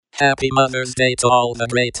Happy Mother's Day to all the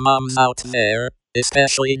great moms out there,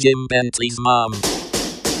 especially Jim Bentley's mom.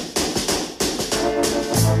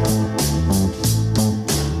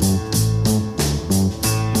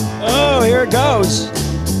 Oh, here it goes.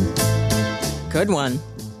 Good one.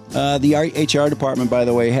 The HR department, by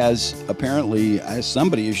the way, has apparently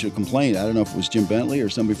somebody issued a complaint. I don't know if it was Jim Bentley or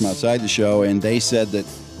somebody from outside the show, and they said that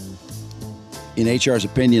in HR's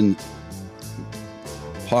opinion,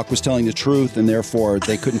 Hawk was telling the truth, and therefore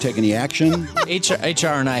they couldn't take any action. HR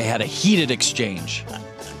and I had a heated exchange.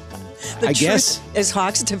 I guess is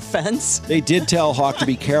Hawk's defense. They did tell Hawk to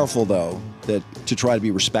be careful, though, that to try to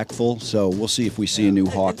be respectful. So we'll see if we see a new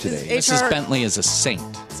Hawk today. Mrs. Bentley is a saint.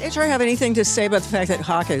 Does HR have anything to say about the fact that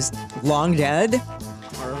Hawk is long dead?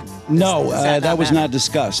 No, that was not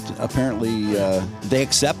discussed. Apparently, they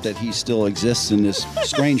accept that he still exists in this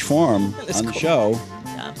strange form on the show.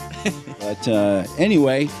 Yeah. But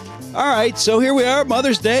anyway, all right, so here we are.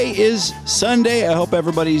 Mother's Day is Sunday. I hope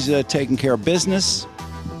everybody's taking care of business.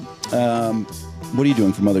 What are you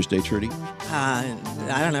doing for Mother's Day, Trudy? I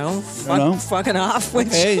don't know. Fucking off. Which...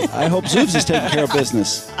 Hey, I hope Zoobs is taking care of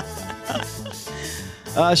business.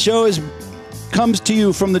 Show comes to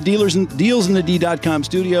you from the DealsInTheD.com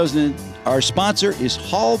studios, and our sponsor is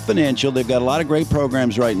Hall Financial. They've got a lot of great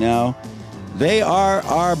programs right now. They are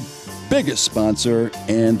our biggest sponsor,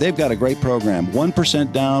 and they've got a great program.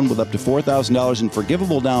 1% down with up to $4,000 in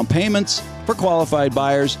forgivable down payments for qualified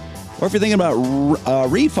buyers. Or if you're thinking about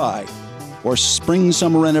refi or spring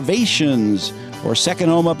summer renovations or second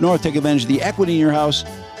home up north, take advantage of the equity in your house.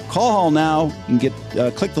 Call Hall now. You can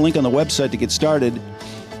click the link on the website to get started.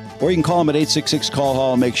 Or you can call them at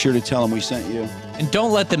 866-CALL-HALL and make sure to tell them we sent you. And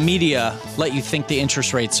don't let the media let you think the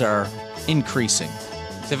interest rates are increasing.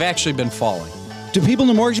 They've actually been falling. Do people in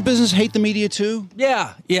the mortgage business hate the media too?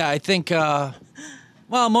 Yeah, I think,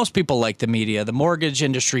 most people like the media. The mortgage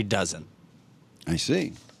industry doesn't. I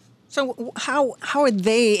see. So how are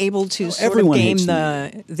they able to sort of game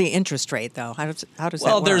the interest rate, though? How does that work?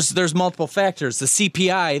 Well, there's multiple factors. The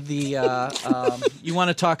CPI, you want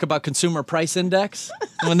to talk about Consumer Price Index?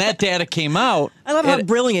 When that data came out, I love how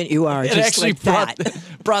brilliant you are. It just actually like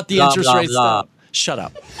brought the interest rates down. Shut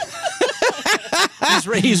up.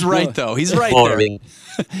 He's right, though. He's right there.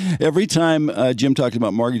 Every time Jim talked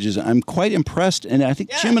about mortgages, I'm quite impressed, and I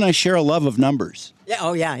think Jim and I share a love of numbers. Yeah.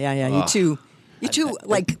 Oh, yeah. You two. You two,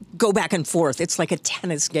 go back and forth. It's like a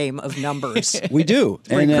tennis game of numbers. We do.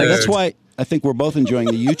 And that's why I think we're both enjoying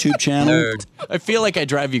the YouTube channel. Nerd. I feel like I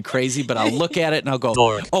drive you crazy, but I'll look at it and I'll go,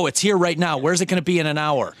 oh, it's here right now. Where's it going to be in an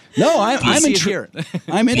hour? No, I'm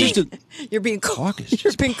interested. You're being Hawk is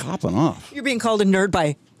just popping off. You're being called a nerd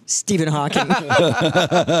by Stephen Hawking.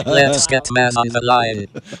 Let's get Maz on the line.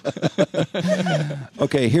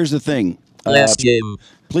 Okay, here's the thing. Let's Jim.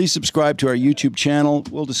 Please subscribe to our YouTube channel.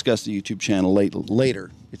 We'll discuss the YouTube channel later.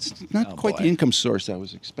 It's not quite the income source I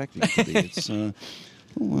was expecting it to be. It's, it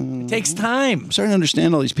takes time. I'm starting to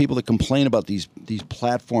understand all these people that complain about these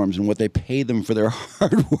platforms and what they pay them for their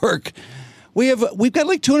hard work. We've got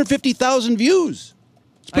like 250,000 views.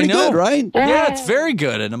 It's pretty good, right? Yeah, it's very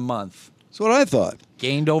good in a month. That's what I thought.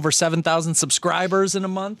 Gained over 7,000 subscribers in a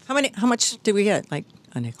month. How much do we get? Like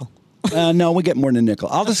a nickel? No, we get more than a nickel.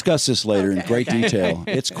 I'll discuss this later in great detail.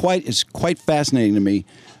 It's quite fascinating to me.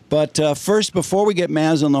 But first, before we get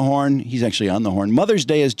Maz on the horn, he's actually on the horn. Mother's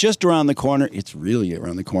Day is just around the corner. It's really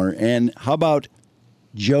around the corner. And how about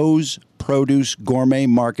Joe's Produce Gourmet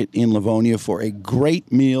Market in Livonia for a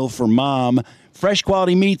great meal for Mom? Fresh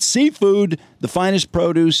quality meat, seafood, the finest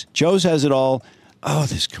produce. Joe's has it all. Oh,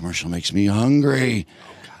 this commercial makes me hungry.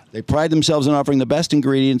 They pride themselves on offering the best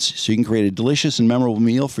ingredients so you can create a delicious and memorable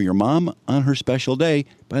meal for your mom on her special day.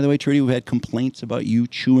 By the way, Trudy, we've had complaints about you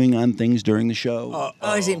chewing on things during the show.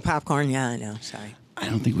 Oh, he's eating popcorn? Yeah, I know. Sorry. I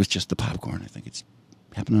don't think it was just the popcorn. I think it's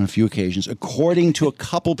happened on a few occasions. According to a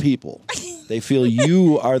couple people, they feel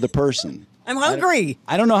you are the person. I'm hungry.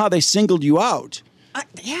 I don't know how they singled you out.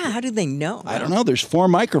 How did they know? I don't know. There's 4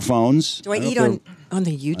 microphones. Do I eat on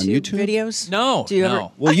the YouTube videos? No. Do you ever?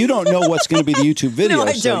 Well, you don't know what's going to be the YouTube video, No,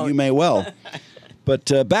 I so don't. you may well. But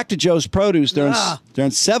back to Joe's Produce. They're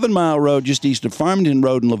on 7 Mile Road, just east of Farmington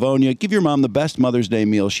Road in Livonia. Give your mom the best Mother's Day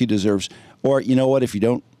meal she deserves. Or, you know what, if you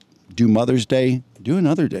don't do Mother's Day, do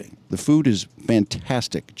another day. The food is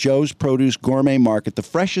fantastic. Joe's Produce Gourmet Market, the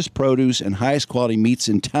freshest produce and highest quality meats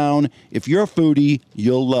in town. If you're a foodie,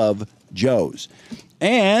 you'll love Joe's.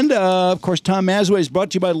 And, of course, Tom Mazway is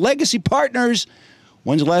brought to you by Legacy Partners.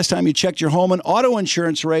 When's the last time you checked your home and auto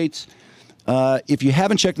insurance rates? If you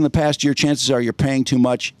haven't checked in the past year, chances are you're paying too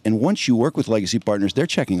much. And once you work with Legacy Partners, they're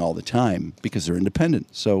checking all the time because they're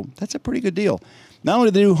independent. So that's a pretty good deal. Not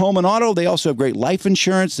only do they do home and auto, they also have great life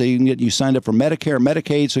insurance. They can get you signed up for Medicare,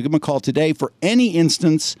 Medicaid. So give them a call today for any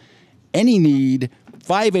instance, any need.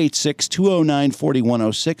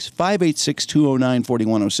 586-209-4106,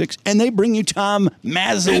 586-209-4106, and they bring you Tom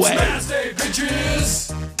Mazaway. It's Maz Day,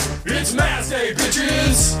 bitches! It's Maz Day,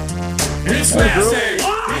 bitches! It's Maz Day!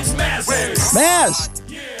 It's Maz Day! Maz!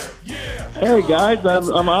 Hey guys,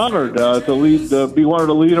 I'm honored to lead, be one of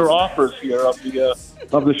the leader offers here of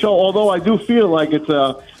the show. Although I do feel like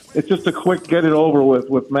it's just a quick get it over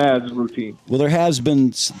with Maz routine. Well, there has been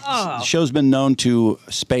the show's been known to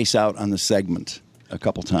space out on the segment a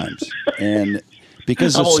couple times, and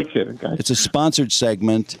because I'm only kidding, guys. It's a sponsored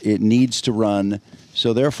segment, it needs to run.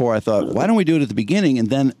 So therefore, I thought, why don't we do it at the beginning, and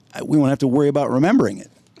then we won't have to worry about remembering it,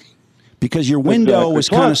 because your window was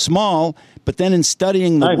kind of small. But then in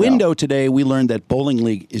studying the window today, we learned that bowling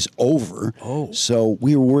league is over. Oh, so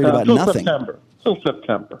we were worried about nothing. Till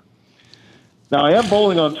September. Now I am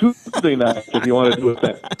bowling on Tuesday night. If you want to do it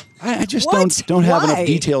then. I just don't have enough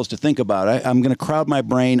details to think about. I'm going to crowd my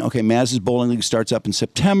brain. Okay, Maz's bowling league starts up in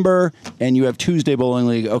September, and you have Tuesday bowling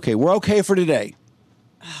league. Okay, we're okay for today,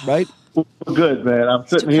 right? We're good, man. I'm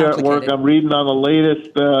sitting here at work. I'm reading on the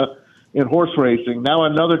latest in horse racing. Now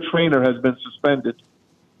another trainer has been suspended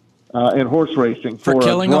in horse racing for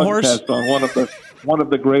killing a horse test on one of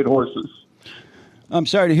the great horses. I'm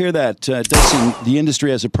sorry to hear that. It does seem the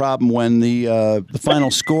industry has a problem when the final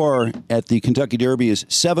score at the Kentucky Derby is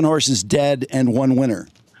 7 horses dead and 1 winner.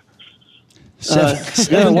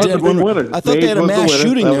 Seven dead, 1 winner. I thought they had a mass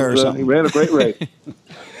shooting there or something. He ran a great race.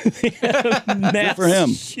 Good for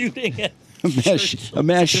him. Shooting at a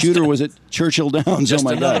mass shooter was at Churchill Downs. Just oh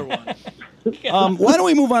my another God. one. Why don't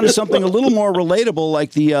we move on to something a little more relatable,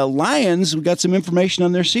 like the Lions? We got some information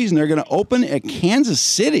on their season. They're going to open at Kansas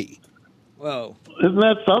City. Whoa. Isn't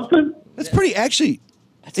that something? That's pretty. Actually,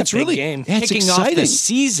 That's it's a big really game. Yeah, it's Kicking exciting. off the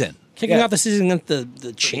season. Kicking off the season against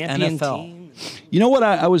the champion NFL. team. You know what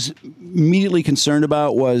I was immediately concerned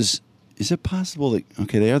about was, is it possible that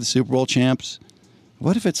they are the Super Bowl champs?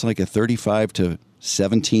 What if it's like a 35-17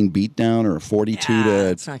 beatdown or a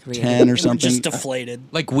 42-10 or something? Just deflated.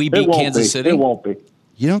 Like we beat Kansas City? It won't be.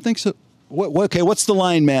 You don't think so? Okay, what's the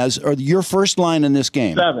line, Maz? Or your first line in this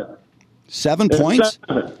game? 7. 7 It's points?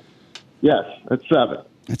 7. Yes, it's 7.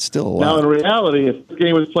 That's still a Now, lot. in reality, if this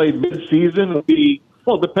game was played mid-season, it would be,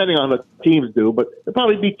 well, depending on what teams do, but it'd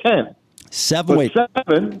probably be 10. 7, But wait.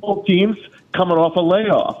 7, both teams coming off a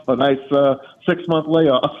layoff, a nice 6-month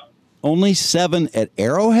layoff. Only 7 at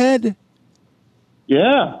Arrowhead?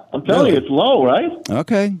 Yeah, I'm telling you, it's low, right?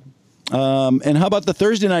 Okay. And how about the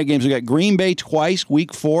Thursday night games? We got Green Bay twice,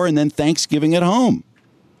 week 4, and then Thanksgiving at home.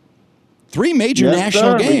 3 major Yes,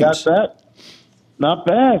 national sir, games. We got that. Not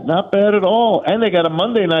bad at all. And they got a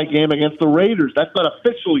Monday night game against the Raiders. That's not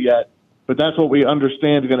official yet, but that's what we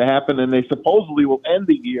understand is going to happen, and they supposedly will end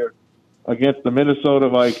the year against the Minnesota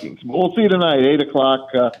Vikings. We'll see tonight, 8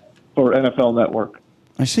 o'clock for NFL Network.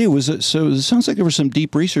 I see. So it sounds like there was some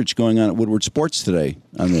deep research going on at Woodward Sports today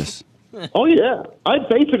on this. Oh, yeah. I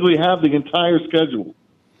basically have the entire schedule.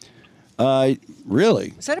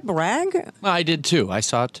 Really? Is that a brag? I did too. I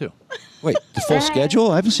saw it too. Wait, the full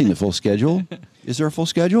schedule? I haven't seen the full schedule. Is there a full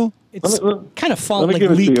schedule? It's kind of fun, Let me like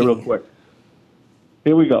give it leaking. to you real quick.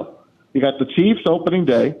 Here we go. You got the Chiefs opening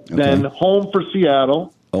day, then home for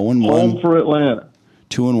Seattle, 0-1. home for Atlanta.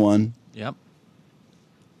 2-1. Yep.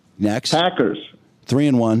 Next. Packers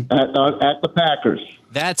 3-1. at the Packers.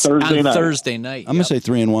 That's Thursday on night. Thursday night. I'm going to say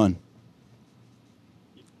 3-1.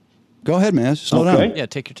 Go ahead, man. Slow down. Yeah,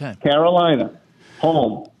 take your time. Carolina,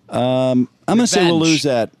 home. I'm going to say we'll lose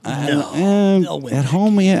that. they'll win at that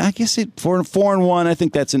home, yeah. I guess 4-1. I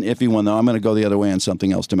think that's an iffy one, though. I'm going to go the other way on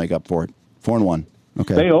something else to make up for it. 4-1.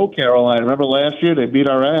 Okay. They owe Carolina. Remember last year they beat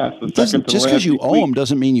our ass. Just because you owe them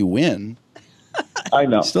doesn't mean you win. I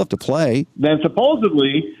know. You still have to play. Then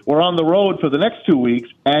supposedly we're on the road for the next 2 weeks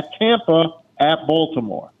at Tampa, at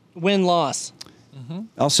Baltimore. Win-loss.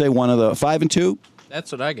 I'll say one of the 5-2.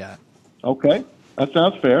 That's what I got. Okay, that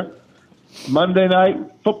sounds fair. Monday night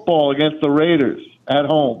football against the Raiders at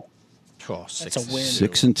home. Oh, That's a win.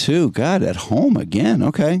 6-2. God, at home again.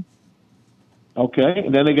 Okay. Okay,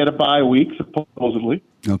 and then they get a bye week, supposedly.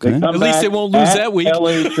 Okay. They come At least back they won't lose at that week.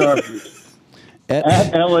 LA Chargers.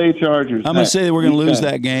 At LA Chargers. I'm going to say that we're going to lose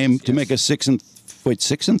weekend. that game to make a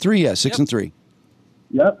 6-3. Yeah, 6-3.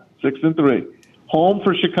 Yep, 6-3. Home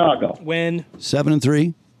for Chicago. Win.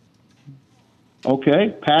 7-3.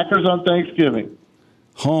 Okay, Packers on Thanksgiving.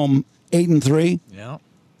 Home 8-3. Yeah.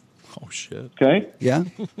 Oh, shit. Okay? Yeah.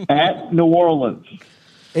 At New Orleans.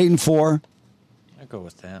 8-4. I'll go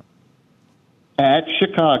with that. At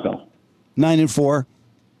Chicago. 9-4.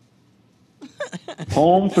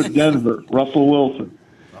 Home for Denver. Russell Wilson.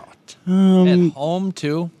 At home,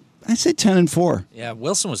 too? I say 10-4. Yeah,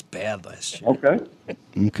 Wilson was bad last year. Okay.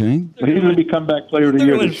 Okay. But he's going to be comeback player of the They're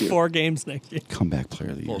year going to this win year. 4 games next year. Comeback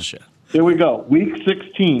player of the year. Bullshit. Here we go. Week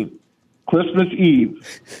 16. Christmas Eve.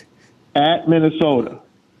 At Minnesota.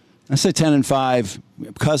 I say 10-5.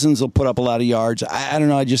 Cousins will put up a lot of yards. I don't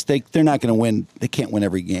know. I just think they're not going to win. They can't win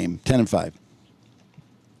every game. 10-5.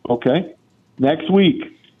 Okay. Next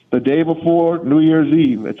week, the day before New Year's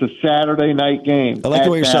Eve. It's a Saturday night game. I like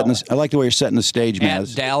the way you're setting Dallas. this. I like the way you're setting the stage, At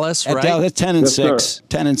Maz. Dallas, At right? Dallas, that's 10-6. Yes, sir.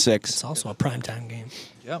 10-6. It's also a primetime game.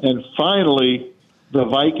 And finally, the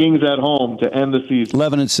Vikings at home to end the season.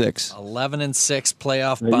 11-6. 11-6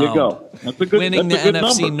 playoff There bound. you go. That's a good, Winning that's the a good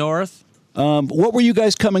NFC number. North. What were you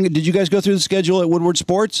guys coming? Did you guys go through the schedule at Woodward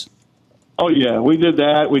Sports? Oh, yeah. We did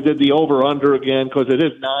that. We did the over-under again because it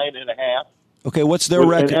is 9.5. Okay, what's their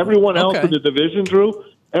And record? everyone else Okay. in the division, Drew,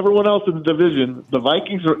 everyone else in the division, the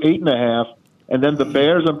Vikings are 8.5, and then the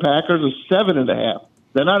Bears and Packers are 7.5.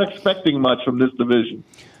 They're not expecting much from this division.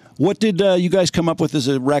 What did you guys come up with as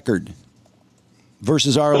a record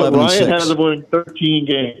versus our So 11-6? Ryan has them winning 13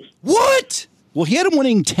 games. What? Well, he had him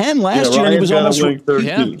winning 10 last Yeah, year, and he Ryan's was got them almost winning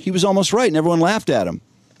 13. he was almost right, and everyone laughed at him.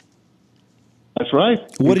 That's right.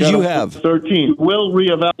 What He's did got you them have? 13. We'll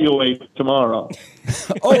reevaluate tomorrow.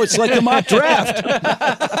 Oh, it's like the mock draft,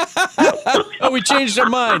 Oh, we changed our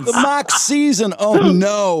minds. the mock season. Oh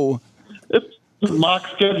no! It's the mock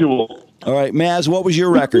schedule. All right, Maz, what was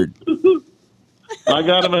your record? I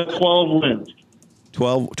got him at 12 wins.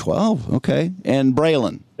 12. Okay, and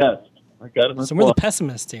Braylon. Yes. I got him at So we're the 12.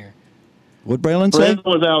 pessimists here. What Braylon say? Brandon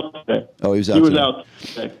was out today. Oh, he was out He was today. out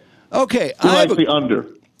today. Okay, He I have, likes the under.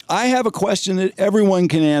 I have a question that everyone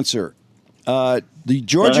can answer. The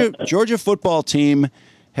Georgia football team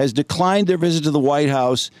has declined their visit to the White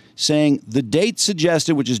House, saying the date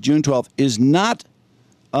suggested, which is June 12th, is not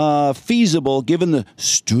feasible given the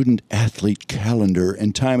student-athlete calendar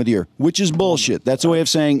and time of the year, which is bullshit. That's a way of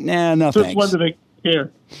saying, nah, no Since thanks. when do they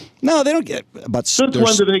care? No, they don't get about Since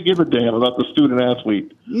when do they give a damn about the student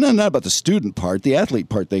athlete? No, not about the student part. The athlete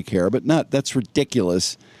part they care, but not. That's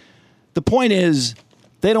ridiculous. The point is,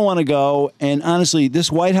 they don't want to go. And honestly,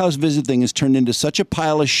 this White House visit thing has turned into such a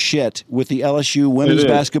pile of shit with the LSU women's It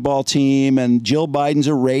is. basketball team, and Jill Biden's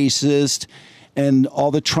a racist, and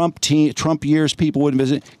all the Trump years people wouldn't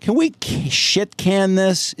visit. Can we shit can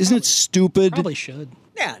this? Isn't it stupid? Probably should.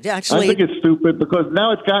 Yeah, I actually, think it's stupid because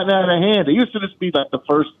now it's gotten out of hand. It used to just be like the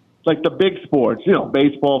first, like the big sports,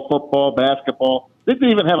 baseball, football, basketball. They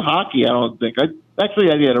didn't even have hockey, I don't think. I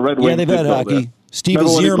had a Red Wings. Yeah, they've had over hockey. there. Steve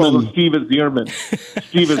Remember when they called him Zierman. Steve Zierman.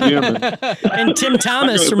 Steve Zierman. And Tim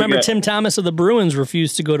Thomas, gonna remember forget. Tim Thomas of the Bruins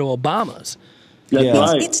refused to go to Obama's. That's Yeah.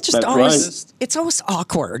 right. it's just That's always right. it's always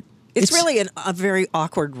awkward. It's really a very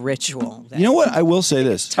awkward ritual. You know what? I will say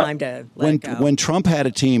this. Time to let when it go. when Trump had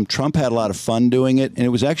a team, Trump had a lot of fun doing it, and it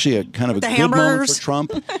was actually a kind of a The good moment hammers. for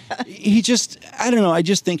Trump. He just, I don't know. I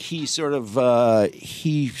just think he sort of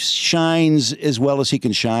he shines as well as he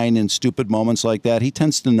can shine in stupid moments like that. He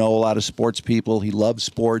tends to know a lot of sports people. He loves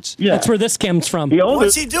sports. Yeah. That's where this comes from. He owned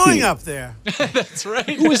What's it. he doing up there? That's right.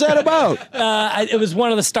 Who was that about? It was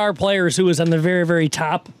one of the star players who was on the very, very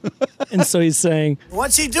top. And so he's saying,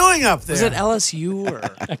 What's he doing up there? Was it LSU or?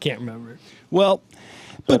 I can't remember. Well,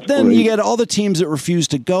 but That's then great. you get all the teams that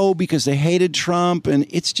refused to go because they hated Trump, and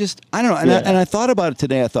it's just, I don't know. And, Yeah. and I thought about it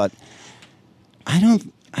today. I thought, I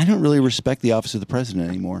don't really respect the office of the president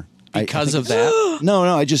anymore. Because of that? No.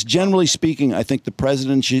 I just, generally speaking, I think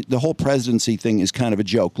the whole presidency thing is kind of a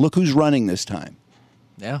joke. Look who's running this time.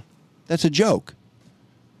 Yeah. That's a joke.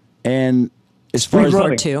 And as far Who's as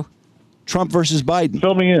running? Two. Trump versus Biden,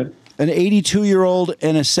 Fill me in. an 82-year-old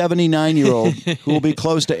and a 79-year-old who will be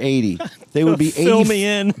close to 80. They would be Fill me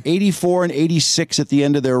in. 84 and 86 at the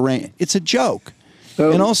end of their reign. It's a joke.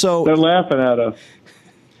 So And also- they're laughing at us.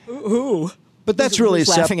 Who? But that's really Who's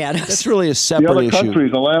laughing at us? That's really a The separate other issue.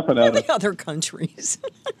 countries are laughing at us. The other countries.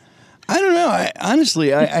 I don't know.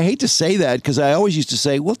 Honestly, I hate to say that because I always used to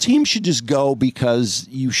say, well, teams should just go because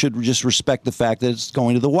you should just respect the fact that it's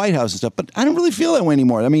going to the White House and stuff. But I don't really feel that way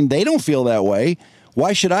anymore. I mean, they don't feel that way.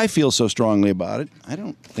 Why should I feel so strongly about it? I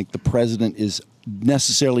don't think the president is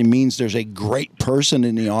necessarily means there's a great person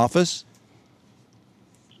in the office.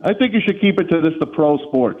 I think you should keep it to the pro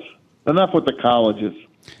sports. Enough with the colleges.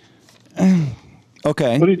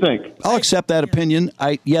 Okay. What do you think? I'll accept that opinion.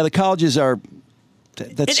 The colleges are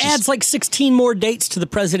It adds like 16 more dates to the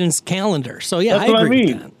president's calendar. So, yeah, That's what I agree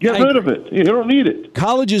mean. with that. Get rid of it. You don't need it.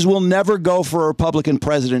 Colleges will never go for a Republican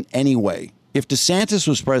president anyway. If DeSantis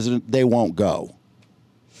was president, they won't go.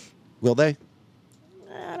 Will they?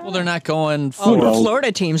 Well, they're not going Oh, for. the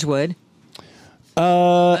Florida teams would.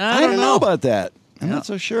 I don't know know. about that. I'm not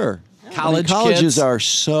so sure. College colleges kids are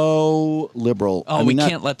so liberal. Oh, we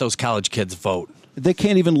can't let those college kids vote. They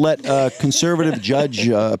can't even let a conservative judge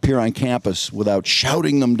appear on campus without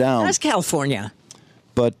shouting them down. That's California.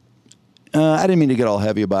 But I didn't mean to get all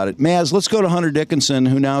heavy about it. Maz, let's go to Hunter Dickinson,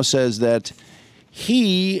 who now says that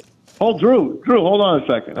he... Oh, Drew, hold on a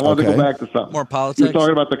second. I want to Okay. go back to something. More You politics? were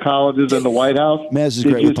talking about the colleges and the White House. Maz is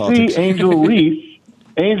Did great you with politics. see Angel Reese?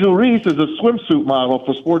 Angel Reese is a swimsuit model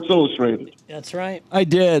for Sports Illustrated. That's right. I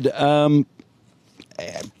did. She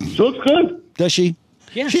looks good. Does she?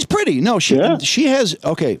 Yeah. She's pretty. No, Yeah. she has...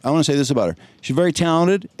 Okay, I want to say this about her. She's very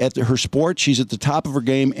talented at her sport. She's at the top of her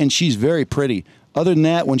game, and she's very pretty. Other than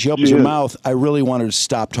that, when she opens She her is. mouth, I really want her to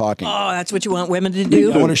stop talking. Oh, that's what you want women to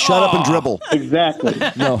do? I want her to shut up and dribble. Exactly.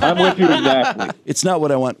 No. I'm with you exactly. It's not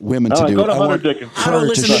what I want women All to right, do. go to I Hunter want Dickinson. I her don't to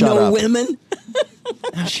listen to shut no up. women.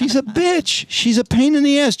 She's a bitch. She's a pain in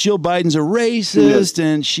the ass. Jill Biden's a racist,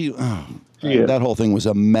 and she... Oh, is. that whole thing was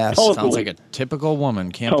a mess. Totally. Sounds like a typical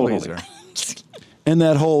woman. Can't Totally. please her. And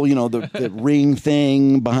that whole, the ring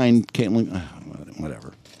thing behind Caitlyn...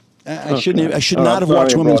 whatever. I shouldn't. I should All right, not have sorry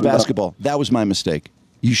watched I women's brought it up. basketball. That was my mistake.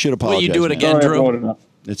 You should apologize. Will you do it man. again, Sorry, I Drew? brought it up.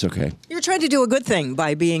 It's okay. You're trying to do a good thing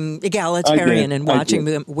by being egalitarian and I watching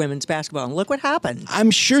did. women's basketball. And look what happened.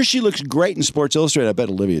 I'm sure she looks great in Sports Illustrated. I bet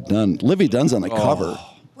Olivia Dunn. Olivia Dunn's on the cover.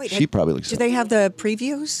 Wait, She probably looks. Do they have the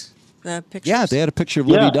previews? The pictures? Yeah, they had a picture of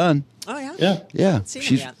Yeah. Olivia Dunn. Oh, yeah? Yeah. Yeah, seen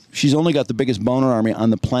she's it yet. she's only got the biggest boner army on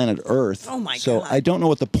the planet Earth. Oh, my So God. I don't know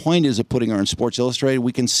what the point is of putting her in Sports Illustrated.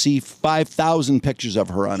 We can see 5,000 pictures of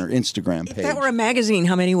her on her Instagram If page. that were a magazine,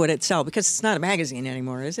 how many would it sell? Because it's not a magazine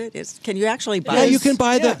anymore, is it? Can you actually buy yeah, you can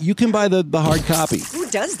buy the hard copy. Who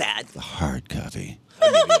does that? Hard copy.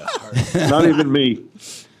 Not even me.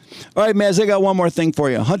 All right, Maz, I got one more thing for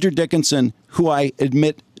you. Hunter Dickinson, who I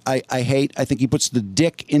admit I hate. I think he puts the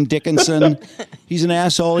dick in Dickinson. He's an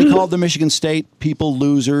asshole. He called the Michigan State people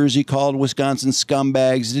losers. He called Wisconsin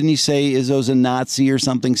scumbags. Didn't he say Izzo's a Nazi or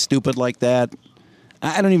something stupid like that?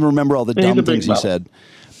 I don't even remember all the He's a dumb big things he mouth. said.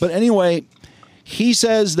 But anyway, he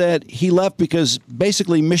says that he left because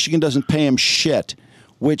basically Michigan doesn't pay him shit,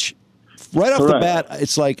 which right off the Correct. bat,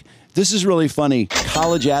 it's like, this is really funny.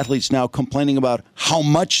 College athletes now complaining about how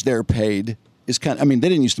much they're paid is kind of, I mean, they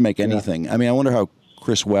didn't used to make anything. I mean, I wonder how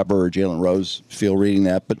Chris Webber or Jalen Rose feel reading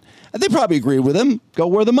that, but they probably agree with him. Go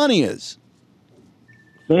where the money is.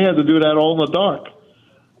 They had to do that all in the dark.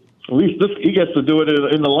 At least he gets to do it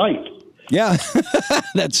in the light. Yeah,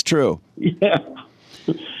 that's true. Yeah.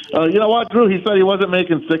 You know what, Drew? He said he wasn't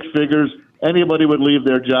making six figures. Anybody would leave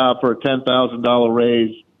their job for a $10,000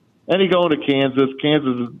 raise. And he going to Kansas.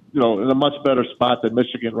 Kansas is, in a much better spot than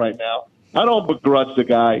Michigan right now. I don't begrudge the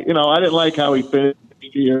guy. I didn't like how he finished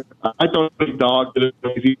here. I thought he dogged it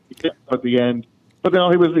at the end. But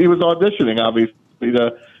he was auditioning, obviously,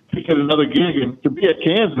 to get another gig. And to be at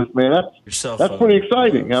Kansas, man, that's pretty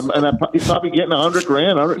exciting. He's probably getting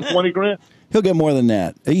 $100,000, $120,000. He'll get more than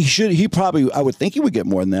that. I would think he would get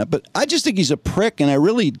more than that, but I just think he's a prick, and I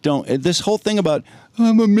really don't. This whole thing about,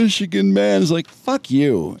 I'm a Michigan man is like, fuck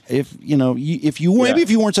you. If you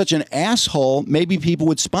weren't such an asshole, maybe people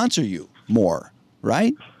would sponsor you more,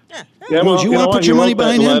 right? Yeah, Would you want to put your money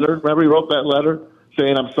behind him? Remember, he wrote that letter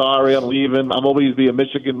saying, I'm sorry, I'm leaving. I'm always be a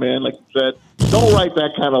Michigan man, like you said. Don't write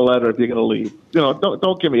that kind of letter if you're going to leave.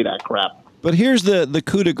 Don't give me that crap. But here's the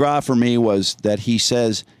coup de grace for me was that he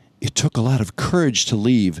says, it took a lot of courage to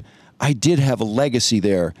leave. I did have a legacy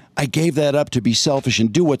there. I gave that up to be selfish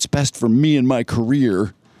and do what's best for me and my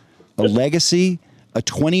career. A legacy? A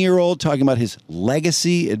 20-year-old talking about his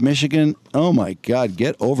legacy at Michigan? Oh, my God,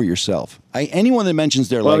 get over yourself. Anyone that mentions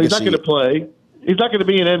their legacy... He's not going to play. He's not going to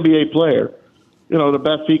be an NBA player. The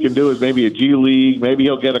best he can do is maybe a G League. Maybe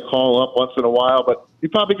he'll get a call up once in a while, but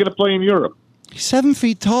he's probably going to play in Europe. He's 7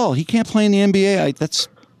 feet tall. He can't play in the NBA.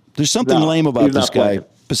 There's something lame about he's this not guy, playing.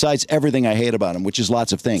 besides everything I hate about him, which is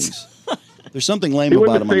lots of things. There's something lame He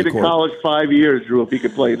about wouldn't him have on stayed the in court. college 5 years, Drew, if he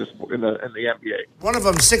could play in the NBA. One of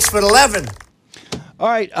them 6'11". All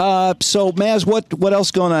right, so Maz, what else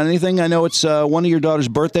going on? Anything? I know it's one of your daughter's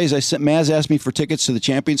birthdays. Maz asked me for tickets to the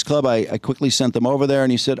Champions Club. I quickly sent them over there,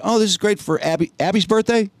 and he said, "Oh, this is great for Abby. Abby's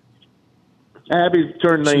birthday." Abby's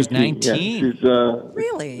turned 19. She's 19? Yeah, she's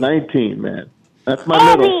Really? 19, man. That's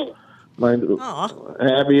my middle.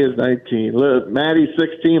 Abby is 19. Maddie's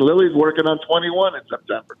 16. Lily's working on 21 in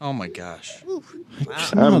September. Oh, my gosh.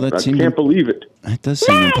 I can't believe it. That does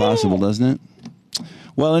seem impossible, doesn't it?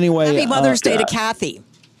 Well, anyway. Happy Mother's Day to Kathy.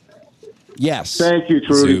 Yes. Thank you,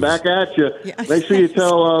 Trudy. Zeus. Back at you. Yeah. Make sure you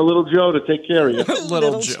tell little Joe to take care of you.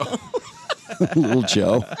 Little Joe. Little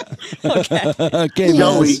Joe. Okay. Okay,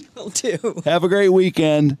 Joey. Liz. Will do. Have a great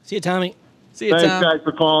weekend. See you, Tommy. See you, Thanks, Tom. guys,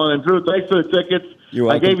 for calling. And Drew, thanks for the tickets. You're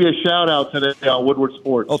welcome. I gave you a shout-out today on Woodward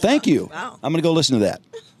Sports. Oh, thank you. Wow. I'm going to go listen to that.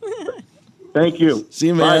 Thank you. See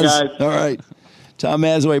you, Bye, Maz. guys. All right. Tom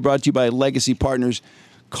Mazaway brought to you by Legacy Partners.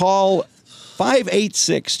 Call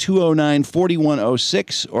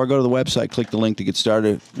 586-209-4106 or go to the website, click the link to get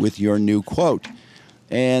started with your new quote.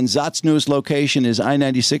 And Zot's newest location is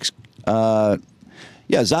I-96. Zot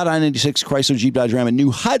I-96 Chrysler Jeep Dodge Ram in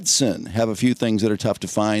New Hudson have a few things that are tough to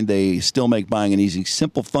find. They still make buying an easy,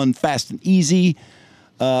 simple, fun, fast, and easy.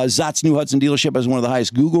 Zot's New Hudson dealership has one of the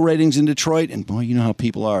highest Google ratings in Detroit. And boy, you know how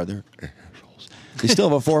people are. They're assholes. They still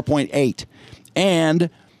have a 4.8. And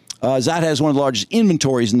Zot has one of the largest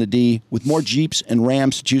inventories in the D with more Jeeps and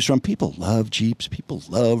Rams to choose from. People love Jeeps. People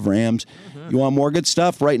love Rams. You want more good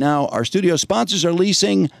stuff? Right now, our studio sponsors are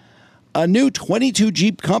leasing a new 22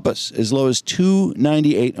 Jeep Compass as low as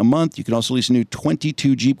 $298 a month. You can also lease a new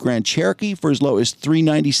 22 Jeep Grand Cherokee for as low as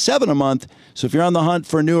 $397 a month. So if you're on the hunt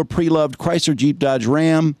for a new or pre-loved Chrysler, Jeep, Dodge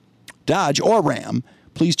or Ram,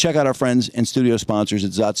 please check out our friends and studio sponsors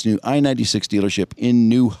at Zot's new I-96 dealership in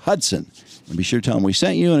New Hudson. And be sure to tell them we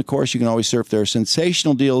sent you. And, of course, you can always surf their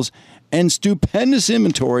sensational deals and stupendous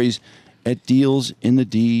inventories at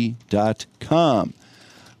dealsinthed.com.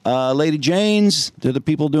 Lady Jane's, they're the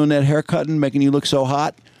people doing that haircutting, making you look so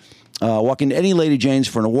hot. Walk into any Lady Jane's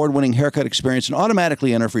for an award-winning haircut experience and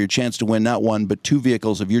automatically enter for your chance to win not one, but two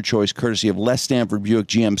vehicles of your choice, courtesy of Les Stanford Buick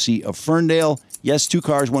GMC of Ferndale. Yes, 2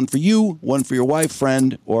 cars, one for you, one for your wife,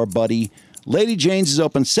 friend, or buddy. Lady Jane's is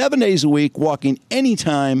open 7 days a week. Walk in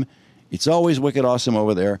anytime. It's always wicked awesome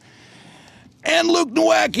over there. And Luke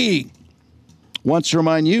Nowacki wants to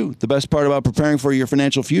remind you, the best part about preparing for your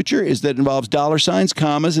financial future is that it involves dollar signs,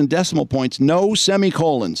 commas, and decimal points, no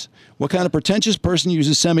semicolons. What kind of pretentious person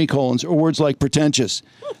uses semicolons or words like pretentious?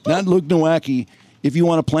 Not Luke Nowacki. If you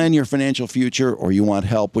want to plan your financial future or you want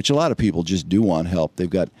help, which a lot of people just do want help. They've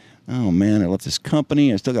got, oh, man, I left this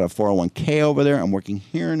company. I still got a 401k over there. I'm working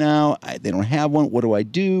here now. They don't have one. What do I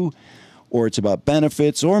do? Or it's about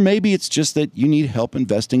benefits. Or maybe it's just that you need help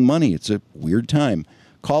investing money. It's a weird time.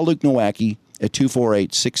 Call Luke Nowacki at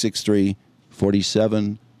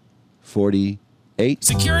 248-663-4748.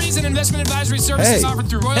 Securities and investment advisory services offered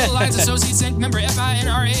through Royal Alliance Associates Inc. Member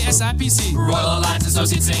FINRA SIPC. Royal Alliance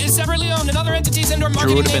Associates Inc. is separately owned, and other entities and/or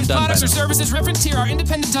marketing names, products, or services referenced here are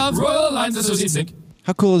independent of Royal Alliance Associates Inc.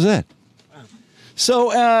 How cool is that? So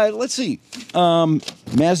let's see.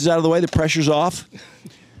 Maz is out of the way. The pressure's off.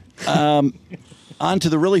 On to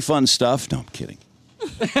the really fun stuff. No, I'm kidding.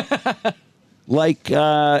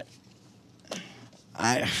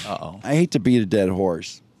 I hate to beat a dead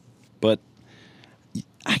horse, but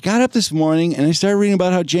I got up this morning and I started reading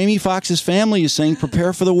about how Jamie Foxx's family is saying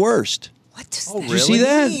prepare for the worst. What does that Did you see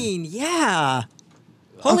that? mean? Yeah.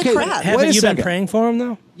 Holy crap. Haven't you been praying for him,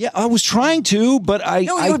 though? Yeah, I was trying to, but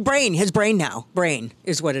No, his brain now. Brain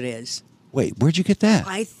is what it is. Wait, where'd you get that?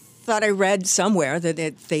 I thought I read somewhere that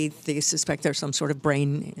they suspect there's some sort of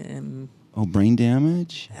brain... brain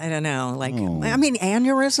damage? I don't know. I mean,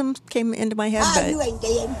 aneurysm came into my head, but you ain't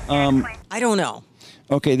dead. I don't know.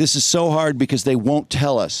 Okay, this is so hard because they won't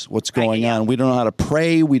tell us what's going on. We don't know how to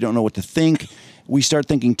pray. We don't know what to think. We start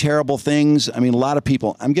thinking terrible things. I mean, a lot of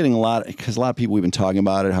people, because a lot of people we've been talking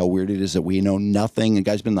about it, how weird it is that we know nothing. The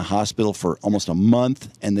guy's been in the hospital for almost a month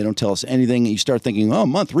and they don't tell us anything. And you start thinking, a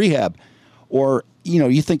month rehab. Or,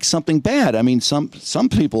 you think something bad. I mean, some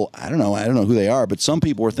people, I don't know who they are, but some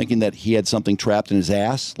people were thinking that he had something trapped in his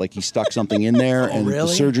ass, like he stuck something in there and the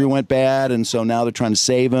surgery went bad. And so now they're trying to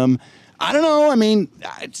save him. I don't know. I mean,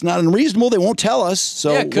 it's not unreasonable. They won't tell us.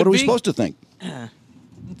 So what are we supposed to think?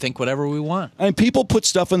 Think whatever we want. I mean, people put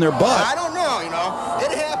stuff in their butt. I don't know,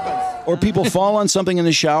 it happens. Or people fall on something in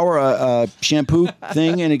the shower, a shampoo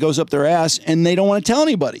thing, and it goes up their ass, and they don't want to tell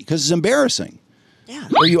anybody because it's embarrassing. Yeah.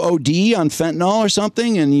 Or you OD on fentanyl or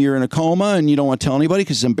something, and you're in a coma, and you don't want to tell anybody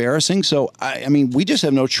because it's embarrassing. So, I mean, we just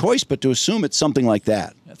have no choice but to assume it's something like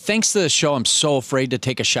that. Thanks to the show, I'm so afraid to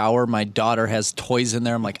take a shower. My daughter has toys in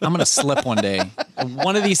there. I'm like, I'm going to slip one day.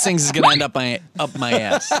 One of these things is going to end up my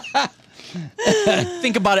ass.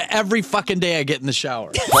 Think about it every fucking day I get in the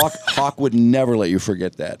shower. Hawk would never let you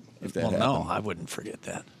forget that. If that happened. No, I wouldn't forget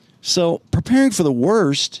that. So preparing for the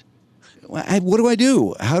worst, what do I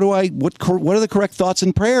do? How do I? What are the correct thoughts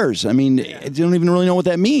and prayers? I mean, I don't even really know what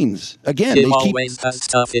that means. Again, He always has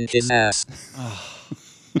stuff in his ass.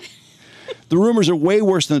 The rumors are way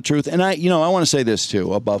worse than the truth. And I want to say this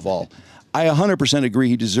too, above all. I 100% agree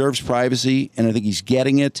he deserves privacy, and I think he's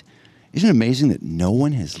getting it. Isn't it amazing that no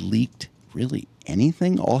one has leaked really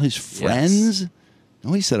anything? All his friends? Yes.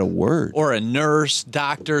 Nobody said a word. Or a nurse,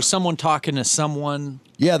 doctor, someone talking to someone.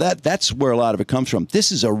 Yeah, that's where a lot of it comes from.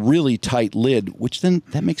 This is a really tight lid, which then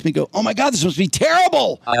that makes me go, oh my God, this must be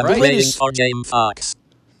terrible. I'm praying for Jamie Foxx.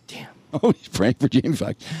 Oh, he's praying for Jamie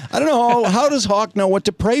Foxx. I don't know. How does Hawk know what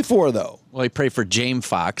to pray for, though? Well, he prayed for Jamie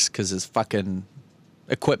Foxx because his fucking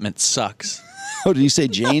equipment sucks. Oh, did he say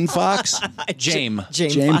Jane Fox?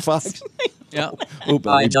 Jame Fox? Yeah.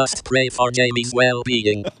 I just pray for Jamie's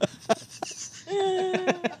well-being.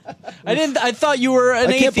 I thought you were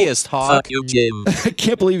an atheist, Hawk. Fuck you, Jim. I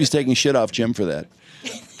can't believe he's taking shit off Jim for that.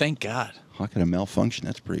 Thank God. Hawk had a malfunction.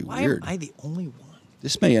 That's pretty weird. Why am I the only one?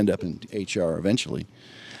 This may end up in HR eventually.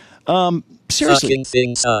 Seriously. Fucking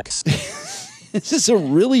thing sucks. This is a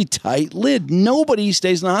really tight lid. Nobody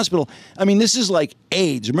stays in the hospital. I mean, this is like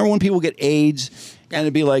AIDS. Remember when people get AIDS and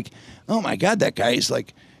it'd be like, oh my God, that guy is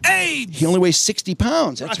like, AIDS! He only weighs 60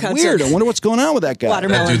 pounds. That's weird. I wonder what's going on with that guy.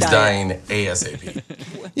 Watermelon that dude's diet. dying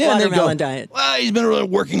ASAP. Yeah, watermelon diet. Well, he's been really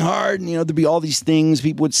working hard, and there'd be all these things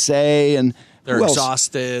people would say, and they're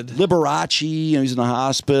exhausted. Liberace, he's in the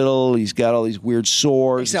hospital. He's got all these weird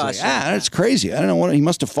sores. Like, that's crazy. I don't know what he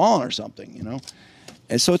must have fallen or something,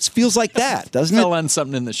 And so it feels like that, doesn't it? Fell on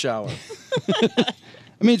something in the shower.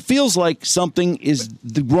 I mean, it feels like something is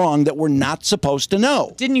wrong that we're not supposed to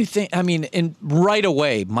know. Didn't you think? I mean, right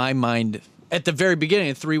away, my mind at the very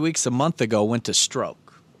beginning, 3 weeks, a month ago, went to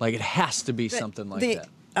stroke. Like it has to be something like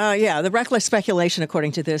that. The reckless speculation,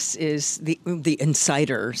 according to this, is the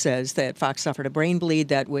insider says that Fox suffered a brain bleed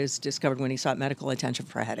that was discovered when he sought medical attention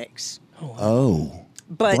for headaches. Oh.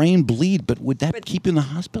 But brain bleed, but would that keep him in the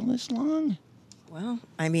hospital this long? Well,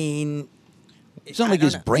 I mean, it's not like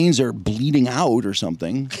his brains are bleeding out or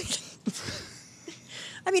something.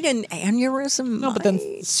 I mean, an aneurysm. No, but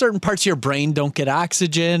then certain parts of your brain don't get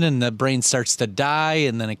oxygen, and the brain starts to die,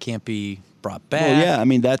 and then it can't be brought back. Well, yeah, I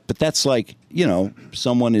mean but that's like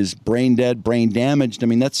someone is brain dead, brain damaged. I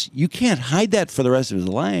mean, you can't hide that for the rest of his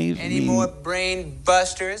life. Any more brain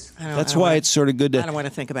busters? That's why it's sort of good to. I don't want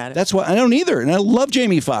to think about it. That's why I don't either, and I love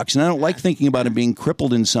Jamie Foxx, and I don't like thinking about him being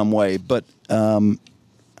crippled in some way, but.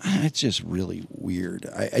 It's just really weird.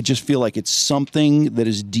 I just feel like it's something that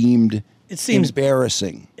is deemed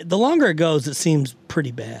embarrassing. The longer it goes, it seems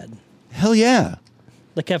pretty bad. Hell yeah.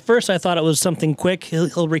 Like at first I thought it was something quick.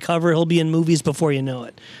 He'll recover. He'll be in movies before you know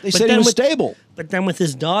it. They said he was stable. But then with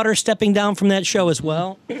his daughter stepping down from that show as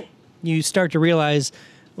well, you start to realize,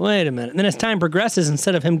 wait a minute. And then as time progresses,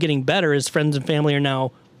 instead of him getting better, his friends and family are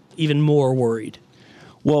now even more worried.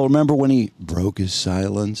 Well, remember when he broke his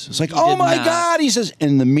silence? It's like, oh my God, he says,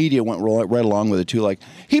 and the media went right along with it too. Like,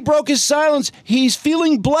 he broke his silence. He's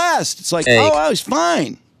feeling blessed. It's like, fake. Oh, he's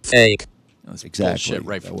fine. Fake. That was exactly.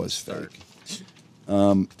 Right that was fake.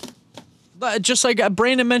 Just like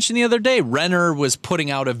Brandon mentioned the other day, Renner was putting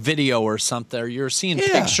out a video or something. Or you're seeing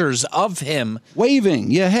pictures of him waving.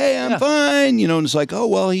 Yeah, hey, I'm fine. And it's like, oh,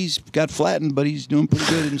 well, he's got flattened, but he's doing pretty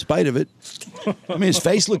good in spite of it. I mean, his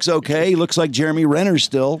face looks okay. He looks like Jeremy Renner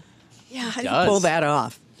still. Yeah, how do you pull that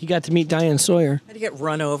off? He got to meet Diane Sawyer. How do you get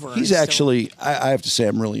run over? He's actually, I have to say,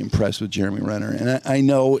 I'm really impressed with Jeremy Renner. And I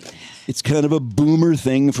know it's kind of a boomer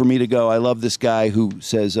thing for me to go, I love this guy who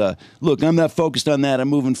says, look, I'm not focused on that. I'm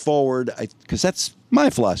moving forward. Because that's my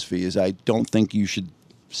philosophy is I don't think you should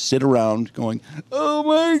sit around going, oh,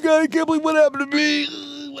 my God, I can't believe what happened to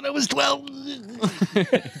me when I was 12.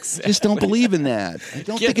 Exactly. Just don't believe in that. I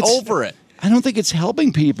don't think it's over it. I don't think it's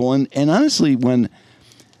helping people. And honestly, when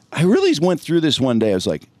I really went through this one day, I was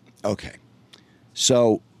like, okay,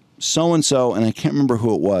 so-and-so, and I can't remember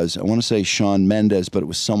who it was. I want to say Shawn Mendes, but it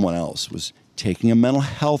was someone else, was taking a mental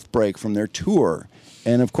health break from their tour.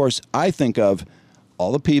 And, of course, I think of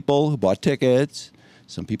all the people who bought tickets.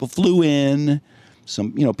 Some people flew in.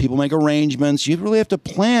 Some, people make arrangements. You really have to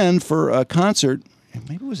plan for a concert.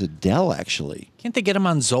 Maybe it was Adele, actually. Can't they get him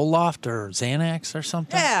on Zoloft or Xanax or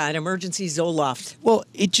something? Yeah, an emergency Zoloft. Well,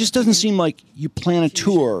 it just doesn't seem like you plan a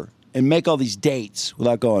tour and make all these dates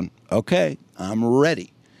without going, okay, I'm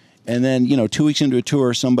ready. And then, 2 weeks into a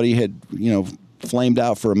tour, somebody had, flamed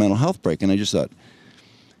out for a mental health break. And I just thought,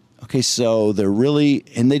 okay, so they're really,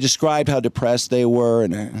 and they described how depressed they were.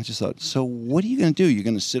 And I just thought, so what are you going to do? You're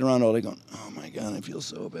going to sit around all day going, oh my God, I feel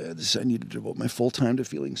so bad. I need to devote my full time to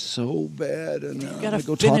feeling so bad. And I'm going to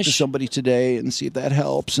go talk to somebody today and see if that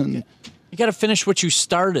helps. And You got to finish what you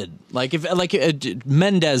started. Like if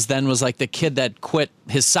Mendez then was like the kid that quit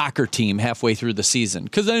his soccer team halfway through the season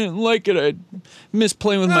because I didn't like it. I miss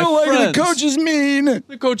playing with my friends. The coach is mean.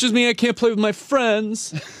 The coach is mean. I can't play with my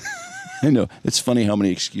friends. I know. It's funny how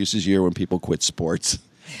many excuses you hear when people quit sports.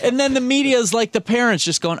 And then the media is like the parents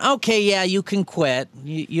just going, okay, yeah, you can quit.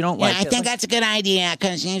 You don't like it. I think that's a good idea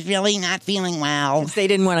because he's really not feeling well. They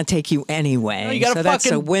didn't want to take you anyway. No, you gotta so that's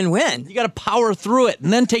a win-win. You got to power through it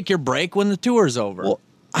and then take your break when the tour's over. Well,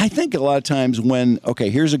 I think a lot of times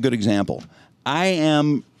here's a good example. I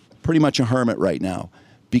am pretty much a hermit right now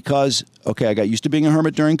because, I got used to being a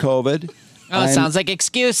hermit during COVID. Oh, it sounds like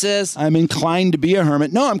excuses. I'm inclined to be a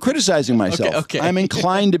hermit. No, I'm criticizing myself. Okay. I'm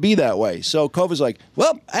inclined to be that way. So COVID's like,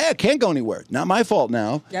 well, I can't go anywhere. Not my fault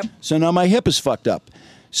now. Yep. So now my hip is fucked up.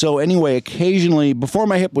 So anyway, occasionally, before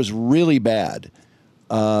my hip was really bad,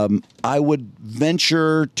 I would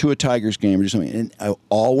venture to a Tigers game or something. And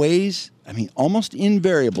almost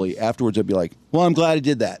invariably afterwards, I'd be like, well, I'm glad I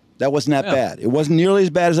did that. That wasn't that bad. It wasn't nearly as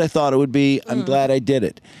bad as I thought it would be. I'm glad I did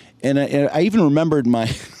it. And I even remembered my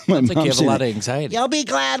mom like you have a lot of saying, anxiety. You'll be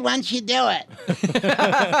glad once you do it.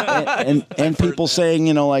 and people saying,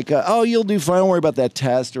 you'll do fine. Don't worry about that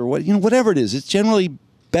test or whatever it is. It's generally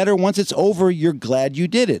better once it's over. You're glad you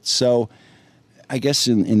did it. So I guess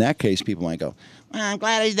in that case, people might go, well, I'm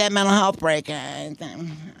glad I did that mental health break. I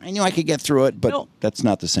knew I could get through it, but that's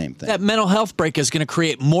not the same thing. That mental health break is going to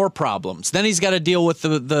create more problems. Then he's got to deal with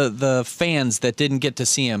the fans that didn't get to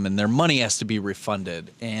see him, and their money has to be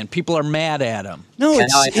refunded, and people are mad at him. No, Can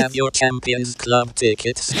I have your Champions Club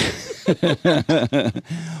tickets?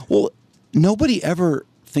 Well, nobody ever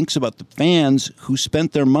thinks about the fans who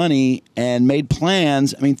spent their money and made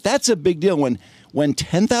plans. I mean, that's a big deal when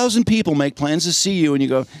 10,000 people make plans to see you and you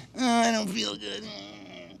go, I don't feel good.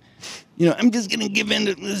 I'm just going to give in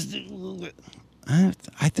to this.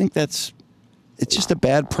 I think it's just a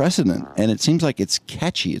bad precedent. And it seems like it's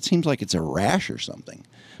catchy. It seems like it's a rash or something.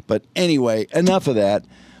 But anyway, enough of that.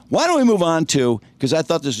 Why don't we move on to, because I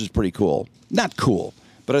thought this was pretty cool. Not cool,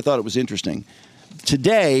 but I thought it was interesting.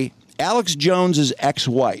 Today, Alex Jones's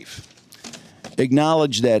ex-wife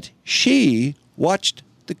acknowledged that she watched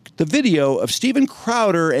the video of Steven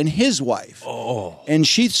Crowder and his wife. Oh. And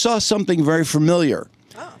she saw something very familiar.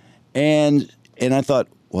 Oh. And I thought,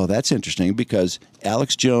 well, that's interesting because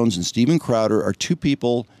Alex Jones and Steven Crowder are two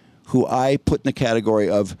people who I put in the category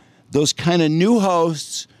of those kind of new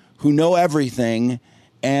hosts who know everything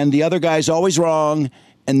and the other guy's always wrong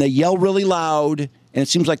and they yell really loud and it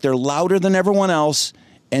seems like they're louder than everyone else.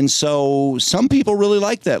 And so some people really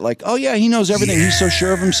like that. Like, oh, yeah, he knows everything. Yeah. He's so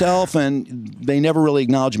sure of himself, and they never really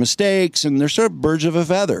acknowledge mistakes, and they're sort of birds of a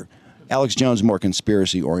feather. Alex Jones, more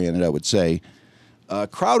conspiracy-oriented, I would say.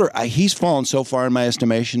 Crowder, he's fallen so far in my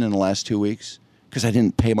estimation in the last 2 weeks because I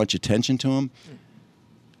didn't pay much attention to him.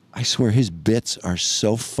 I swear his bits are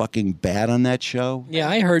so fucking bad on that show. Yeah,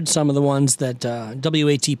 I heard some of the ones that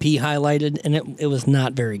WATP highlighted, and it was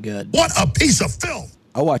not very good. What a piece of filth!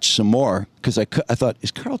 I watched some more because I thought,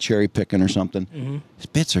 is Carl cherry picking or something? Mm-hmm. His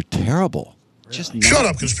bits are terrible. Really? Just Shut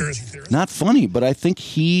up, conspiracy theorist. Not funny, but I think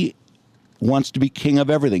he wants to be king of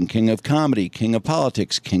everything. King of comedy, king of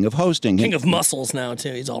politics, king of hosting. King of muscles now,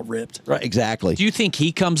 too. He's all ripped. Right, exactly. Do you think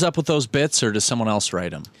he comes up with those bits or does someone else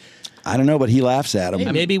write them? I don't know, but he laughs at them.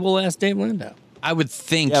 Hey, maybe we'll ask Dave Landau. I would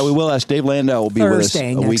think. Yeah, we will ask. Dave Landau will be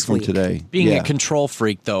Thursday, with us a week from today. Being a control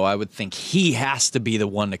freak, though, I would think he has to be the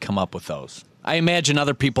one to come up with those. I imagine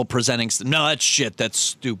other people presenting, no, that's shit, that's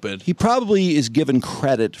stupid. He probably is given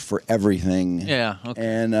credit for everything. Yeah, okay.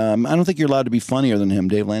 And I don't think you're allowed to be funnier than him.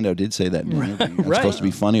 Dave Landau did say that in the interview. You're supposed to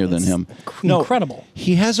be funnier than him. Incredible. No,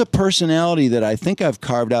 he has a personality that I think I've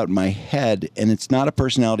carved out in my head, and it's not a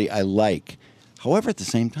personality I like. However, at the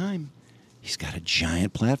same time, he's got a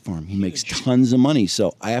giant platform. He makes tons of money,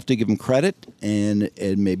 so I have to give him credit and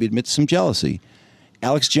maybe admit to some jealousy.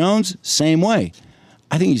 Alex Jones, same way.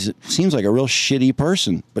 I think he seems like a real shitty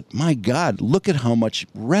person, but my God, look at how much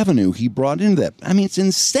revenue he brought into that. I mean, it's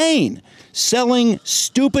insane. Selling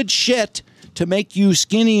stupid shit to make you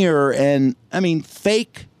skinnier and,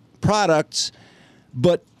 fake products,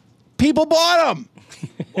 but people bought them.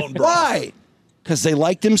 Why? Because they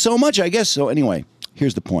liked him so much, I guess. So anyway,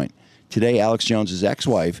 here's the point. Today, Alex Jones's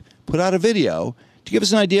ex-wife put out a video to give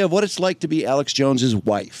us an idea of what it's like to be Alex Jones's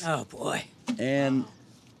wife. Oh, boy.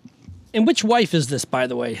 And which wife is this, by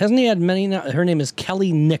the way? Hasn't he had many now? Her name is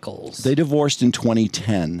Kelly Nichols. They divorced in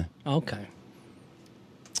 2010. Okay.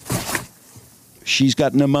 She's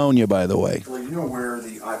got pneumonia, by the way. Well, you know where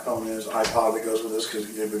the iPhone is, iPod that goes with this, because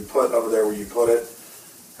it's been put over there where you put it.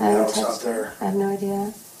 I haven't touched it. I have no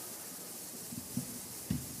idea.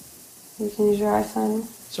 You can use your iPhone.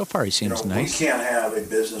 So far, he seems nice. We can't have a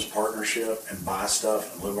business partnership and buy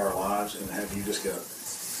stuff and live our lives and have you just get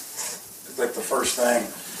like the first thing.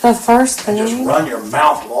 The first thing. And just run your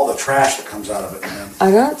mouth with all the trash that comes out of it, man.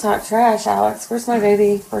 I don't talk trash, Alex. Where's my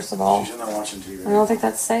baby? First of all, she's in there watching TV. I don't think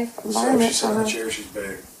that's safe environment She's for sitting in her. the chair. She's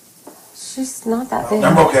big. She's not that big.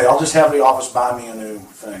 I'm okay. I'll just have the office buy me a new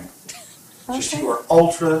thing. Just you are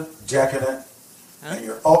ultra decadent, and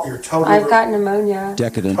you're totally. I've got pneumonia.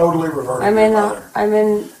 Decadent. Totally reverted.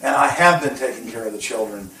 And I have been taking care of the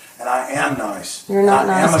children, and I am nice. You're not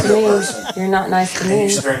I am nice a to good me. person. You're not nice to And me. you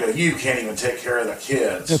sit there and go, you can't even take care of the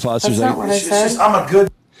kids. Hey, Foster's That's not what I It's said. just, I'm a good.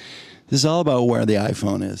 This is all about where the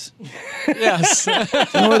iPhone is. Yes. You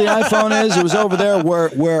know where the iPhone is? It was over there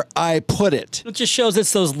where I put it. It just shows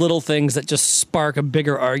it's those little things that just spark a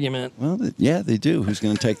bigger argument. Well, yeah, they do. Who's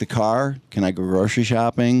going to take the car? Can I go grocery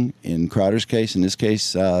shopping? In Crowder's case, in this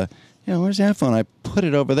case, where's the iPhone? I put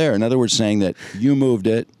it over there. In other words, saying that you moved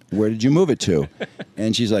it. Where did you move it to?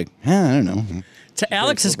 And she's like, I don't know. To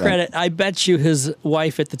Alex's credit, I bet you his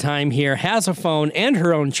wife at the time here has a phone and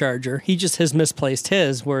her own charger. He just has misplaced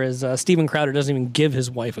his, whereas Steven Crowder doesn't even give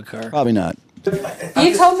his wife a car. Probably not.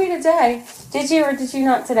 You told me today. Did you or did you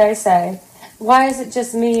not today say, why is it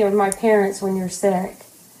just me or my parents when you're sick?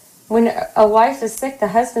 When a wife is sick, the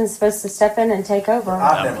husband's supposed to step in and take over.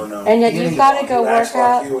 I've never known. And yet you've got to go work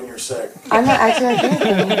out. Like you when you're sick. I'm not acting like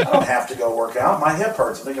anything. I don't have to go work out. My hip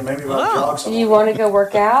hurts. I'm thinking maybe about jog somewhere. You want to go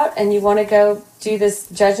work out and you want to go do this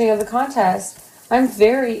judging of the contest. I'm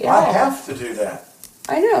very ill. I have to do that.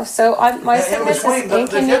 I know. So my sickness is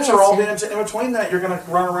the kids are all inconveniencing. dancing. In between that, you're going to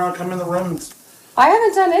run around, come in the room. I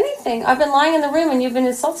haven't done anything. I've been lying in the room and you've been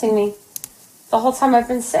insulting me the whole time I've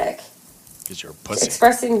been sick. Because you're a pussy.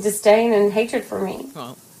 Expressing disdain and hatred for me.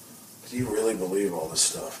 Do you really believe all this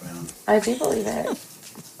stuff, man? I do believe it.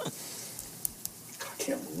 I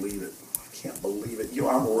can't believe it. I can't believe it.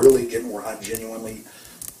 I'm really getting where I genuinely.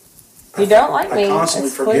 You don't like me. I constantly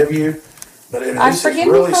It's forgive you, but this is forgive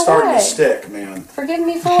you really for starting to what? stick, man. Forgive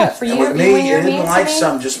me for what? For And you with when me, you're it mean isn't to like me?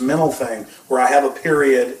 some just mental thing where I have a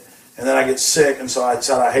period and then I get sick, and so I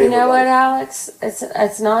decide I hate You know what, everybody. Alex?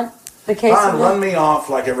 It's not the case. Fine, of run me off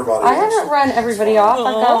like everybody I else. haven't run everybody off. I've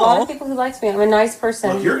got a lot of people who likes me. I'm a nice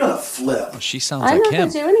person. Look, you're going to flip. She sounds I'm like not him.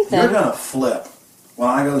 going to do anything. You're going to flip. When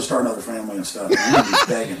I go to start another family and stuff, I'm going to be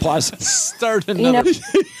begging. Plus, Start another.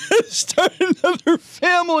 start another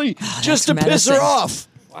family just to piss her menacing. off.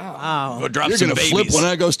 Wow. Go drop You're some gonna babies. flip when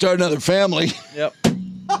I go start another family. Yep.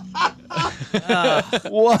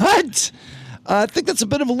 What? I think that's a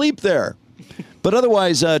bit of a leap there. But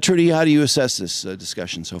otherwise, Trudy, how do you assess this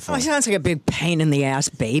discussion so far? Oh, he sounds like a big pain in the ass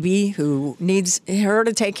baby who needs her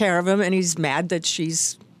to take care of him, and he's mad that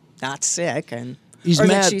she's not sick, or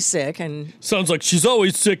that she's sick, and Sounds like she's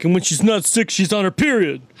always sick, and when she's not sick, she's on her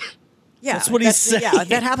period. yeah, That's what he's saying. Yeah,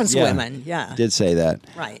 that happens to Yeah. women. Yeah, Did say that.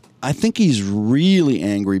 right. I think he's really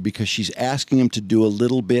angry because she's asking him to do a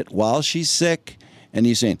little bit while she's sick, and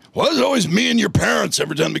he's saying, "Well, it's always me and your parents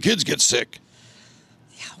every time the kids get sick."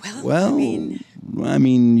 Well, I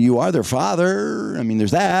mean, you are their father. I mean,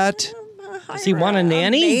 there's that. Does he want a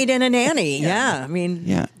nanny? Maid and a nanny. Yeah, I mean,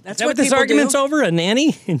 Yeah. that's Is that what this people argument's do. over? A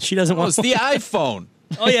nanny? And she doesn't Well, want it's the iPhone.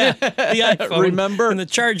 Oh, yeah. The iPhone. Remember? And the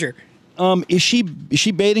charger. Is she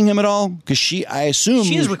baiting him at all? Because I assume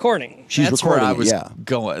She is recording. She's That's recording. where I was yeah.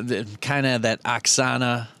 going. Kind of that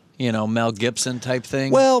Oksana, Mel Gibson type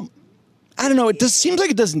thing. Well, I don't know. It seems like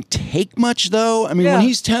it doesn't take much, though. I mean, when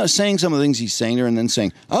he's saying some of the things he's saying there and then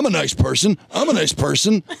saying, I'm a nice person. I'm a nice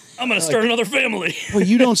person. I'm going to start another family. Well,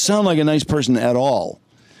 you don't sound like a nice person at all.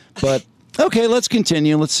 But, okay, let's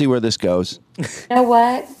continue. Let's see where this goes. You know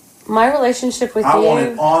what? My relationship with I you. want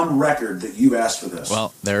it on record that you asked for this.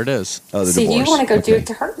 Well, there it is. Oh, the See, divorce. you want to go do it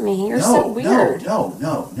to hurt me. You're so weird.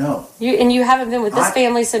 No. You haven't been with this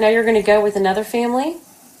family, so now you're going to go with another family.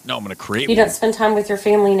 No, I'm going to create You one. don't spend time with your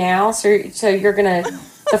family now, so you're going to.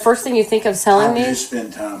 The first thing you think of telling I me. do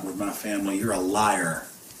spend time with my family. You're a liar.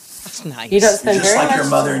 That's nice. You don't You're spend just very like much. your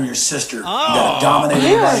mother and your sister. You gotta dominate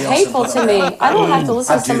You are everybody else. hateful to me. I don't have to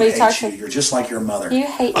listen I to do somebody hate talk you. to. You're just like your mother. You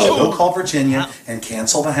hate me. So go call Virginia and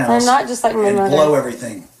cancel the house. I'm not just like my and mother. blow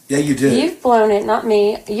everything. Yeah, you do. You've blown it, not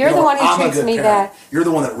me. You're You the know, one who I'm a treats good me parent. bad. You're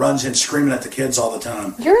the one that runs in screaming at the kids all the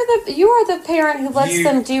time. You are the parent who lets You-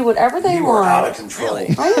 them do whatever they You want. are out of control. I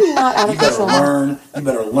am not out of You better control. learn. You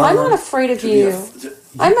better learn. I'm not afraid of to be you.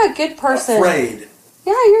 I'm a good person. Afraid.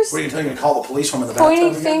 Yeah, you're What are you telling me to call the police from in the pointing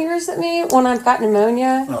bathtub again? fingers at me when I've got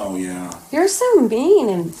pneumonia. Oh yeah. You're so mean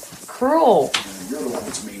and cruel. You're the one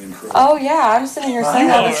that's mean and cruel. Oh yeah, I'm sitting here saying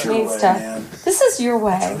all this Your mean way, stuff. man. This is your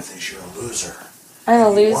way. Truth is, you're a loser. I'm a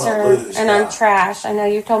You wanna loser lose, and yeah. I'm trash. I know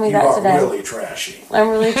you told me You that are today. really trashy. I'm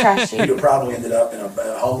really trashy. You'd have probably ended up in a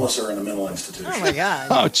homeless or in a mental institution. Oh my God.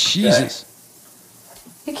 Oh, Jesus.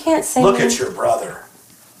 You can't say Look me. at your brother.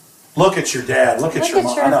 Look at your dad. Look at Look your at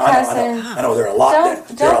mom. your I know. cousin. I know. They're a lot. Don't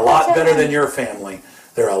They're a lot put better him- than your family.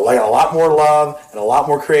 They're a lot more love and a lot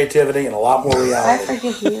more creativity and a lot more I reality.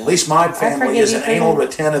 forgive you. At least my family forgive isn't you for anal that.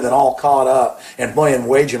 retentive and all caught up and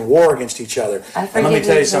waging war against each other. I And let me forgive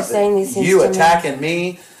tell you you for saying these something. things You to me. attacking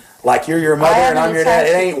me like you're your I mother and haven't I'm your dad. It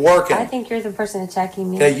attacked- ain't working. I think you're the person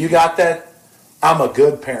attacking me. Okay, you got that? I'm a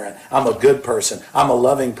good parent. I'm a good person. I'm a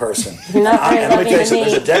loving person. You're not very And let me tell you loving to something.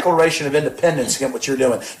 me. There's a declaration of independence against what you're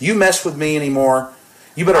doing. You mess with me anymore,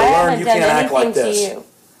 you better I learn haven't you done can't act like anything to this. you.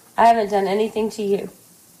 I haven't done anything to you.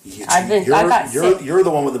 You- I got sick. you're the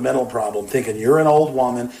one with the mental problem, thinking you're an old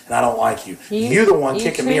woman and I don't like you. You're the one you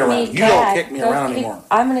kicking me treat around. You bad. don't kick me Go around keep- anymore.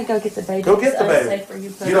 I'm gonna go get the baby. Go get the It's baby. unsafe for you,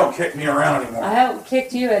 You Pooh. don't kick me around anymore. I haven't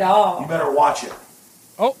kicked you at all. You better watch it.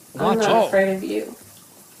 Oh, I'm watch not out. afraid of you.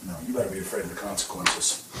 No, you better be afraid of the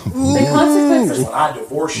consequences. The consequences. When I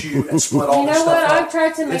divorce you and split all You this know stuff what? up, I've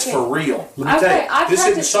tried to make it's it. for real. Let me Okay, tell you, I've this tried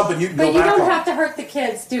isn't to- something you can But go you back don't on. have to hurt the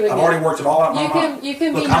kids doing it. I've already worked it all out in my mind. You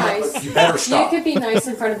can Look, be I'm- nice. you better stop. You can be nice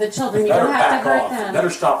in front of the children. You Better don't have back to hurt off. them. Better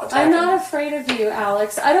stop attacking I'm not me. afraid of you,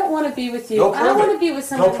 Alex. I don't want to be with you. Go I prove don't want it. to be with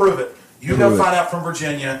somebody. Go prove it. You Prove go it. find out from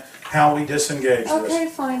Virginia how we disengage Okay,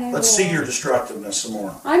 this. fine. I Let's will. see your destructiveness some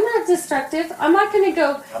more. I'm not destructive. I'm not going to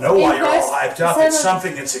go. I know why you're all invest hyped up. some It's of-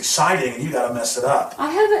 something that's exciting and you got to mess it up.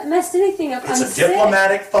 I haven't messed anything up. It's I'm a sick.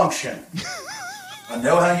 diplomatic function. I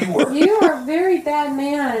know how you work. You are a very bad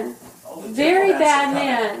man. Oh, the Very diplomats bad are coming.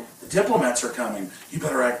 man. The diplomats are coming. You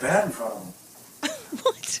better act bad in front of them.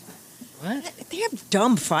 What? They have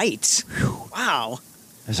dumb fights. Wow.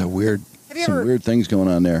 There's some weird ever- things going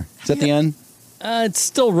on there. Is that the end? It's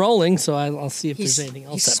still rolling, so I'll see if He's- there's anything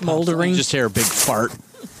else. he's that pops up. smoldering. Just hear a big fart.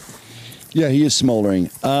 Yeah, he is smoldering.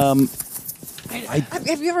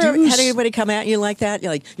 Have you ever had anybody come at you like that?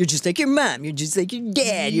 You're like, you're just like your mom, you're just like your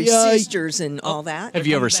dad, your Yeah, sisters, and all that. Have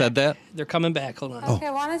you ever said that? They're coming back. Hold on. Okay,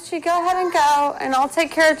 why don't you go ahead and go, and I'll take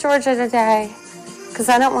care of Georgia today, because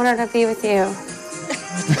I don't want her to be with you.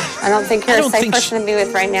 I don't think you're I a don't safe think person to be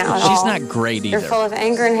with right now at She's all. not great You're either. full of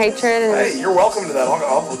anger and hatred. And, Hey, you're welcome to that.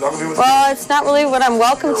 I'll be with well, it's not really what I'm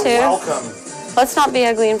welcome you. to. You're welcome. Let's not be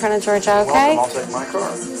ugly in front of Georgia, okay? Welcome. I'll take my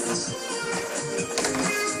car.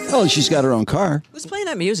 Oh, she's got her own car. Who's playing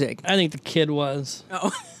that music? I think the kid was.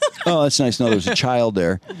 Oh, Oh, that's nice to know there's a child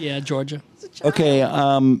there. Yeah, Georgia. Okay,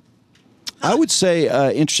 I would say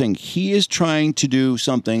interesting. He is trying to do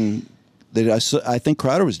something that I think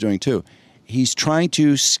Crowder was doing too. He's trying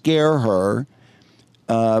to scare her.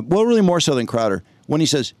 Well, really more so than Crowder. When he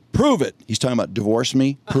says, prove it, he's talking about divorce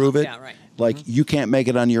me, prove it. yeah, right. Like, you can't make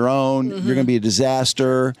it on your own. You're going to be a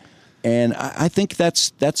disaster. And I think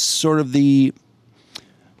that's sort of the,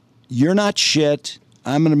 you're not shit.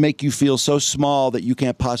 I'm going to make you feel so small that you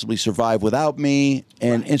can't possibly survive without me.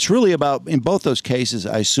 And it's really about, in both those cases,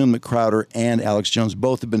 I assume that Crowder and Alex Jones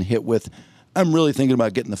both have been hit with, I'm really thinking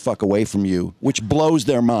about getting the fuck away from you, which blows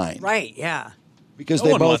their mind. right, yeah. Because No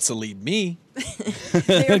they one both. wants to leave me.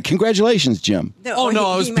 Congratulations, Jim. Oh, no,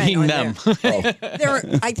 I was he meant being on them.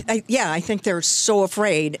 I think they're so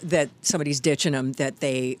afraid that somebody's ditching them that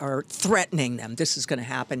they are threatening them. This is going to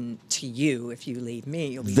happen to you if you leave me.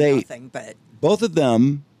 You'll be nothing. But Both of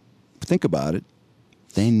them, think about it,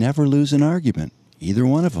 they never lose an argument. Either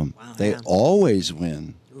one of them. Wow, They yeah. always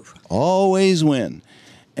win. Always win.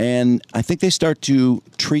 And I think they start to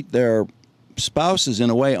treat their spouses in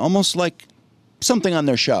a way almost like something on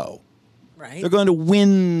their show. right, They're going to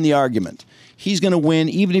win the argument. He's going to win,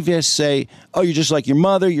 even if he has to say, oh, you're just like your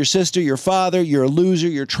mother, your sister, your father, you're a loser,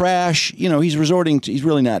 you're trash. You know, he's resorting to, he's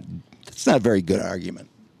really not, it's not a very good argument.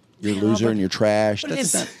 You're a loser and you're trash.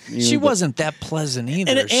 That's not, She wasn't that pleasant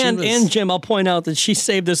either. And Jim, I'll point out that she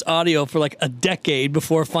saved this audio for like a decade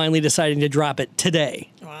before finally deciding to drop it today.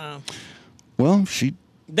 wow. Well,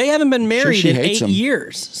 They haven't been married she in hates 8 him.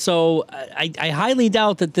 years, so I highly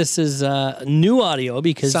doubt that this is new audio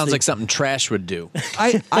because sounds like something Trash would do.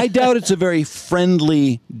 I doubt it's a very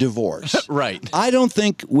friendly divorce. Right. I don't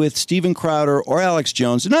think with Steven Crowder or Alex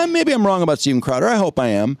Jones, and maybe I'm wrong about Steven Crowder, I hope I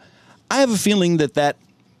am. I have a feeling that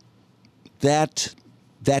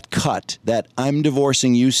cut, that I'm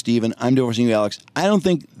divorcing you, Steven, I'm divorcing you, Alex, I don't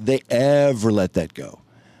think they ever let that go.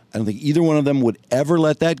 I don't think either one of them would ever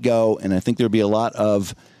let that go, and I think there'd be a lot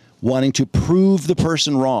of wanting to prove the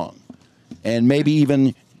person wrong, and maybe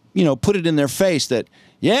even, put it in their face that,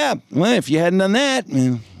 yeah, well, if you hadn't done that,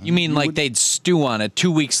 You mean like they'd stew on it.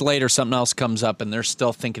 2 weeks later, something else comes up, and they're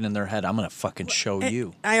still thinking in their head, I'm going to fucking show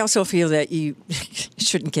you. I also feel that you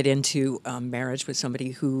shouldn't get into marriage with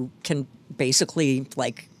somebody who can basically,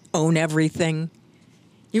 like, own everything.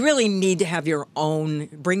 You really need to have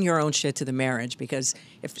bring your own shit to the marriage, because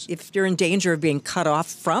if you're in danger of being cut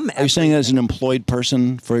off from everything. Are you saying as an employed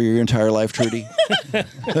person for your entire life, Trudy?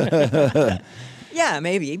 Yeah,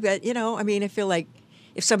 maybe. But, I feel like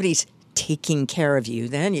if somebody's taking care of you,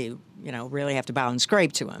 then you really have to bow and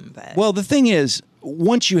scrape to them. But. Well, the thing is,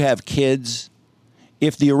 once you have kids,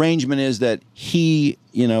 if the arrangement is that he,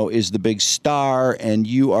 is the big star and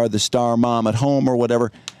you are the star mom at home or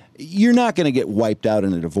whatever, you're not going to get wiped out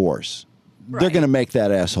in a divorce. Right. They're going to make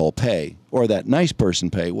that asshole pay, or that nice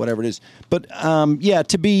person pay, whatever it is. But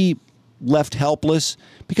to be left helpless,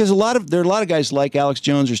 because there are a lot of guys like Alex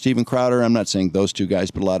Jones or Steven Crowder. I'm not saying those two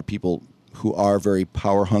guys, but a lot of people who are very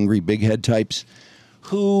power hungry, big head types,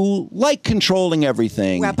 who like controlling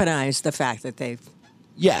everything. Weaponize the fact that they've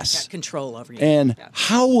got control over you. And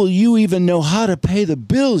how will you even know how to pay the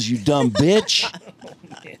bills, you dumb bitch?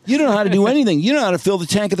 You don't know how to do anything. You don't know how to fill the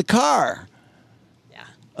tank of the car.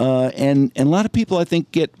 Yeah. And a lot of people, I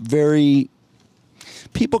think,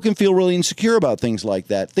 people can feel really insecure about things like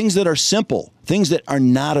that. Things that are simple. Things that are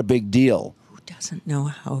not a big deal. Who doesn't know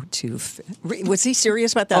how to was he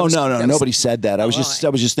serious about that? Oh, no. Nobody said that. I was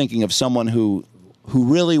just thinking of someone who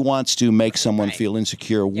really wants to make someone feel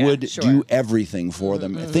insecure would do everything for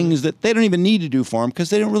them. Things that they don't even need to do for them because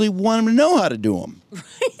they don't really want them to know how to do them.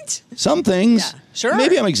 Right. Some things. Yeah, sure.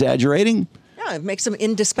 Maybe I'm exaggerating. Yeah, it makes them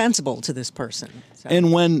indispensable to this person. So.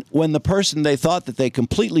 And when the person they thought that they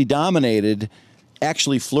completely dominated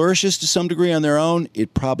actually flourishes to some degree on their own,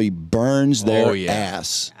 it probably burns their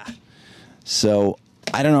ass. Yeah. So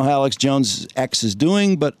I don't know how Alex Jones' ex is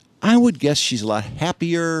doing, but I would guess she's a lot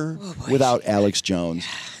happier without Alex Jones.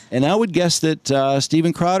 And I would guess that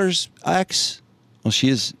Steven Crowder's ex,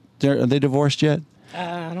 are they divorced yet?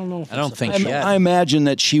 I don't know. I don't think yet. I imagine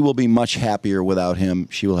that she will be much happier without him.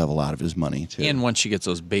 She will have a lot of his money, too. And once she gets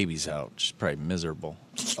those babies out, she's probably miserable.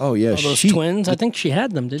 Oh, yeah. Those twins? I think she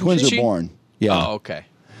had them, didn't she? Twins are born. Yeah. Oh, okay.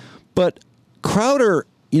 But Crowder,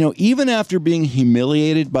 even after being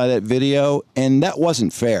humiliated by that video, and that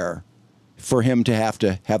wasn't fair for him to have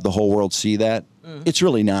the whole world see that. It's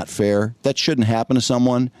really not fair. That shouldn't happen to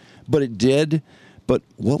someone, but it did. But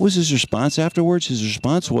what was his response afterwards? His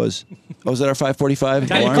response was, was that our 5:45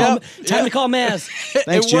 alarm? Time to call Maz.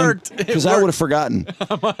 Thanks, it Jim. worked. Because I would have forgotten.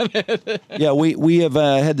 I'm on it. Yeah, we have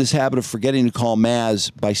had this habit of forgetting to call Maz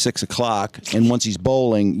by 6 o'clock, and once he's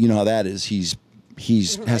bowling, you know how that is. He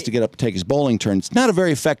has to get up and take his bowling turn. It's not a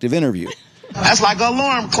very effective interview. That's like an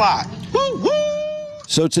alarm clock. Woo, woo.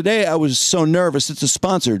 So today I was so nervous, it's a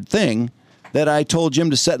sponsored thing, that I told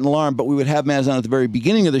Jim to set an alarm, but we would have Maz on at the very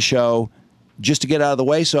beginning of the show just to get out of the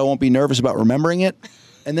way so I won't be nervous about remembering it.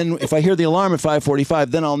 And then if I hear the alarm at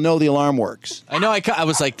 5:45, then I'll know the alarm works. I know. I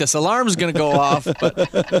was like, this alarm's going to go off.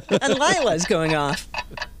 And Lila's going off.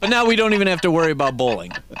 But now we don't even have to worry about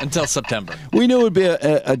bowling until September. We knew it would be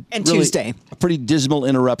and really, Tuesday. A pretty dismal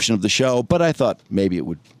interruption of the show, but I thought maybe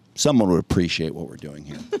someone would appreciate what we're doing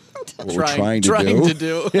here. What we're trying to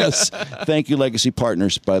do. Yes. Thank you, Legacy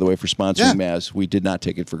Partners, by the way, for sponsoring Maz. We did not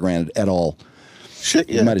take it for granted at all.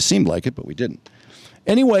 Shit, yeah. It might have seemed like it, but we didn't.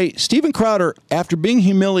 Anyway, Steven Crowder, after being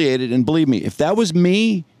humiliated, and believe me, if that was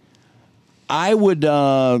me, I would,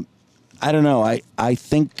 I don't know, I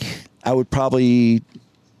think I would probably,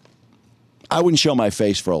 I wouldn't show my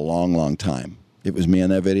face for a long, long time. It was me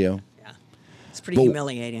on that video. Yeah. It's pretty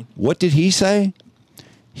humiliating. What did he say?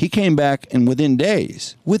 He came back, and within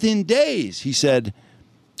days, he said,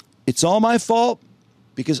 it's all my fault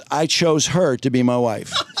because I chose her to be my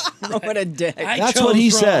wife. What a dick. That's what he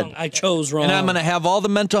said. I chose wrong. And I'm going to have all the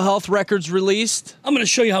mental health records released. I'm going to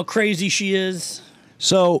show you how crazy she is.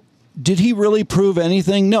 So, did he really prove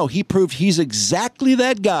anything? No, he proved he's exactly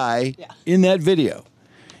that guy in that video.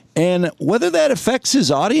 And whether that affects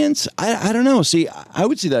his audience, I don't know. See, I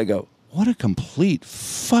would see that and go, what a complete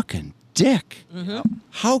fucking dick. Mm-hmm.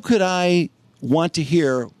 How could I want to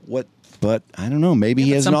hear what... But I don't know. Maybe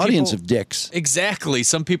he has an audience of dicks. Exactly.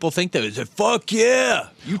 Some people think that. They say, fuck yeah.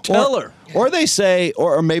 You tell her. Or they say,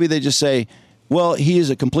 or maybe they just say, well, he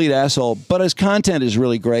is a complete asshole, but his content is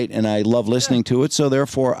really great, and I love listening to it. So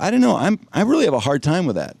therefore, I don't know. I really have a hard time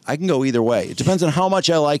with that. I can go either way. It depends on how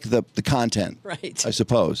much I like the content. Right. I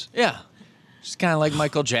suppose. Yeah. Just kind of like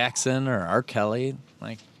Michael Jackson or R. Kelly.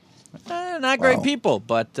 Like, not great people,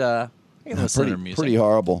 but I can listen to their music. Pretty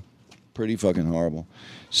horrible. Pretty fucking horrible.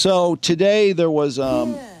 So today there was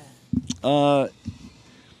an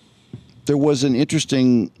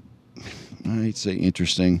interesting. I'd say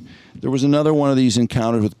interesting. There was another one of these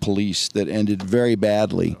encounters with police that ended very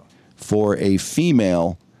badly for a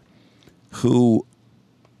female who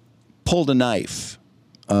pulled a knife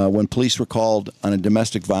when police were called on a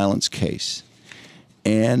domestic violence case.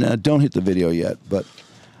 And don't hit the video yet, but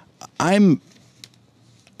I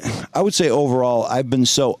would say overall, I've been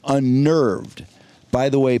so unnerved by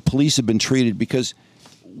the way police have been treated, because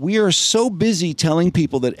we are so busy telling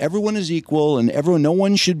people that everyone is equal and no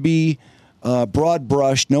one should be broad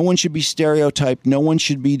brushed, no one should be stereotyped, no one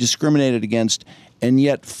should be discriminated against. And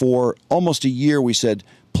yet for almost a year we said,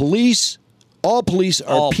 all police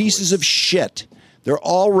are pieces of shit. They're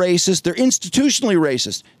all racist. They're institutionally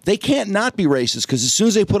racist. They can't not be racist, because as soon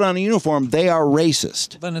as they put on a uniform, they are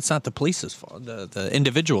racist. Then it's not the police's fault, the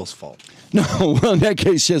individual's fault. No, well, in that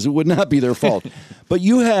case, yes, it would not be their fault. But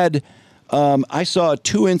you had, I saw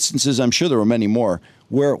 2 instances, I'm sure there were many more,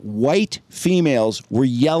 where white females were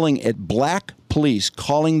yelling at black police,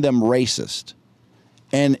 calling them racist.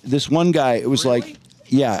 And this one guy, it was like,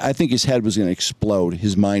 yeah, I think his head was going to explode.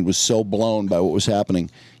 His mind was so blown by what was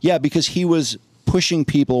happening. Yeah, because he was pushing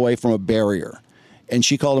people away from a barrier. And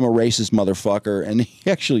she called him a racist motherfucker. And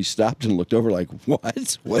he actually stopped and looked over like,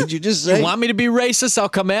 what? What did you just say? You want me to be racist? I'll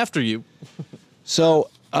come after you. So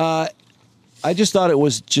I just thought it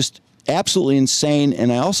was just absolutely insane.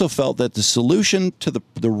 And I also felt that the solution to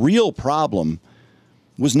the real problem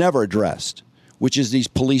was never addressed, which is these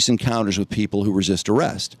police encounters with people who resist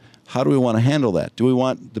arrest. How do we want to handle that? Do we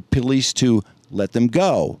want the police to let them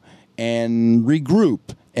go and regroup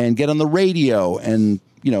and get on the radio and,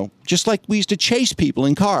 just like we used to chase people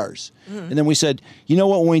in cars. And then we said, you know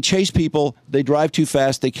what, when we chase people, they drive too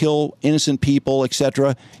fast, they kill innocent people,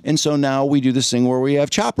 etc. And so now we do this thing where we have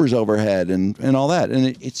choppers overhead and all that.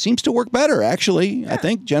 And it seems to work better, actually, I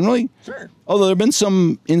think, generally. Sure. Although there have been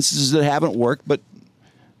some instances that haven't worked, but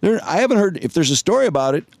I haven't heard, if there's a story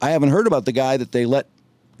about it, I haven't heard about the guy that they let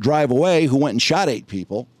drive away who went and shot 8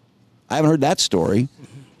 people. I haven't heard that story.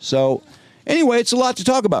 So anyway, it's a lot to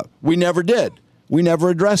talk about. We never did. We never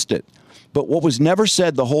addressed it. But what was never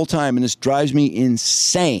said the whole time, and this drives me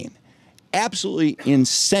insane, absolutely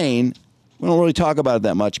insane. We don't really talk about it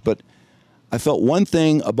that much, but I felt one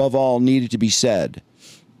thing above all needed to be said,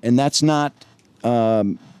 and that's not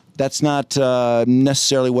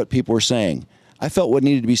necessarily what people were saying. I felt what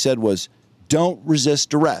needed to be said was, don't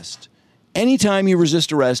resist arrest. Anytime you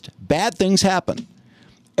resist arrest, bad things happen.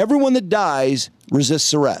 Everyone that dies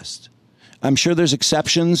resists arrest. I'm sure there's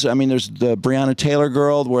exceptions. I mean, there's the Breonna Taylor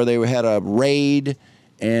girl where they had a raid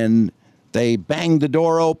and they banged the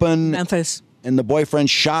door open. Memphis. And the boyfriend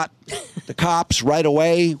shot the cops right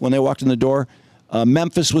away when they walked in the door.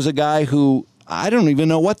 Memphis was a guy who, I don't even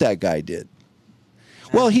know what that guy did.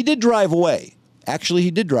 Well, he did drive away. Actually, he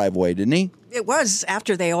did drive away, didn't he? It was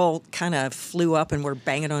after they all kind of flew up and were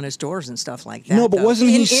banging on his doors and stuff like that. No, but wasn't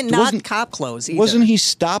he not cop clothes either? Wasn't he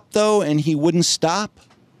stopped though, and he wouldn't stop?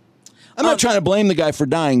 I'm not trying to blame the guy for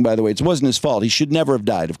dying, by the way. It wasn't his fault. He should never have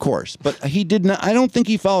died, of course. But he did not. I don't think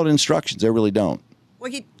he followed instructions. I really don't.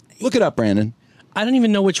 Well, look it up, Brandon. I don't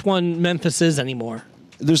even know which one Memphis is anymore.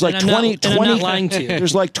 There's like 20. I'm not lying to you.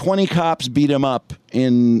 There's like 20 cops beat him up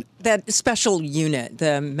in that special unit,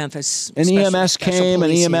 the Memphis. An EMS came,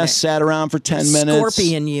 and EMS unit. Sat around for 10 minutes.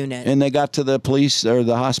 Scorpion unit. And they got to the police or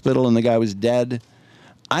the hospital, and the guy was dead.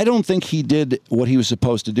 I don't think he did what he was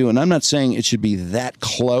supposed to do. And I'm not saying it should be that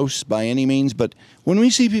close by any means, but when we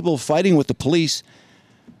see people fighting with the police,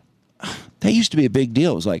 that used to be a big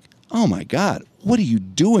deal. It was like, oh my God, what are you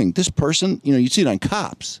doing? This person, you'd see it on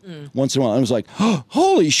Cops once in a while. And it was like, oh,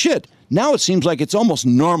 holy shit. Now it seems like it's almost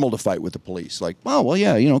normal to fight with the police. Like, oh, well,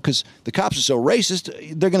 yeah, because the cops are so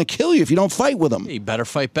racist, they're going to kill you if you don't fight with them. You better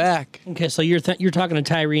fight back. Okay, so you're talking to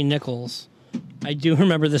Tyree Nichols. I do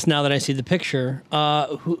remember this now that I see the picture.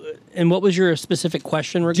 And what was your specific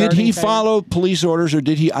question regarding? Did he follow police orders, or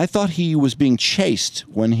did he? I thought he was being chased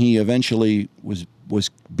when he eventually was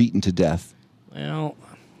beaten to death. Well,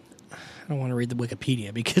 I don't want to read the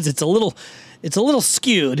Wikipedia because it's a little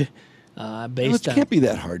skewed. Based it can't be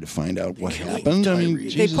that hard to find out what happened. I mean,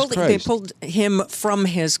 Jesus Christ. They pulled him from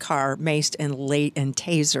his car, maced and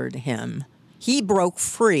tasered him. He broke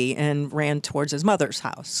free and ran towards his mother's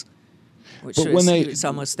house. He was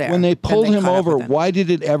almost there. When they pulled him over, why did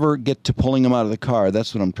it ever get to pulling him out of the car?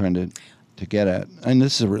 That's what I'm trying to get at. And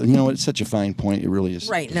this is it's such a fine point. It really is.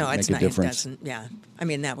 Right. No, it's not. Difference. Yeah. I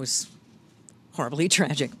mean, that was horribly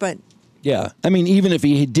tragic, but. Yeah. I mean, even if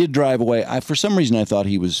he did drive away, for some reason I thought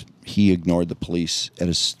he ignored the police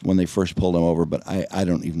when they first pulled him over, but I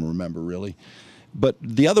don't even remember really. But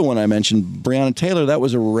the other one I mentioned, Breonna Taylor, that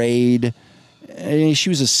was a raid. She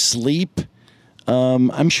was asleep.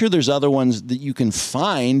 I'm sure there's other ones that you can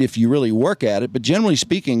find if you really work at it, but generally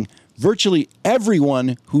speaking, virtually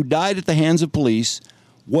everyone who died at the hands of police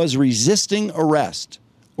was resisting arrest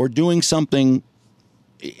or doing something.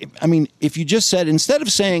 I mean, if you just said, instead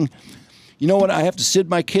of saying, you know what, I have to sit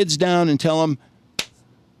my kids down and tell them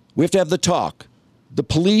we have to have the talk. The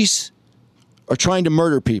police are trying to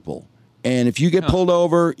murder people. And if you get pulled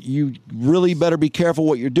over, you really better be careful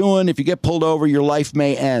what you're doing. If you get pulled over, your life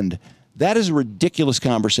may end. That is a ridiculous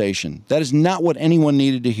conversation. That is not what anyone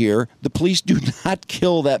needed to hear. The police do not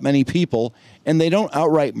kill that many people, and they don't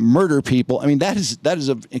outright murder people. I mean, that is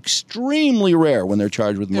extremely rare when they're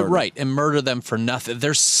charged with murder. Right, and murder them for nothing.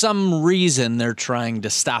 There's some reason they're trying to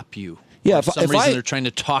stop you. Yeah, for some reason they're trying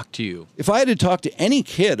to talk to you. If I had to talk to any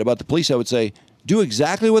kid about the police, I would say, do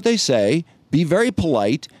exactly what they say, be very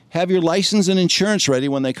polite, have your license and insurance ready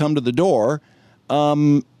when they come to the door.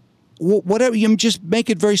 Whatever, you just make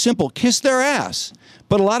it very simple. Kiss their ass.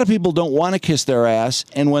 But a lot of people don't want to kiss their ass,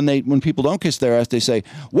 and when people don't kiss their ass, they say,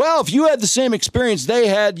 well, if you had the same experience they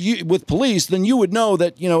had with police, then you would know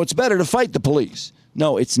that, it's better to fight the police.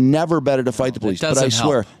 No, it's never better to fight the police. But I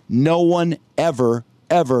swear, no one ever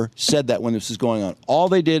said that when this is going on. All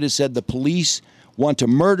they did is said the police want to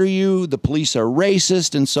murder you, the police are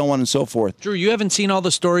racist, and so on and so forth. Drew, you haven't seen all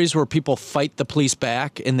the stories where people fight the police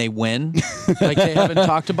back and they win? Like, they haven't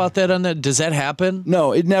talked about that on that? Does that happen?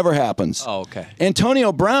 No, it never happens. Oh, okay.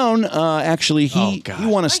 Antonio Brown, actually, he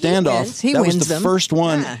won a standoff. He wins was the them. first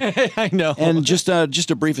one. Yeah. I know. And just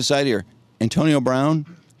a brief aside here. Antonio Brown,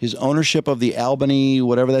 his ownership of the Albany,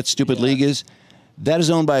 whatever that stupid league is, that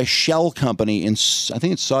is owned by a shell company in, I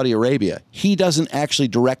think it's Saudi Arabia. He doesn't actually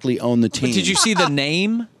directly own the team. But did you see the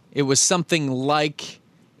name? It was something like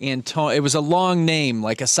Antonio. It was a long name,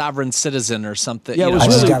 like a sovereign citizen or something. Yeah, it was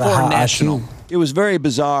really foreign national. It was very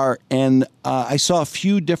bizarre, and I saw a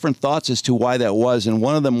few different thoughts as to why that was, and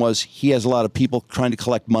one of them was he has a lot of people trying to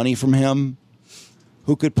collect money from him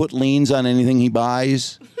who could put liens on anything he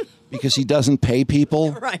buys because he doesn't pay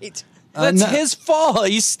people. Right. That's his fault.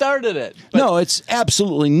 He started it. No, it's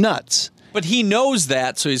absolutely nuts. But he knows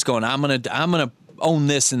that, so he's going, I'm gonna own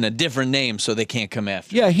this in a different name so they can't come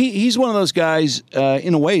after. Yeah, he's one of those guys,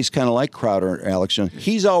 in a way, he's kind of like Crowder, Alex Jones.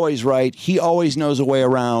 He's always right. He always knows a way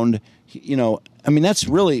around. I mean, that's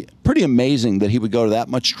really pretty amazing that he would go to that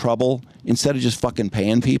much trouble instead of just fucking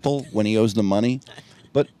paying people when he owes them money.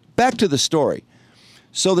 But back to the story.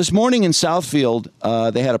 So this morning in Southfield,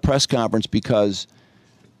 they had a press conference because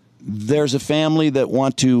there's a family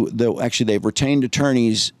that they've retained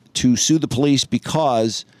attorneys to sue the police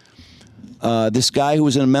because this guy who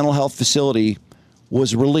was in a mental health facility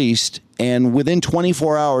was released, and within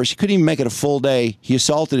 24 hours, he couldn't even make it a full day, he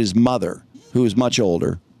assaulted his mother, who was much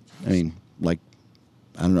older. I mean, like,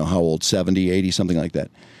 I don't know how old, 70, 80, something like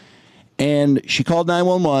that. And she called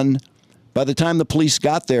 911. By the time the police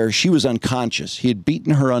got there, she was unconscious. He had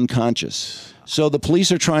beaten her unconscious. So the police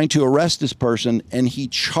are trying to arrest this person, and he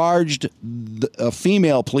charged a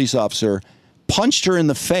female police officer, punched her in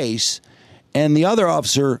the face, and the other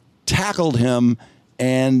officer tackled him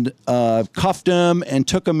and cuffed him and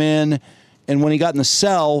took him in. And when he got in the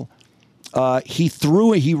cell,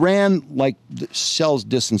 he ran, like, the cell's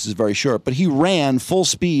distance is very short, but he ran full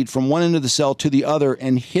speed from one end of the cell to the other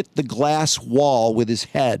and hit the glass wall with his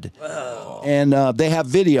head. Whoa. And they have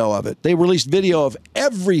video of it. They released video of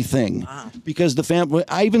everything. Wow. Because the family,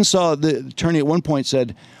 I even saw the attorney at one point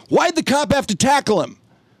said, why'd the cop have to tackle him?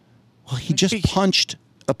 Well, he just punched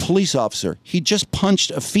a police officer. He just punched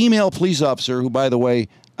a female police officer who, by the way,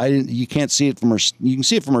 you can't see it from her. You can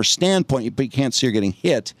see it from her standpoint, but you can't see her getting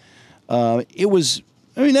hit.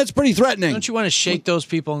 That's pretty threatening. Don't you want to shake those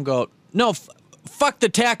people and go, no, fuck the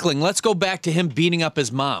tackling. Let's go back to him beating up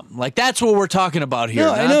his mom. Like, that's what we're talking about here.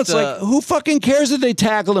 No, I know. It's like, who fucking cares that they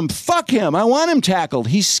tackled him? Fuck him. I want him tackled.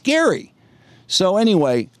 He's scary. So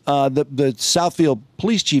anyway, the Southfield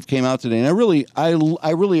police chief came out today, and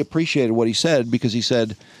I really appreciated what he said, because he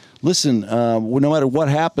said, listen, no matter what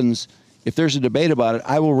happens, if there's a debate about it,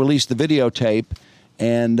 I will release the videotape.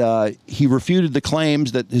 And he refuted the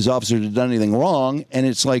claims that his officer had done anything wrong. And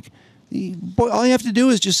it's like, all you have to do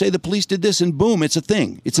is just say the police did this, and boom, it's a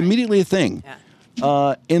thing. It's immediately a thing.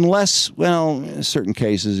 Yeah. Unless, in certain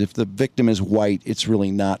cases, if the victim is white, it's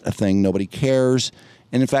really not a thing. Nobody cares.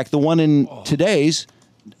 And in fact, the one in today's,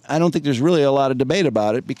 I don't think there's really a lot of debate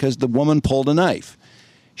about it, because the woman pulled a knife.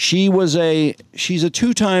 She's a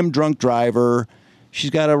 2-time drunk driver. She's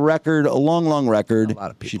got a long record. A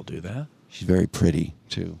lot of people do that. She's very pretty,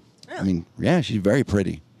 too. Really? I mean, yeah, she's very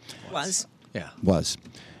pretty. Was. Yeah. Was.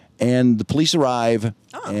 And the police arrive,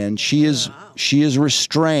 and she is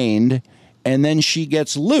restrained, and then she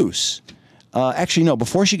gets loose. Actually, no.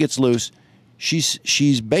 Before she gets loose,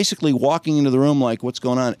 she's basically walking into the room like, what's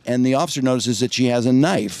going on? And the officer notices that she has a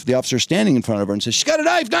knife. The officer standing in front of her and says, she's got a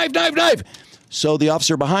knife, knife, knife, knife. So the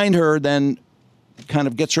officer behind her then kind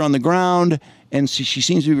of gets her on the ground, and she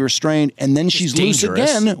seems to be restrained, and then she's loose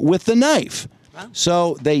again with the knife. Wow.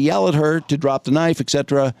 So they yell at her to drop the knife,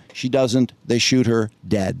 etc. She doesn't. They shoot her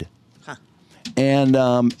dead. Huh. And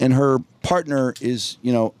her partner is,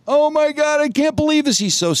 oh my God, I can't believe this.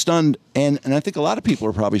 He's so stunned. And I think a lot of people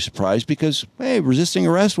are probably surprised because, hey, resisting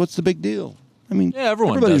arrest, what's the big deal? I mean,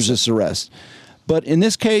 everybody resists arrest. But in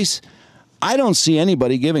this case, I don't see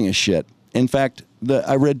anybody giving a shit. In fact,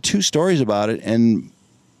 I read 2 stories about it, and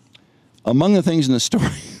among the things in the story,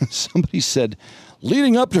 somebody said,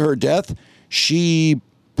 leading up to her death, she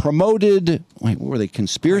promoted, what were they,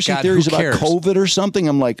 conspiracy theories about COVID or something?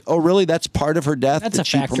 I'm like, oh, really? That's part of her death? That's a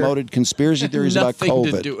she factor. Promoted conspiracy theories about COVID?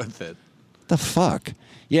 Nothing to do with it. The fuck?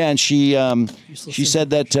 Yeah, and she said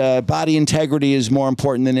that body integrity is more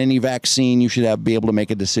important than any vaccine. You should be able to make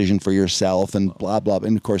a decision for yourself and blah, blah.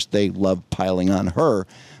 And, of course, they love piling on her.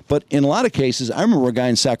 But in a lot of cases, I remember a guy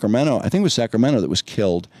in Sacramento, I think it was Sacramento, that was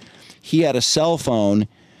killed. He had a cell phone.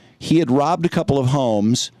 He had robbed a couple of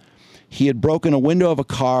homes. He had broken a window of a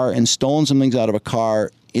car and stolen some things out of a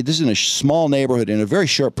car. This is in a small neighborhood. In a very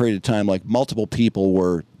short period of time, like multiple people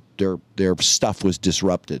were, their stuff was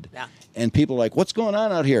disrupted. Yeah. And people were like, what's going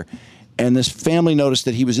on out here? And this family noticed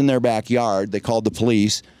that he was in their backyard. They called the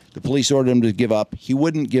police. The police ordered him to give up. He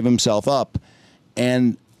wouldn't give himself up.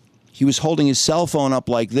 And he was holding his cell phone up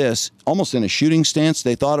like this, almost in a shooting stance.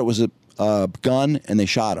 They thought it was a gun, and they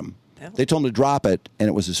shot him. They told him to drop it, and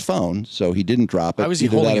it was his phone, so he didn't drop it. Why was he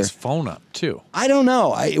holding his phone up, too? I don't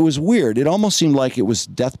know. It was weird. It almost seemed like it was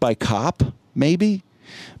death by cop, maybe.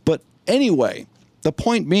 But anyway, the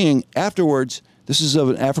point being, afterwards, this is of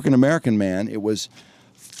an African-American man. It was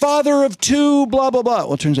father of 2, blah, blah, blah.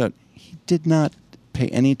 Well, it turns out he did not pay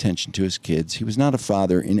any attention to his kids. He was not a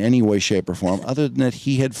father in any way, shape, or form, other than that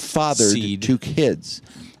he had fathered 2 kids.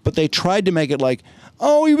 But they tried to make it like,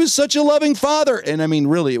 oh, he was such a loving father. And I mean,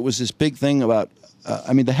 really, it was this big thing about,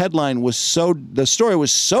 the headline was the story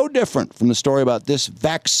was so different from the story about this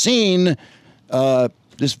vaccine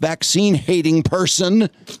hating person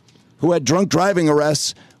who had drunk driving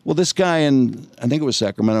arrests. Well, this guy in, I think it was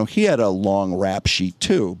Sacramento, he had a long rap sheet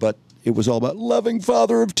too, but it was all about loving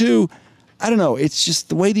father of 2. I don't know. It's just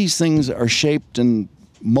the way these things are shaped and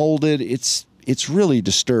molded. It's really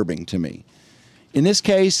disturbing to me. In this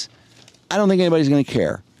case, I don't think anybody's going to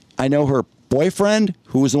care. I know her boyfriend,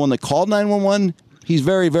 who was the one that called 911, he's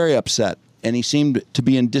very, very upset. And he seemed to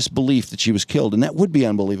be in disbelief that she was killed. And that would be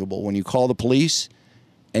unbelievable. When you call the police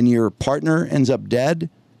and your partner ends up dead,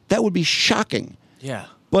 that would be shocking. Yeah.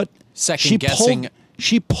 But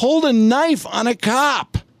she pulled a knife on a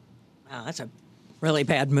cop. Wow, that's a really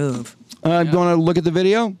bad move. Going to look at the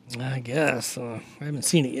video? I guess. I haven't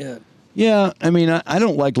seen it yet. Yeah, I mean, I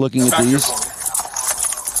don't like looking at these.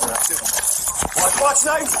 Watch,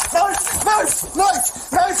 knife, knife, knife,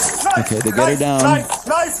 knife, knife, knife. Okay, they got her down. Knife,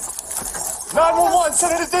 knife. 911,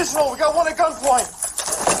 send an additional. We got one at gunpoint.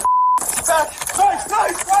 Back, knife,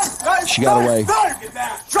 knife, knife, knife. She got away.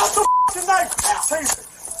 Knife. Drop the f***ing knife. Taser.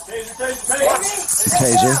 The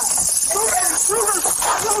taser.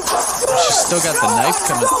 She's still got the knife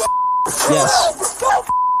coming. Yes.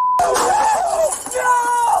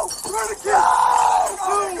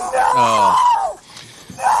 Oh.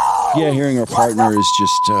 Yeah, hearing her partner is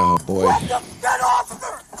just, oh boy.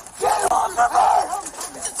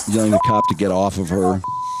 Yelling the cop to get off of her.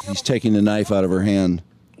 He's taking the knife out of her hand.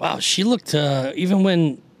 Wow, she looked, even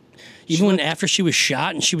when after she was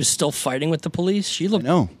shot and she was still fighting with the police, she looked.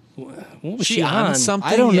 No. What was she on?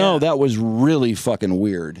 Something? I don't know. That was really fucking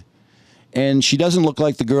weird. And she doesn't look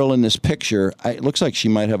like the girl in this picture. It looks like she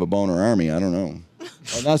might have a boner army. I don't know.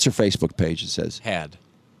 Oh, that's her Facebook page, it says. Had.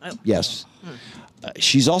 Yes.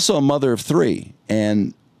 She's also a mother of 3.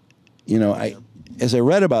 And, as I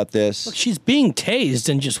read about this. Look, she's being tased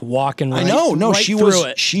and just walking right, I know. No, right she through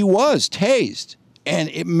it. She was tased. And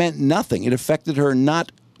it meant nothing. It affected her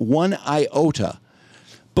not one iota.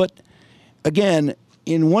 But, again,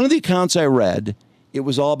 in one of the accounts I read, it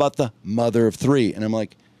was all about the mother of 3. And I'm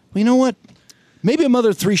like, well, you know what? Maybe a mother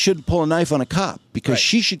of 3 shouldn't pull a knife on a cop because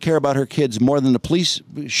she should care about her kids more than the police.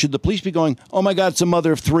 Should the police be going, oh, my God, it's a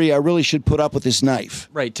mother of 3. I really should put up with this knife.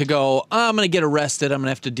 Right. To go, I'm going to get arrested. I'm going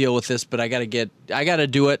to have to deal with this, but I got to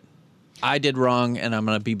do it. I did wrong, and I'm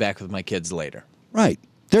going to be back with my kids later. Right.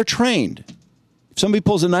 They're trained. If somebody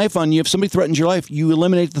pulls a knife on you, if somebody threatens your life, you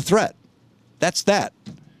eliminate the threat. That's that.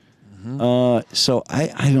 Mm-hmm. So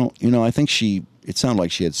I don't, I think it sounded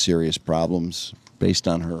like she had serious problems based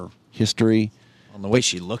on her history. On the way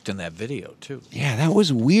she looked in that video, too. Yeah, that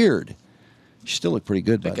was weird. She still looked pretty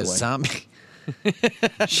good, Like by a the way. zombie.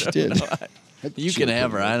 She did. You can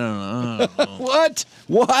have her. I don't know. What?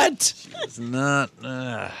 What? It's not.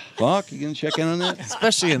 Fuck, you gonna check in on that?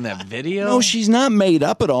 Especially in that video. No, she's not made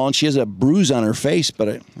up at all, and she has a bruise on her face, but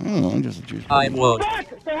I don't know. I would.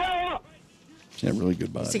 She's not really good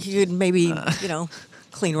I body. think you could maybe,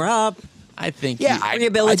 clean her up. I think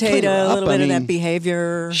rehabilitate I'd clean her a little up. bit I of that mean,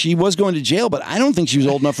 behavior. She was going to jail, but I don't think she was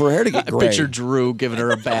old enough for her hair to get I gray. picture Drew giving her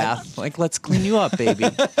a bath. Like, let's clean you up, baby.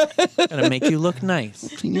 Gonna make you look nice.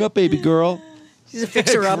 Clean you up, baby girl. She's a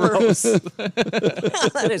fixer-upper.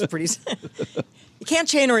 That is pretty sad. You can't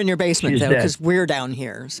chain her in your basement, She's though, dead. because we're down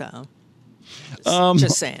here, so.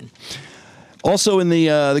 Just saying. Also in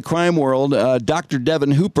the crime world, Dr.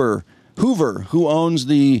 Devin Hoover, who owns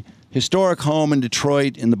the historic home in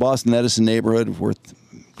Detroit in the Boston Edison neighborhood, worth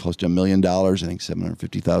close to $1 million, I think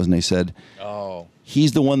 $750,000. They said. Oh.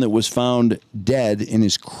 He's the one that was found dead in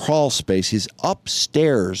his crawl space, his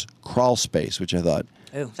upstairs crawl space, which I thought.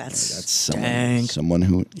 Oh, that's someone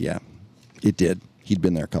who, yeah, it did. He'd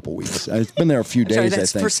been there a couple weeks. It's been there a few days, Sorry, I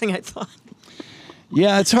that's the think. first thing I thought.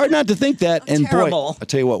 Yeah, it's hard not to think that. And terrible. boy, I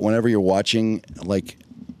tell you what, whenever you're watching, like,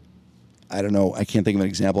 I don't know, I can't think of an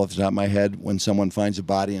example off the top of my head. When someone finds a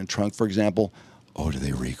body in a trunk, for example, do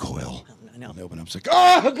they recoil? I know. They open up, it's like,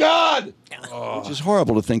 oh, God! It's just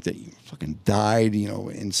horrible to think that you fucking died,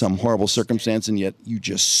 in some horrible circumstance, and yet you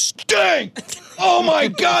just stink! Oh, my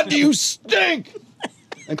God, do you stink!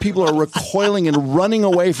 And people are recoiling and running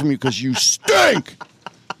away from you because you stink!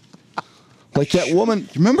 Like that woman,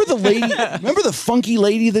 remember the lady, remember the funky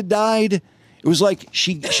lady that died? It was like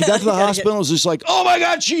she got to the hospital and was just like, oh my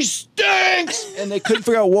God, she stinks! And they couldn't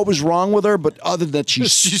figure out what was wrong with her, but other than that she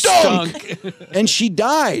stunk. And she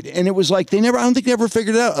died. And it was like, I don't think they ever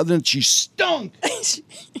figured it out other than she stunk.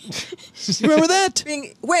 You remember that?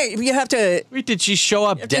 Wait, you have to. Wait, did she show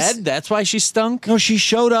up dead? That's why she stunk? No, she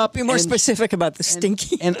showed up. Be more specific about the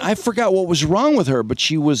stinky. And I forgot what was wrong with her, but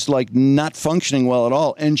she was like not functioning well at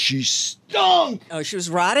all. And she stunk. Oh, she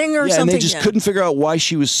was rotting or Yeah, something? and they just couldn't figure out why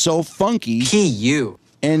she was so funky.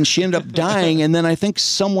 And she ended up dying, and then I think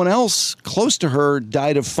someone else close to her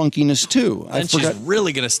died of funkiness too. I And forgot. she's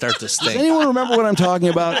really going to start to Does stink. anyone remember what I'm talking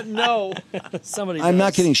about? No. Somebody I'm not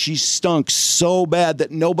does. kidding. She stunk so bad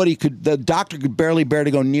that the doctor could barely bear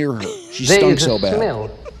to go near her. She stunk so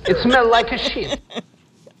bad. It smelled like a shit.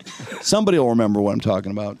 Somebody will remember what I'm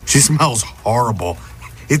talking about. She smells horrible.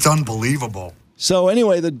 It's unbelievable. So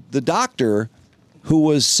anyway, the doctor, who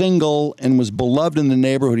was single and was beloved in the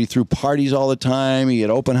neighborhood, he threw parties all the time. He had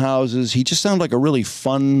open houses. He just sounded like a really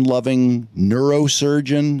fun-loving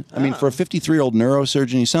neurosurgeon. I mean, for a 53-year-old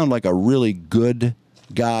neurosurgeon, he sounded like a really good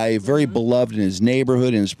guy, very beloved in his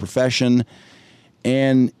neighborhood, in his profession.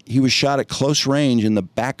 And he was shot at close range in the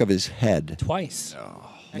back of his head. Twice.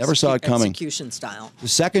 Never saw it coming. Execution style. The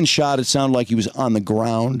second shot, it sounded like he was on the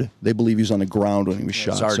ground. They believe he was on the ground when he was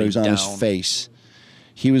shot, so already he was on his down. face.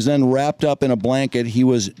 He was then wrapped up in a blanket. He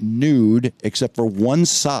was nude except for one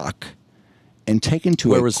sock and taken to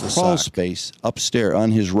Where a was the crawl sock? space upstairs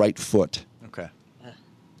on his right foot. Okay.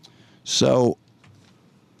 So,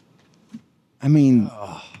 I mean,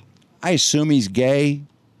 I assume he's gay.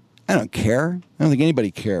 I don't care. I don't think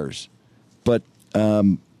anybody cares. But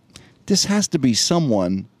this has to be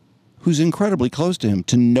someone who's incredibly close to him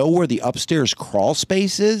to know where the upstairs crawl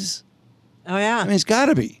space is. Oh, yeah. I mean, it's got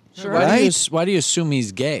to be. Sure. Why do you assume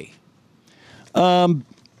he's gay? Well,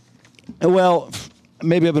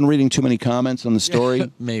 maybe I've been reading too many comments on the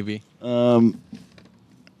story. Maybe. I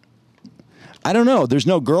don't know. There's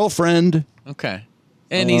no girlfriend. Okay.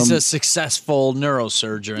 And he's a successful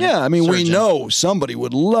neurosurgeon. Yeah, I mean, we surgeon. know somebody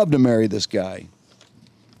would love to marry this guy.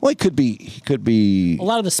 Well, he could be. A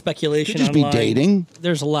lot of the speculation Could just be online, dating.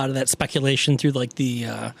 There's a lot of that speculation through like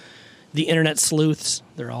the internet sleuths.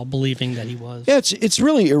 They're all believing that he was. Yeah, it's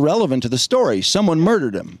really irrelevant to the story. Someone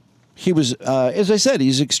murdered him. He was, as I said,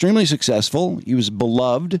 he's extremely successful. He was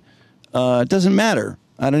beloved. It doesn't matter.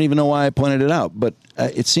 I don't even know why I pointed it out, but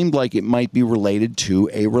it seemed like it might be related to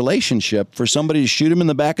a relationship. For somebody to shoot him in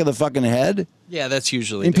the back of the fucking head. Yeah, that's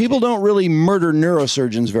usually. And people don't really murder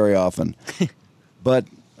neurosurgeons very often. But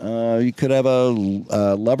you could have a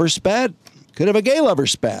lover spat, could have a gay lover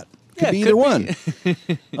spat. Could be either one.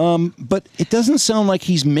 But it doesn't sound like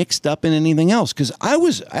he's mixed up in anything else. Because I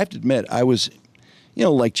have to admit, I was,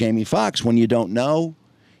 like Jamie Foxx, when you don't know,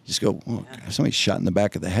 you just go, well, if somebody's shot in the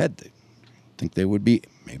back of the head, they think they would be,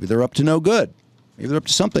 maybe they're up to no good. Maybe they're up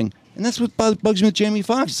to something. And that's what bugs me with Jamie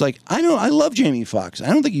Foxx. It's like, I love Jamie Foxx. I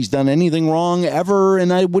don't think he's done anything wrong ever,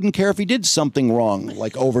 and I wouldn't care if he did something wrong,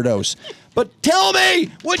 like overdose. But tell me!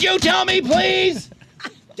 Would you tell me, please?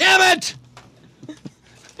 Damn it!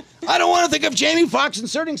 I don't want to think of Jamie Foxx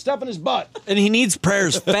inserting stuff in his butt. And he needs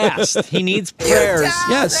prayers fast. He needs prayers.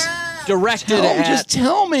 Yes. Directed at... Just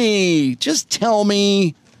tell me. Just tell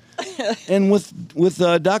me. And with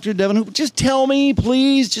Dr. Devin Hooper, just tell me,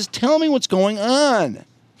 please. Just tell me what's going on.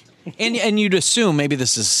 And you'd assume, maybe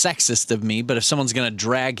this is sexist of me, but if someone's going to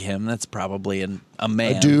drag him, that's probably a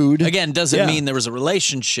man. A dude. Again, doesn't mean there was a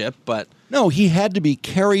relationship, but... No, he had to be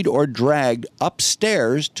carried or dragged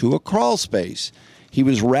upstairs to a crawl space. He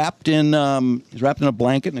was wrapped in a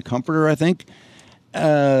blanket and a comforter, I think. You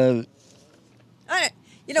know what,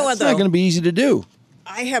 though? It's not going to be easy to do.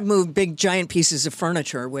 I have moved big, giant pieces of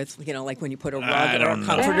furniture with, like when you put a rug or a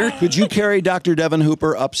comforter. Could you carry Dr. Devin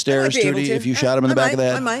Hooper upstairs, Tootie, if you shot him in the back of the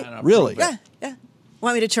head? I might. Really? Yeah.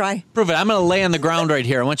 Want me to try? Prove it. I'm going to lay on the ground right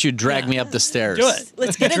here. I want you to drag me up the stairs. Do it.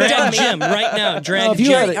 Let's get it Drag done. Jim right now. Drag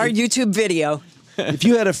Jim. Our YouTube video. If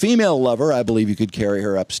you had a female lover, I believe you could carry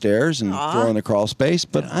her upstairs and throw her in the crawl space.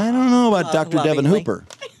 But I don't know about Dr. Devin Hooper.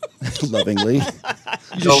 Lovingly. You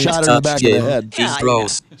just shot her in the back of the head. He's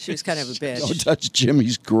gross. She was kind of a bitch. Don't touch Jim.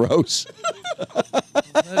 He's gross.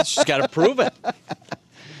 She's got to prove it.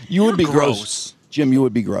 You would be gross. Jim, you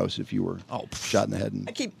would be gross if you were shot in the head.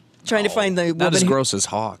 I keep trying to find the woman. Not as gross as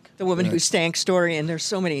Hawk. The woman who stank story, and there's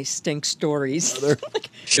so many stink stories.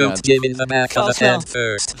 Shoot Jim in the back of the head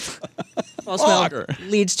first. False smell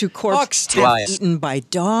leads to corpse eaten by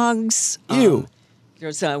dogs. Ew.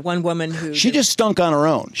 There's one woman who... She just stunk on her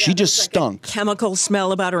own. She just stunk. Chemical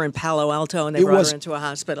smell about her in Palo Alto, and they brought her into a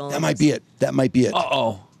hospital. That might be it.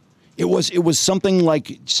 Uh-oh. It was something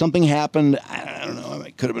like something happened. I don't know.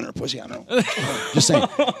 It could have been her pussy. I don't know. Just saying.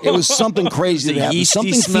 It was something crazy that happened.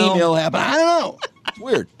 Something female happened. I don't know. It's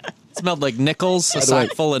weird. It smelled like nickels. A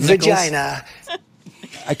sock full of nickels. Vagina.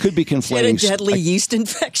 I could be conflating. She had a deadly yeast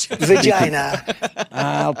infection. Vagina.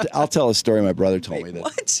 I'll tell a story my brother told me that.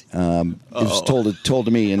 What? It was told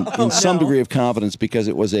to me in some degree of confidence because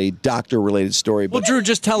it was a doctor-related story. Well, Drew,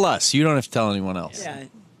 just tell us. You don't have to tell anyone else. Yeah.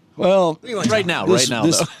 Well, right now.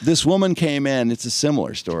 This woman came in. It's a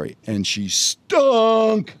similar story, and she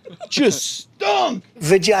stunk. Just stunk.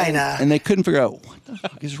 Vagina. And they couldn't figure out what the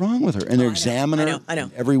fuck is wrong with her. And they're examining her I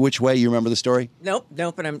know. every which way. You remember the story? Nope.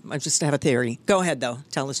 But I just have a theory. Go ahead, though.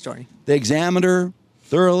 Tell the story. They examined her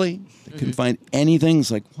thoroughly. They couldn't find anything.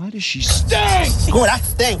 It's like, why does she stink? Oh, I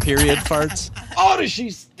stink. Period farts. Oh, does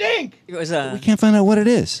she stink? It was We can't find out what it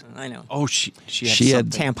is. I know. Oh, she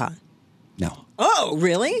had tampon. No. Oh,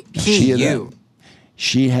 really?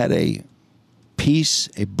 She had a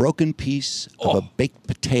broken piece of a baked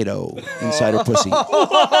potato inside her pussy.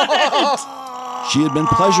 She had been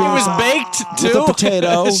pleasuring herself baked too? with a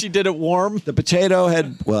potato. She did it warm. The potato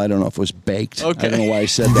had, I don't know if it was baked. Okay. I don't know why I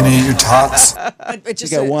said that. Your tots. I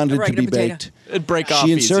think I wanted it to be baked. It'd break off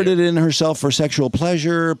She inserted easier. it in herself for sexual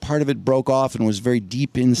pleasure. Part of it broke off and was very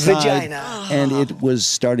deep inside. Vagina. And it was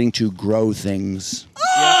starting to grow things.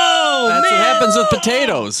 Oh, That's what happens with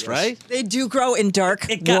potatoes, right? They do grow in dark,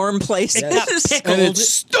 warm places. It got pickled. And it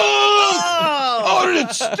stunk! Oh, did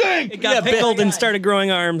it stink? It got pickled and started growing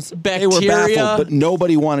arms. They were baffled, but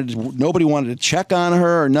nobody wanted to check on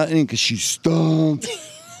her or nothing because she stunk.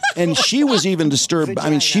 And she was even disturbed. I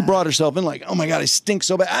mean, she brought herself in like, oh my God, I stink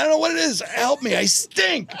so bad. I don't know what it is. Help me, I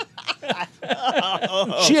stink.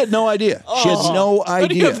 She had no idea. She had no But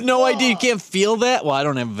idea. you have no idea. You can't feel that? Well, I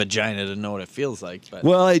don't have a vagina to know what it feels like. But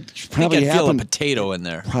Well, it probably I think I'd feel a happened. potato in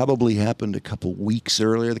there. Probably happened a couple weeks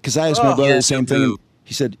earlier because I asked my brother the same thing.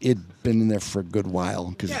 He said it'd been in there for a good while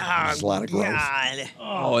because there's a lot of growth.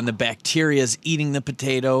 Oh, and the bacteria's eating the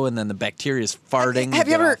potato, and then the bacteria's farting. Have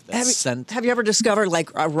you ever scent? have you ever discovered like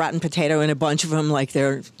a rotten potato and a bunch of them like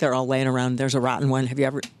they're all laying around? There's a rotten one. Have you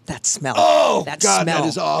ever that smell? Oh, that God, smell. that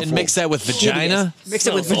is awful. And mix that with vagina. Mix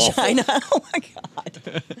it with vagina. Oh my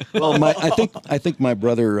God. Well, I think my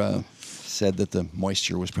brother said that the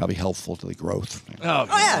moisture was probably helpful to the growth. Oh,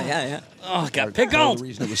 yeah. Oh, it got The pickled.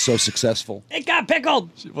 reason it was so successful. It got pickled.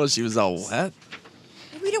 Well, she was all wet.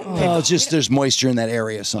 We don't. Well, it's just there's moisture in that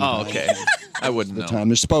area Oh, sometimes. okay. I wouldn't The know. time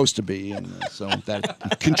there's supposed to be, and so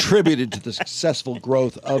that contributed to the successful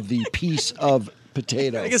growth of the piece of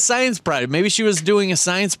potato. Like a science project. Maybe she was doing a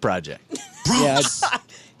science project. Yeah,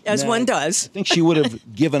 As one does. I think she would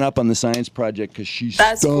have given up on the science project because she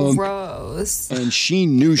That's stunk, gross. and she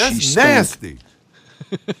knew she That's stunk. nasty.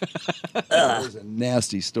 That was a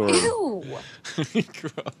nasty story. Ew.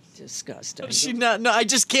 Disgusting. No, I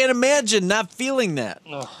just can't imagine not feeling that.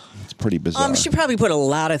 It's pretty bizarre. She probably put a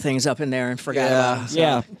lot of things up in there and forgot about them. So.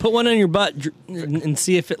 Yeah, put one on your butt and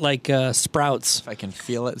see if it sprouts. If I can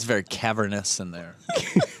feel it, it's very cavernous in there.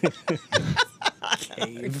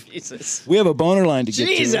 Jesus. We have a boner line to get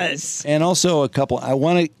Jesus. to. And also a couple. I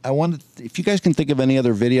want to, if you guys can think of any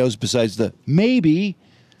other videos besides maybe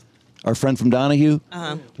our friend from Donahue.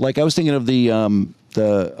 Like I was thinking of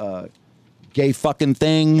the gay fucking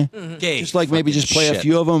thing. Gay just like maybe just play shit. a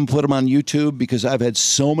few of them and put them on YouTube because I've had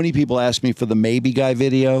so many people ask me for the maybe guy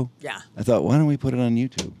video. Yeah. I thought, why don't we put it on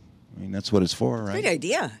YouTube? I mean, that's what it's for, right? Great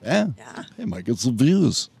idea. Yeah. It might get some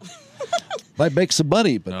views. Might make some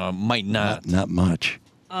money, but might not. Not much.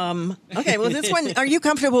 Okay, well, this one, are you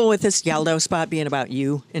comfortable with this Yaldo spot being about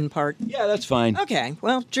you in part? Yeah, that's fine. Okay,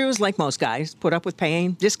 well, Drew's like most guys, put up with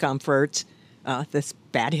pain, discomfort, this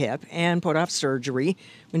bad hip, and put off surgery.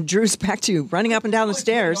 When Drew's back to running up and down the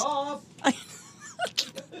stairs,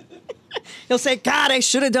 he'll say, God, I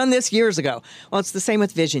should have done this years ago. Well, it's the same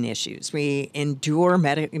with vision issues. We endure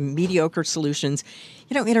mediocre solutions,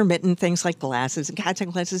 intermittent things like glasses and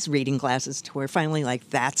contact lenses, reading glasses, to where finally,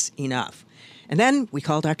 that's enough. And then we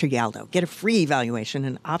call Dr. Yaldo, get a free evaluation,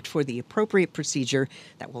 and opt for the appropriate procedure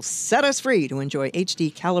that will set us free to enjoy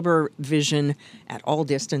HD caliber vision at all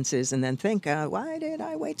distances. And then think, why did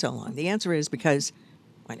I wait so long? The answer is because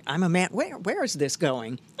I'm a man. Where is this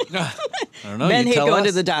going? I don't know. Men you hate tell going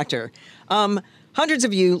us. to the doctor. Hundreds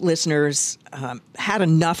of you listeners had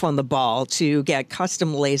enough on the ball to get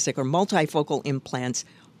custom LASIK or multifocal implants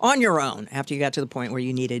on your own after you got to the point where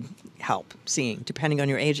you needed help seeing. Depending on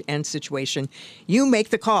your age and situation, you make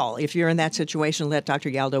the call. If you're in that situation, let Dr.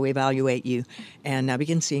 Yaldo evaluate you and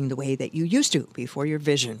begin seeing the way that you used to before your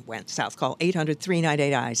vision went south. Call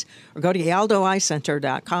 800-398-EYES or go to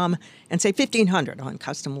YaldoEyeCenter.com and say 1500 on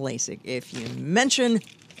custom LASIK. If you mention,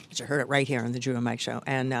 you heard it right here on the Drew and Mike Show.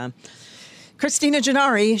 And Christina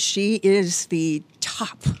Gennari, she is the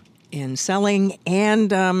top in selling and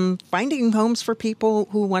finding homes for people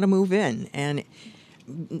who want to move in. And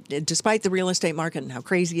despite the real estate market and how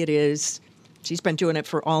crazy it is, she's been doing it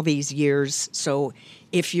for all these years. So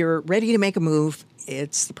if you're ready to make a move,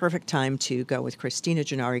 it's the perfect time to go with Christina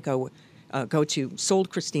Gennari. Go to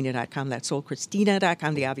soldchristina.com. That's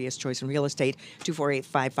soldchristina.com, the obvious choice in real estate,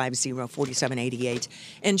 248-550-4788.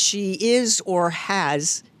 And she is or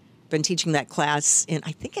has been teaching that class in,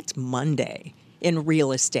 I think it's Monday, in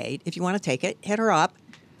real estate. If you want to take it, hit her up.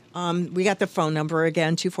 We got the phone number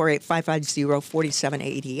again,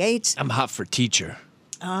 248-550-4788. I'm hot for teacher.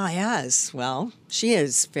 Yes. Well, she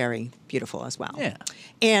is very beautiful as well. Yeah.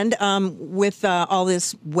 And with all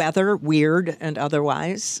this weather, weird and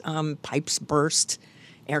otherwise, pipes burst,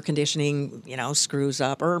 air conditioning, screws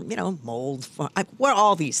up, or, mold, what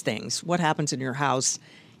all these things. What happens in your house?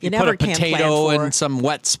 You never put a can plan potato for. in some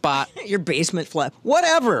wet spot. Your basement flood,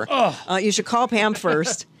 whatever. You should call Pam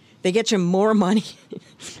first. They get you more money.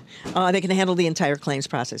 They can handle the entire claims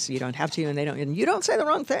process, so you don't have to, and you don't say the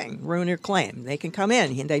wrong thing, ruin your claim. They can come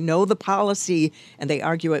in and they know the policy and they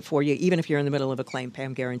argue it for you, even if you're in the middle of a claim.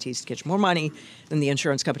 Pam guarantees to get you more money than the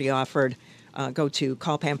insurance company offered. Go to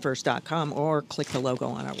callpamfirst.com or click the logo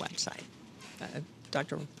on our website.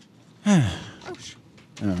 Dr. All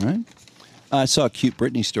right. I saw a cute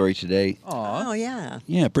Brittany story today. Oh, yeah.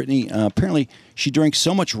 Yeah, Brittany, apparently she drinks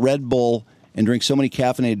so much Red Bull and drinks so many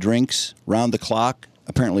caffeinated drinks round the clock,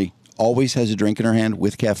 apparently always has a drink in her hand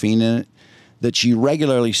with caffeine in it, that she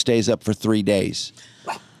regularly stays up for 3 days.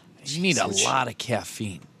 You need a lot of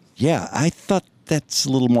caffeine. Yeah, I thought that's a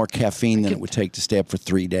little more caffeine than it would take to stay up for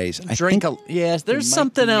 3 days. There's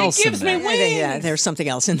something else in there. Yeah, there's something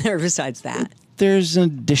else in there besides that. There's an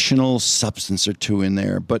additional substance or two in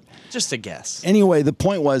there, but Just a guess. anyway, the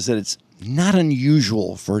point was that it's not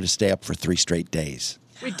unusual for her to stay up for 3 straight days.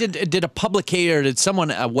 Wait, did a publicator, did someone,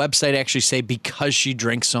 a website actually say because she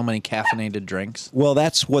drinks so many caffeinated drinks? Well,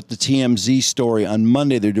 that's what the TMZ story on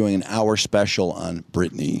Monday. They're doing an hour special on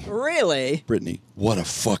Brittany. Really? Brittany, what a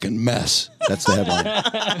fucking mess. That's the headline.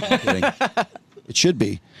 I'm kidding. It should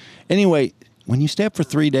be. Anyway, when you stay up for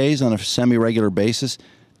 3 days on a semi-regular basis,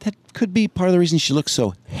 that could be part of the reason she looks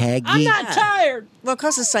so haggy. I'm not tired. Well, it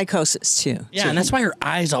causes psychosis, too. Yeah, and that's why her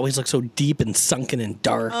eyes always look so deep and sunken and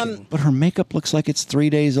dark. But her makeup looks like it's 3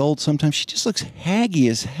 days old sometimes. She just looks haggy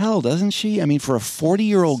as hell, doesn't she? I mean, for a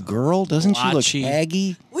 40-year-old girl, doesn't she look Blotchy.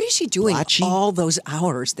 haggy? What is she doing Blotchy? all those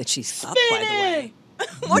hours that she's up, by the way?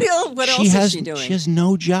 What else is she doing? She has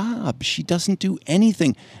no job. She doesn't do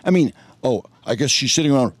anything. I mean, I guess she's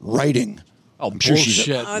sitting around writing. Oh, I'm sure she's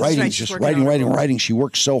bullshit. Oh, that's writing, right, she's just working writing. She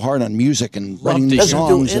works so hard on music and writing to these hear.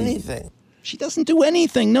 songs. Doesn't do and- anything. She doesn't do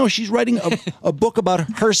anything. No, she's writing a book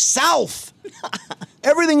about herself.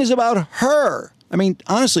 Everything is about her. I mean,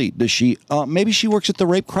 honestly, does she? Maybe she works at the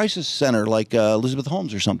Rape Crisis Center like Elizabeth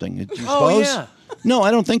Holmes or something. Do you suppose? yeah. No, I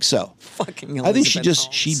don't think so. Fucking I think she Elizabeth just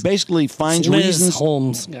Holmes. she basically finds Liz reasons.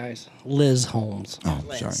 Holmes, guys. Liz Holmes. Oh,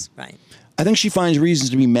 Liz, sorry. Right. I think she finds reasons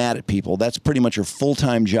to be mad at people. That's pretty much her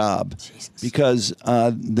full-time job. Because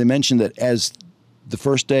they mentioned that as the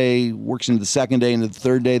first day works into the second day, into the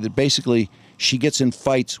third day, that basically she gets in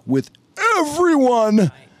fights with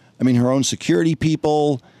everyone. I mean, her own security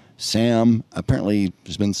people, Sam. Apparently,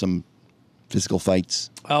 there's been some physical fights.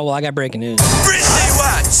 Oh, well, I got breaking news. Britney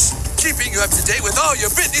Watch, keeping you up to date with all your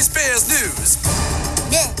Britney Spears news.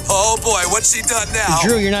 Oh boy, what's she done now?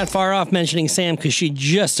 Drew, you're not far off mentioning Sam because she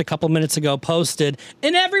just a couple minutes ago posted,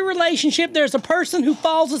 in every relationship, there's a person who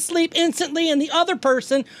falls asleep instantly and the other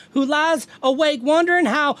person who lies awake wondering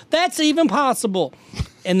how that's even possible.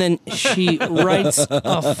 And then she writes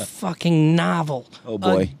a fucking novel. Oh,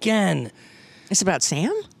 boy. Again. It's about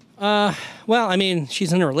Sam? Well, I mean,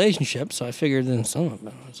 she's in a relationship, so I figured then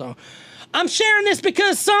some. So I'm sharing this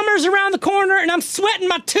because summer's around the corner and I'm sweating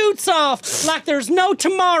my toots off like there's no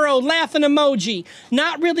tomorrow, laughing emoji.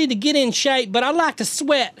 Not really to get in shape, but I like to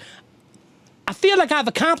sweat. I feel like I've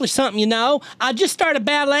accomplished something, you know. I just started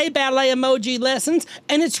ballet emoji lessons,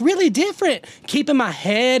 and it's really different. Keeping my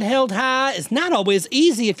head held high is not always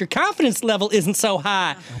easy if your confidence level isn't so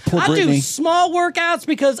high. Poor I do Brittany. small workouts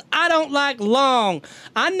because I don't like long.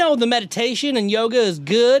 I know the meditation and yoga is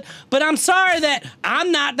good, but I'm sorry that I'm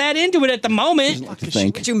not that into it at the moment.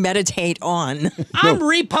 What you meditate on? I'm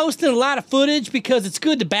reposting a lot of footage because it's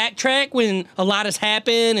good to backtrack when a lot has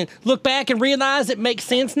happened and look back and realize it makes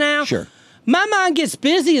sense now. Sure. My mind gets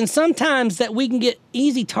busy, and sometimes that we can get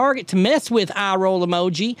easy target to mess with, eye roll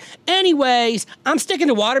emoji. Anyways, I'm sticking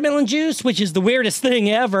to watermelon juice, which is the weirdest thing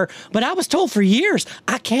ever, but I was told for years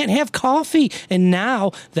I can't have coffee, and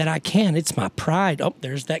now that I can, it's my pride. Oh,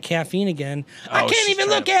 there's that caffeine again. I can't even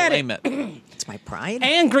look at it. It's my pride.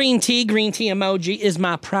 And green tea emoji is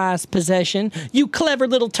my prized possession. You clever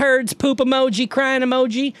little turds, poop emoji, crying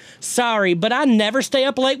emoji. Sorry, but I never stay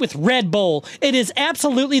up late with Red Bull. It is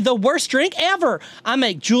absolutely the worst drink ever. I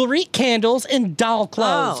make jewelry, candles, and doll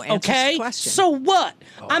clothes, answers the okay? question. So what?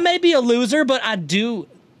 I may be a loser, but I do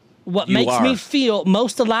what You makes me are. feel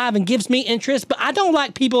most alive and gives me interest, but I don't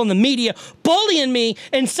like people in the media bullying me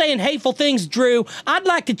and saying hateful things, Drew. I'd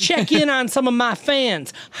like to check in on some of my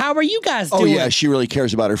fans. How are you guys doing? Oh, yeah, she really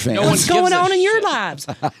cares about her fans. What's going on in your lives?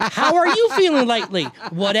 How are you feeling lately?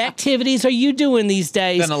 What activities are you doing these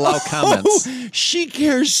days? Then allow comments. Oh, she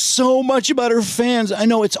cares so much about her fans. I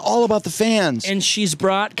know, it's all about the fans. And she's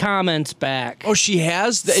brought comments back. Oh, she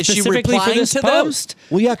has? Is she Specifically for replying this to post?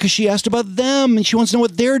 Well, yeah, because she asked about them, and she wants to know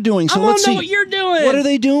what they're doing. So I let's want to know see. what you're doing. What are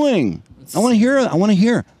they doing? I want to hear. I want to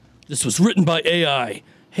hear. This was written by AI.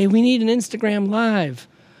 Hey, we need an Instagram Live.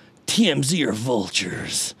 TMZ are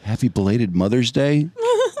vultures. Happy belated Mother's Day.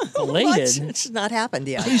 Belated. It's not happened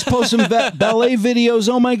yet. Please post some ballet videos.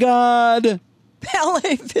 Oh my God.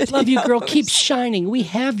 Ballet videos. Love you, girl. Keep shining. We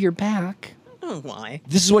have your back. Oh, why?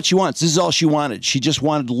 This is what she wants. This is all she wanted. She just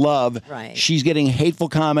wanted love. Right. She's getting hateful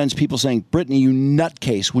comments. People saying, "Brittany, you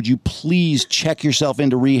nutcase. Would you please check yourself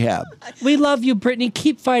into rehab?" We love you, Brittany.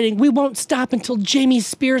 Keep fighting. We won't stop until Jamie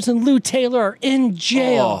Spears and Lou Taylor are in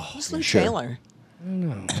jail. Who's Lou Sure. Taylor?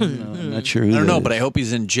 I'm not sure who I don't that know, is. but I hope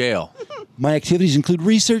he's in jail. My activities include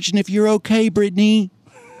research, and if you're okay, Brittany.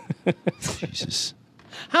 Jesus.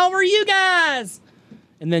 How are you guys?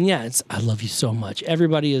 And then, yeah, it's I love you so much.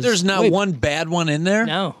 Everybody is. There's not one bad one in there?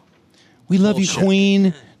 No. We love Bullshit. you,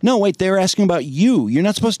 Queen. No, wait, they were asking about you. You're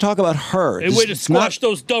not supposed to talk about her. Hey, way to squash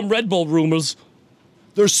those dumb Red Bull rumors.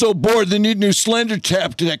 They're so bored they need new Slender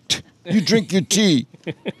Tactic. You drink your tea.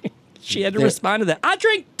 She had to They're- respond to that. I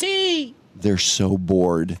drink tea. They're so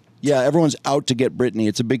bored. Yeah, everyone's out to get Brittany.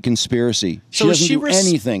 It's a big conspiracy. She So doesn't she do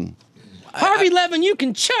anything. Harvey Levin, you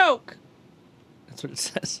can choke. That's what it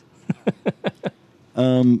says.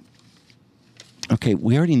 Okay,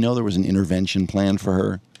 we already know there was an intervention plan for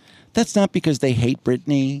her. That's not because they hate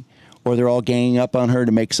Brittany or they're all ganging up on her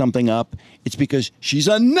to make something up. It's because she's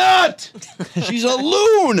a nut. She's a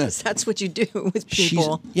loon. That's what you do with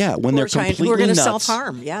people. Yeah, when who they're are trying, completely who are going to nuts.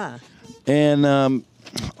 self-harm. Yeah. And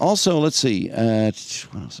also, let's see.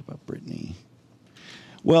 What else about Brittany?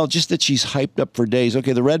 Well, just that she's hyped up for days.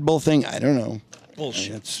 Okay, the Red Bull thing, I don't know.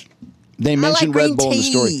 Bullshit. They mentioned like Red Bull in the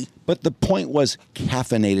story. tea. But the point was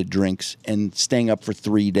caffeinated drinks and staying up for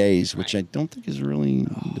 3 days, which I don't think is really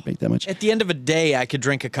debate that much. At the end of a day, I could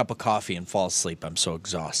drink a cup of coffee and fall asleep. I'm so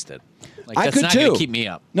exhausted. Like, I that's could not too. going to keep me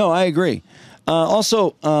up. No, I agree.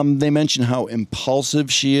 Also, they mentioned how impulsive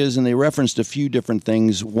she is, and they referenced a few different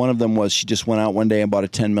things. One of them was she just went out one day and bought a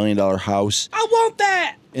 $10 million house. I want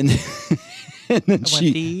that. And then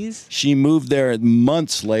she moved there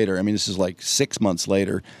months later. I mean, this is like 6 months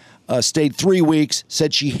later. Stayed 3 weeks,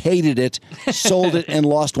 said she hated it, sold it, and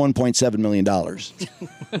lost $1.7 million.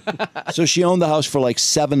 So she owned the house for like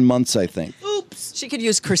 7 months, I think. Oops. She could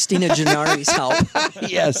use Christina Gennari's help.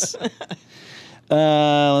 Yes.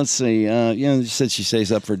 Let's see. She said she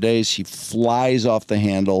stays up for days. She flies off the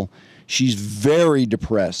handle. She's very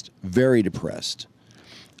depressed. Very depressed.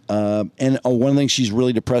 And one thing she's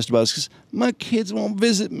really depressed about is because my kids won't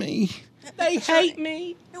visit me. They hate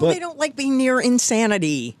me. No, But- they don't like being near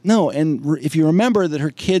insanity. No, and if you remember that her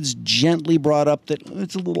kids gently brought up that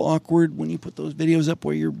it's a little awkward when you put those videos up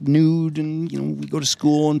where you're nude and, we go to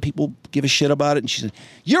school and people give a shit about it. And she said,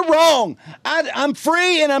 you're wrong. I'm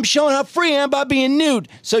free and I'm showing how free I am by being nude.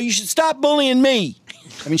 So you should stop bullying me.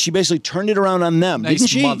 I mean, she basically turned it around on them, Nice didn't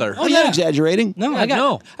she? mother. I'm not exaggerating. No,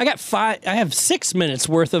 I have 6 minutes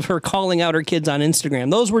worth of her calling out her kids on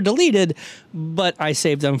Instagram. Those were deleted, but I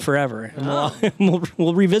saved them forever. And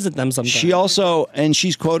we'll revisit them sometime. She also, and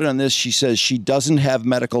she's quoted on this, she says she doesn't have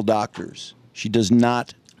medical doctors. She does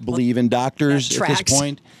not believe in doctors that at this tracks.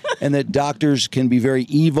 point, and that doctors can be very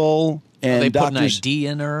evil. And they put an doctors ID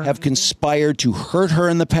in her. have conspired to hurt her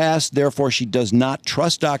in the past. Therefore, she does not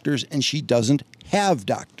trust doctors, and she doesn't have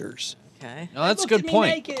doctors. Okay. No, that's a good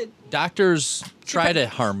point. Doctors try to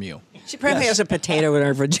harm you. She probably has a potato in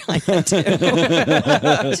her vagina, too.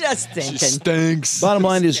 Just thinking. Stinks. Bottom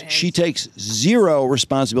line is she takes zero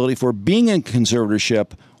responsibility for being in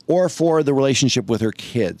conservatorship or for the relationship with her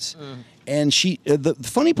kids. And she, the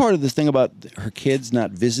funny part of this thing about her kids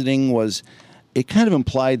not visiting was it kind of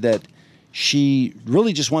implied that she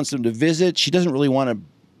really just wants them to visit. She doesn't really want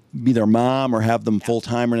to be their mom or have them full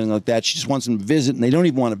time or anything like that. She just wants them to visit, and they don't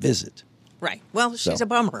even want to visit. Right. Well, she's So. a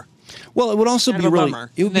bummer. Well, it would also Kind be of a really.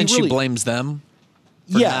 bummer. It would Then be she really, blames them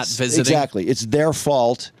for not yes, visiting. exactly. It's their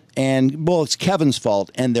fault, and it's Kevin's fault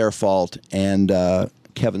and their fault. And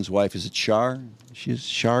Kevin's wife is it Shar? She's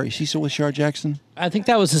Shar. Is she still with Shar Jackson? I think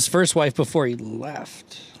that was his first wife before he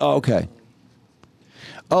left. Oh, okay.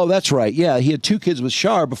 Oh, that's right. Yeah, he had 2 kids with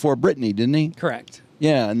Shar before Brittany, didn't he? Correct.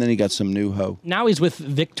 Yeah, and then he got some new hoe. Now he's with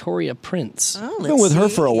Victoria Prince. Oh, Been with her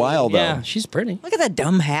for a while, though. Yeah, she's pretty. Look at that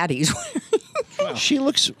dumb hat he's wearing. She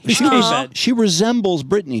looks. He's She, pretty she resembles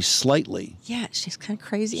Brittany slightly. Yeah, she's kind of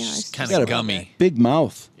crazy eyes. She's kind She's got of a gummy. Big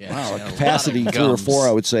mouth. Yeah, Wow, she's a got a capacity lot of 3 or gums. 4,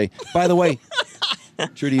 I would say. By the way,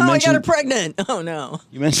 Trudy, you Oh, I got her mentioned pregnant. Oh, no.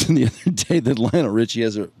 you mentioned the other day that Lionel Richie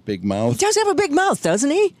has a big mouth. He does have a big mouth, doesn't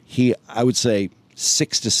he? I would say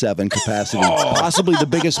 6 to 7 capacity. Possibly the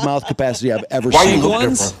biggest mouth capacity I've ever Big seen.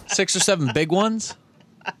 ones? 6 or 7 big ones?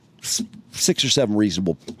 6 or 7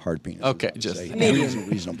 reasonable hard penis. Okay, just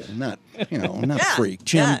reasonable, not not Yeah, freak.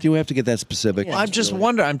 Jim, yeah. do we have to get that specific? Well, I'm just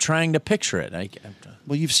wondering. I'm trying to picture it.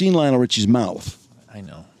 Well, you've seen Lionel Richie's mouth. I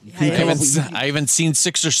know. I know. I haven't seen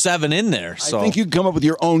 6 or 7 in there. So I think you can come up with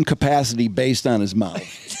your own capacity based on his mouth.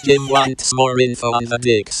 Jim wants more info on the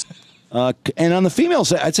dicks. And on the female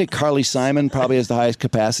side, I'd say Carly Simon probably has the highest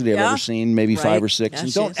capacity I've Yeah. ever seen, maybe Right. 5 or 6. Yeah, And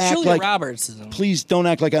she don't is. act Julia like Roberts is please don't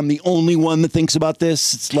act like I'm the only one that thinks about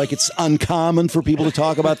this. It's like it's uncommon for people to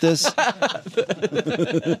talk about this.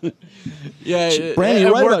 yeah. Brandy, at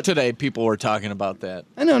you're right work about- today, people were talking about that.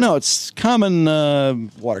 I know, it's common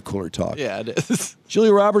water cooler talk. Yeah, it is.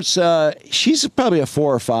 Julia Roberts, she's probably a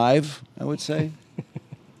 4 or 5, I would say.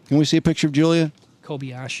 Can we see a picture of Julia?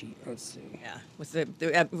 Kobayashi. Let's see. Yeah. With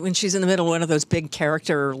when she's in the middle of one of those big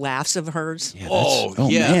character laughs of hers. Yeah, Oh,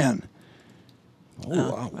 yeah. man.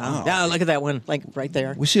 Oh, wow. Yeah, look at that one, like right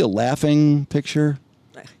there. We see a laughing picture.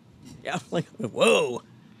 Yeah, like, whoa.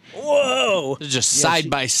 Whoa. They're just side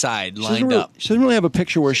by side, She doesn't lined really- up. She doesn't really have a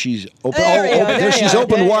picture where she's open. There you go, there there she's you go,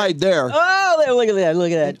 open there you wide there. Oh, look at that.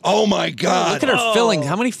 Look at that. Oh my God! Look at her fillings.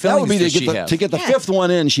 How many That fillings would be does to she get the, have? to get the Yeah. 5th one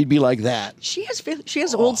in. She'd be like that. She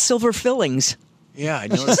has old silver fillings. Yeah, I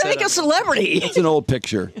She's noticed like a that. celebrity. It's an old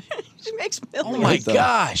picture. She makes Oh millions. my though.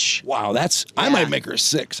 gosh! Wow, that's. I might make her a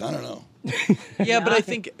 6. I don't know. Yeah, but I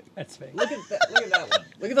think That's fake. look at that one.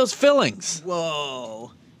 Look at those fillings.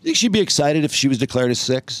 Whoa. Think she'd be excited if she was declared a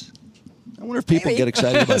 6? I wonder if people Maybe. get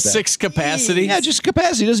excited about that. 6 capacity. Yeah, just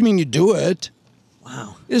capacity doesn't mean you do it.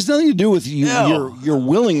 Wow. It has nothing to do with your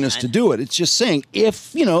willingness to do it. It's just saying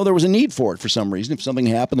if, there was a need for it for some reason, if something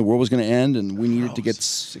happened, the world was going to end and we needed to get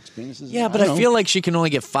 6 penises. Yeah, but I feel like she can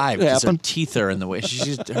only get 5 because her teeth are in the way.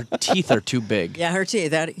 Her teeth are too big. Yeah, her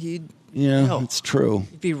teeth. It's true.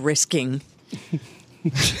 You'd be risking.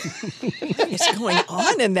 What is going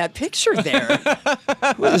on in that picture there?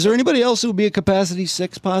 Is there anybody else who would be a capacity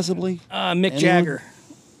 6 possibly? Mick Jagger.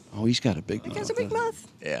 Oh, he's got a big mouth. He has a big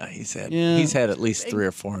mouth. Yeah, he's had at least 3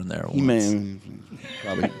 or 4 in there. He may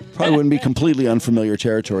probably wouldn't be completely unfamiliar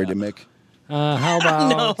territory to Mick. How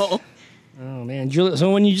about? No. Oh man, Julia.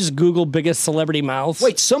 So when you just Google biggest celebrity mouths,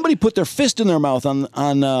 wait, somebody put their fist in their mouth on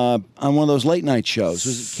one of those late night shows.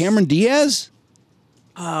 Was it Cameron Diaz?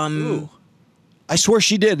 I swear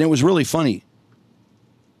she did, and it was really funny.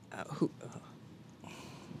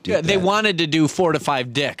 Yeah, they wanted to do 4 to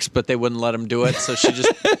 5 dicks, but they wouldn't let them do it, so she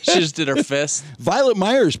just did her fist. Violet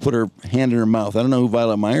Myers put her hand in her mouth. I don't know who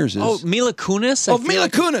Violet Myers is. Oh, Mila Kunis? Mila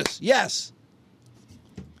Kunis. Yes.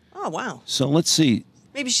 Oh, wow. So let's see.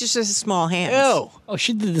 Maybe she's just small hands. Oh,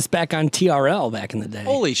 she did this back on TRL back in the day.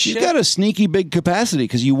 Holy shit. She's got a sneaky big capacity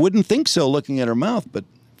because you wouldn't think so looking at her mouth, but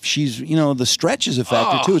she's, the stretch is a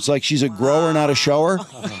factor too. It's like she's a grower, not a shower.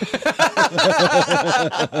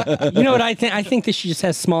 You know what I think? I think that she just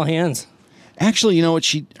has small hands. Actually, you know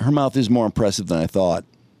what? Her mouth is more impressive than I thought.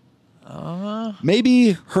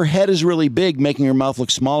 Maybe her head is really big, making her mouth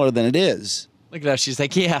look smaller than it is. Look at that. She's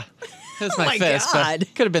like, yeah, that's my fist. God.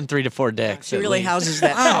 But could have been 3 to 4 dicks. She really houses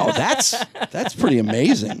that. Wow, that's pretty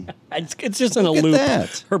amazing. It's just in a Look at loop.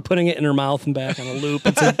 that. Her putting it in her mouth and back on a loop.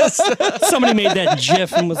 Somebody made that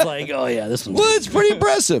GIF and was like, "Oh yeah, this one's." Well, it's pretty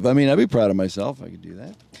impressive. I mean, I'd be proud of myself if I could do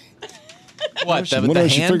that. What? She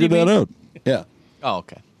figured that out. Yeah. Oh,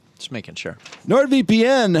 okay. Just making sure.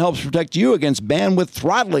 NordVPN helps protect you against bandwidth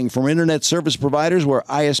throttling from internet service providers where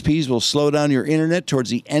ISPs will slow down your internet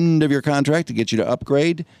towards the end of your contract to get you to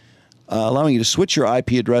upgrade, allowing you to switch your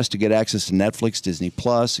IP address to get access to Netflix, Disney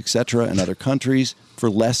Plus, etc. in other countries for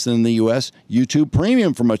less than in the U.S. YouTube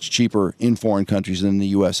Premium for much cheaper in foreign countries than in the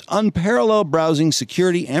U.S. Unparalleled browsing,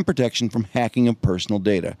 security, and protection from hacking of personal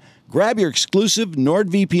data. Grab your exclusive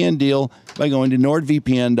NordVPN deal by going to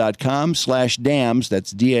nordvpn.com/dams.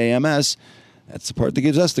 That's DAMS. That's the part that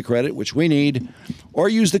gives us the credit, which we need. Or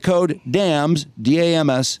use the code DAMS,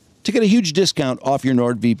 DAMS, to get a huge discount off your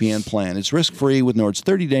NordVPN plan. It's risk-free with Nord's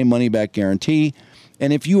 30-day money-back guarantee.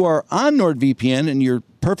 And if you are on NordVPN and you're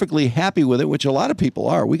perfectly happy with it, which a lot of people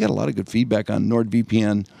are, we got a lot of good feedback on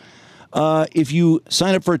NordVPN. If you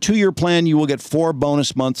sign up for a 2-year plan, you will get 4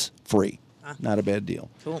 bonus months free. Not a bad deal.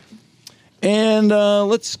 Cool. And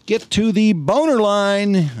let's get to the boner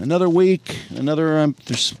line. Another week.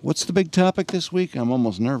 What's the big topic this week? I'm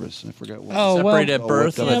almost nervous. I forgot what. Oh, well. Separated at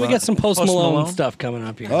birth. Yeah, we got some Post Malone stuff coming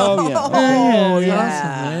up here. Oh, yeah. Oh,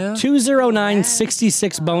 yeah.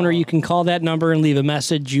 209-66 boner. You can call that number and leave a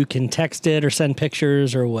message. You can text it or send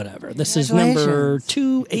pictures or whatever. This is number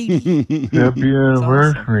 280. Happy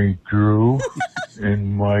anniversary, Drew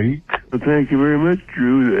and Mike. Well, thank you very much,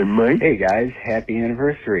 Drew and Mike. Hey, guys. Happy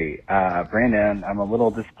anniversary. Brandon, I'm a little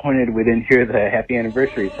disappointed we didn't hear the happy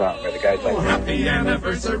anniversary song where the guy's like, happy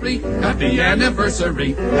anniversary, happy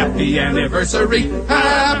anniversary, happy anniversary,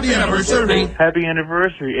 happy anniversary. Happy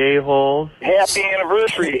anniversary, a-holes. Happy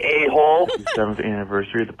anniversary, a-hole. 7th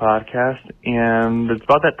anniversary of the podcast, and it's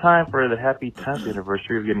about that time for the happy 10th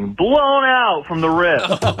anniversary of getting blown out from the riff.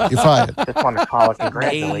 You're fired. Just want to call and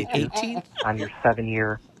congratulate you on your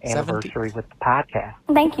 7-year anniversary with the podcast.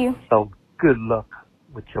 Thank you. So good luck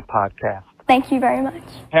with your podcast. Thank you very much.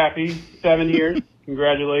 Happy 7 years.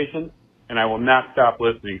 Congratulations. And I will not stop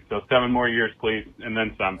listening. So 7 more years, please, and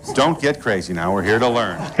then some. Don't get crazy now. We're here to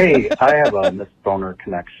learn. Hey, I have a Miss Boner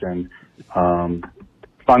connection.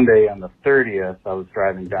 Sunday on the 30th, I was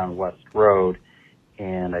driving down West Road,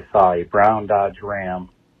 and I saw a brown Dodge Ram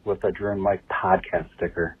with a Drew and Mike podcast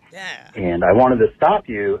sticker. Yeah. And I wanted to stop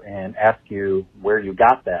you and ask you where you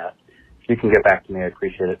got that. If you can get back to me, I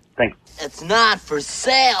appreciate it. Thanks. It's not for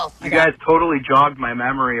sale. You guys totally jogged my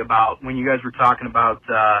memory about when you guys were talking about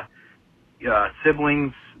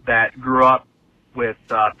siblings that grew up with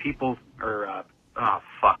people, or, oh,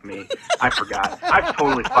 fuck me. I forgot. I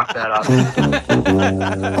totally fucked that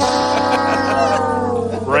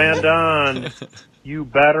up. Brandon, you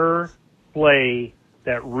better play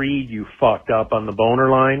that read you fucked up on the boner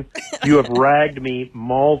line. You have ragged me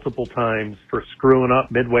multiple times for screwing up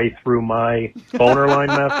midway through my boner line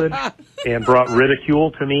message and brought ridicule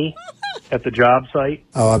to me at the job site.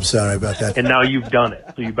 Oh, I'm sorry about that. And now you've done it,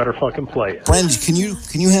 so you better fucking play it. Brandon, can you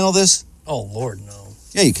handle this? Oh, Lord, no.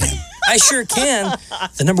 Yeah, you can. I sure can.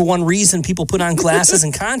 The number one reason people put on glasses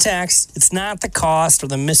and contacts, it's not the cost or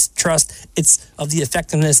the mistrust. It's of the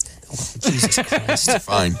effectiveness. Oh, Jesus Christ.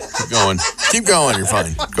 Fine. Keep going. Keep going. You're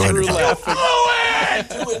fine. Go ahead. You're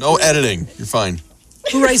fine. No editing. You're fine.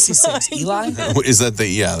 Who writes these things? Eli? Is that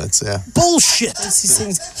yeah. Bullshit. These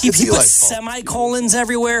things. He puts semicolons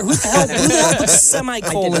everywhere. Who the hell puts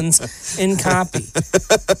semicolons in copy?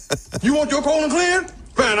 You want your colon cleared?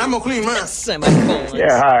 Fine, I'm gonna clean mine. Semicolons.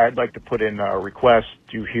 Yeah, hi. I'd like to put in a request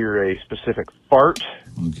to hear a specific fart.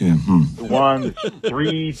 Okay. One,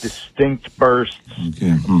 3 distinct bursts.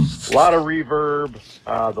 Okay. A lot of reverb.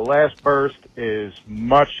 The last burst is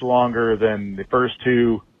much longer than the first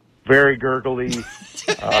 2. Very gurgly.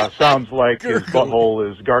 Sounds like his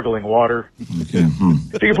butthole is gargling water. Okay.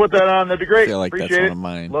 If you can put that on, that'd be great. I feel like Appreciate that's it. one of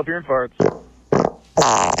mine. Love hearing farts.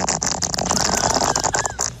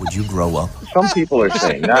 Would you grow up? Some people are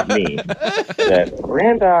saying, not me, that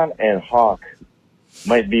Brandon and Hawk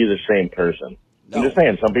might be the same person. I'm just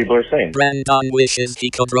saying, some people are saying. Brandon wishes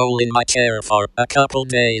he could roll in my chair for a couple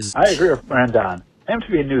days. I agree with Brandon.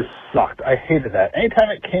 MTV News sucked. I hated that.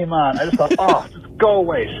 Anytime it came on, I just thought, oh, just go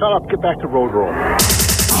away. Shut up. Get back to Road Roll.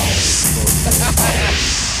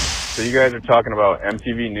 So you guys are talking about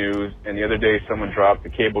MTV News, and the other day someone dropped the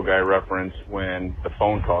Cable Guy reference when the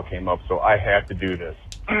phone call came up, so I had to do this.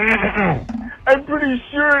 I'm pretty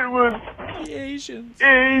sure it was Asian.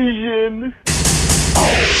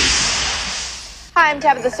 Hi, I'm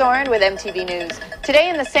Tabitha Soren with MTV News. Today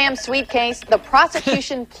in the Sam Sweet case, the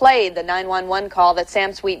prosecution played the 911 call that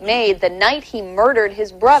Sam Sweet made the night he murdered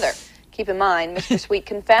his brother. Keep in mind, Mr. Sweet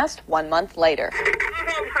confessed 1 month later. Oh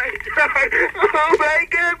my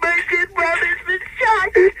God, my kid brother's been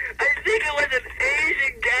shot. I think it was an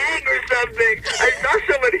Asian gang or something. I saw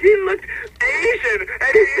someone, he looked Asian,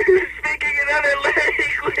 and he was speaking another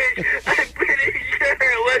language. I'm pretty sure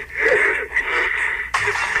it was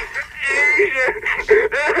Asian.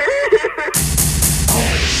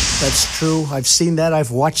 That's true. I've seen that.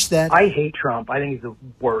 I've watched that. I hate Trump. I think he's the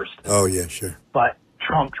worst. Oh, yeah, sure. But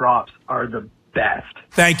Trump drops are the best.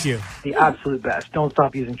 Thank you. The absolute best. Don't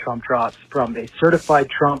stop using Trump drops. From a certified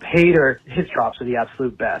Trump hater, his drops are the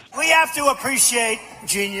absolute best. We have to appreciate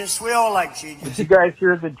genius. We all like genius. Did you guys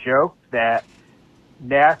hear the joke that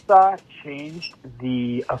NASA changed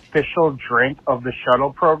the official drink of the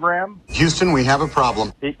shuttle program? Houston, we have a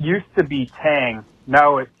problem. It used to be Tang.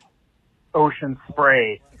 Now it's Ocean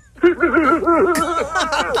Spray.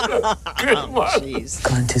 Jeez.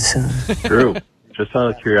 Gone too soon. Drew, just out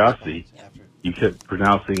of curiosity, you kept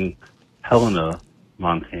pronouncing Helena,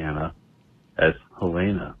 Montana, as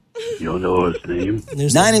Helena. You don't know his name?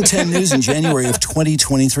 9 and 10 News in January of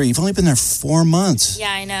 2023. You've only been there 4 months.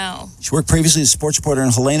 Yeah, I know. She worked previously as a sports reporter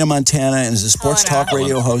in Helena, Montana, and as a sports talk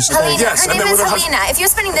radio host. Helena, her name is Helena. If you're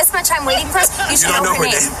spending this much time waiting for us, you should know her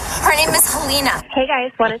name. Her name is Helena. Hey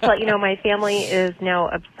guys, wanted to let you know my family is now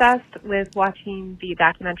obsessed with watching the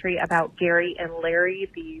documentary about Gary and Larry,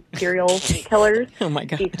 the serial killers. Oh my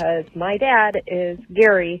God. Because my dad is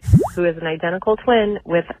Gary, who is an identical twin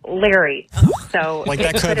with Larry. So Like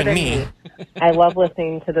that could have been me. I love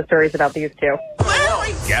listening to the stories about these two.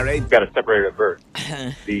 Gary got a separated at birth.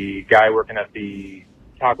 The guy working at the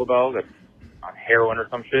Taco Bell that's on heroin or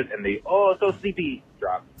some shit, and the so sleepy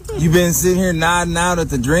drop. You've been sitting here nodding out at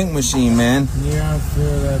the drink machine, man. Yeah, I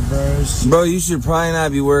feel that, bro. Bro, you should probably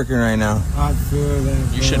not be working right now. I feel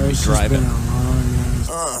that. You shouldn't be driving.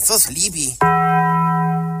 So sleepy. We've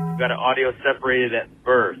got an audio separated at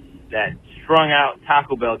birth. That strung out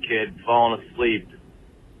Taco Bell kid falling asleep,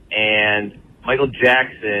 and Michael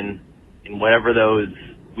Jackson in whatever those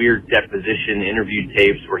weird deposition interview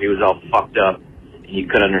tapes where he was all fucked up and you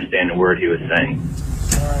couldn't understand a word he was saying.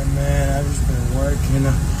 Alright, man, I've just been working.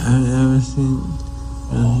 I've never seen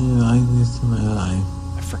nothing like this in my life.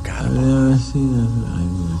 I forgot I've never seen nothing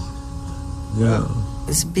like this. Go.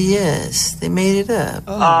 It's BS. They made it up.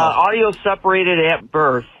 Audio separated at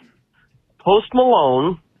birth. Post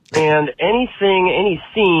Malone and any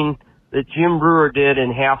scene that Jim Brewer did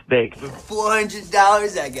in Half Baked. For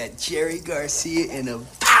 $400, I got Jerry Garcia in a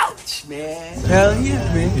pouch, man. Hell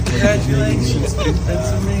yeah, man. Congratulations.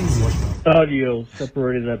 That's amazing. Audio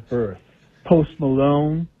separated at birth. Post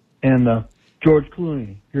Malone and George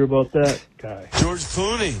Clooney. Hear about that guy? George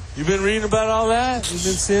Clooney. You been reading about all that? You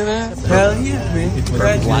been seeing that? Hell yeah, man.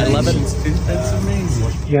 Congratulations. That's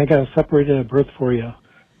amazing. Yeah, I got a separated at birth for you.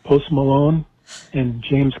 Post Malone and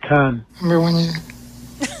James Caan. Remember when you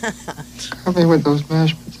helped me with those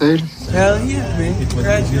mashed potatoes? Hell yeah, man.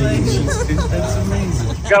 Congratulations. That's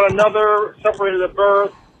amazing. Got another separated at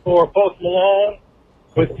birth for Post Malone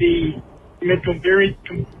with the very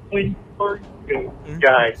complete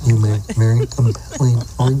guy. You make very compelling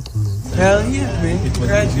arguments. Hell yeah, man.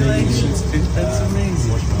 Congratulations, dude. That's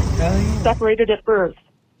amazing. Hell yeah. Separated at birth.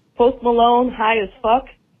 Post Malone, high as fuck,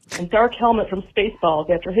 and Dark Helmet from Spaceballs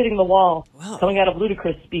after hitting the wall, coming out of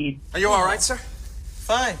ludicrous speed. Are you all right, sir?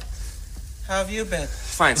 Fine. How have you been?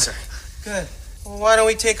 Fine, sir. Good. Well, why don't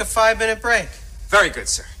we take a 5-minute break? Very good,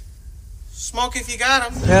 sir. Smoke if you got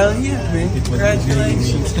 'em. Hell yeah, man.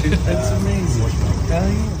 Congratulations, dude. That's amazing. Hell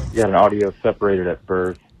yeah. You got an audio separated at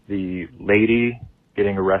birth. The lady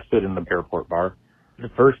getting arrested in the airport bar. The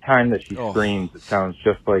first time that she screams, it sounds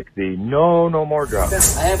just like the no more drop.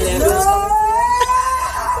 I haven't had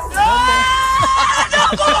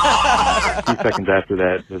A few seconds after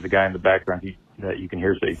that, there's a guy in the background that you can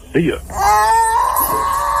hear say, "See ya."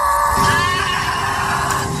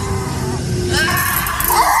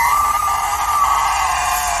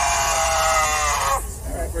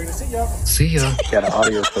 See ya. Got an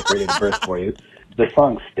audio separated birth for you. The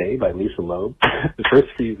song Stay by Lisa Loeb. The first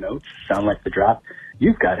few notes sound like the drop,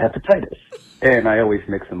 "You've got hepatitis." And I always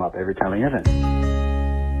mix them up every time I hear it.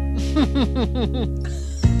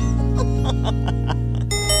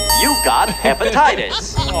 You got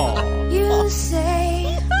hepatitis. You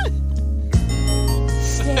say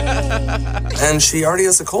stay. And she already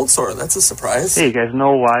has a cold sore. That's a surprise. Hey, you guys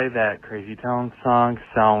know why that Crazy Town song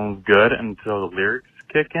sounds good until the lyrics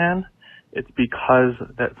kick in? It's because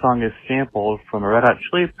that song is sampled from a Red Hot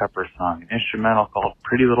Chili Peppers song, an instrumental called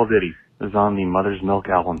Pretty Little Ditty. It was on the Mother's Milk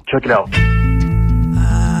album. Check it out.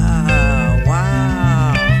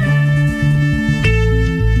 Wow.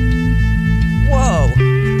 Whoa.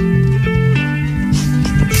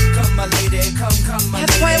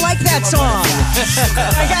 That's why I like that song.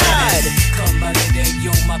 Oh my God.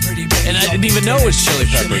 And I didn't even know it was Chili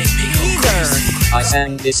Peppers. Either. I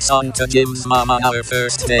sang this song to Jim's mom on our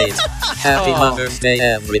first date. Happy Mother's Day,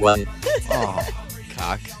 everyone. Oh,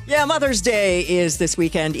 cock. Yeah, Mother's Day is this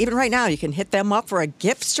weekend. Even right now, you can hit them up for a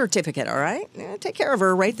gift certificate, all right? Yeah, take care of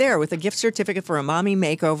her right there with a gift certificate for a mommy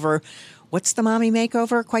makeover. What's the mommy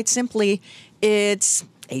makeover? Quite simply, it's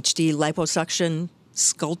HD liposuction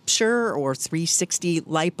sculpture or 360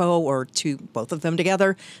 lipo or both of them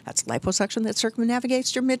together. That's liposuction that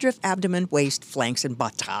circumnavigates your midriff, abdomen, waist, flanks, and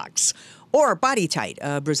buttocks. Or Body Tight,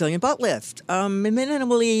 a Brazilian butt lift,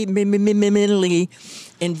 minimally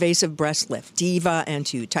invasive breast lift, Diva, and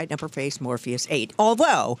to tighten up her face, Morpheus 8.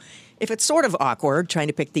 Although, if it's sort of awkward trying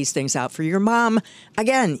to pick these things out for your mom,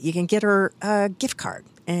 again, you can get her a gift card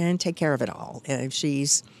and take care of it all. If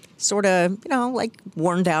she's sort of, like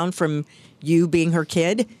worn down from you being her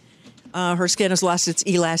kid, her skin has lost its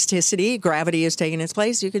elasticity, gravity has taken its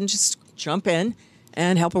place, you can just jump in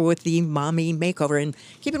and help her with the mommy makeover. And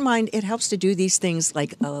keep in mind, it helps to do these things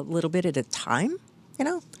like a little bit at a time,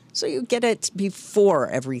 so you get it before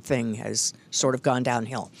everything has sort of gone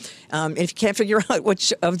downhill. If you can't figure out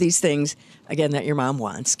which of these things, again, that your mom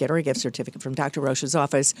wants, get her a gift certificate from Dr. Roche's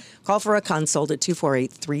office. Call for a consult at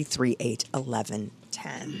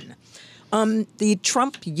 248-338-1110. The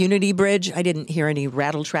Trump Unity Bridge, I didn't hear any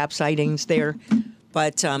rattle trap sightings there.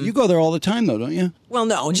 But you go there all the time, though, don't you? Well,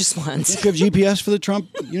 no, just once. Do you have GPS for the Trump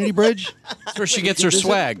Unity Bridge? That's where she gets her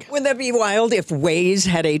swag. Wouldn't that be wild if Waze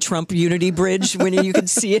had a Trump Unity Bridge when you could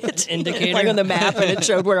see it? Indicator. Like on the map, and it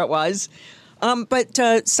showed where it was.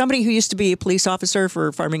 But somebody who used to be a police officer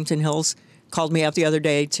for Farmington Hills called me up the other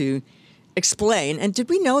day to explain. And did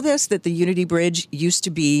we know this, that the Unity Bridge used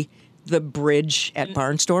to be the bridge at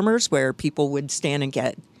Barnstormers where people would stand and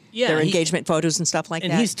get their engagement photos and stuff like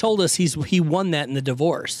that? And he's told us he won that in the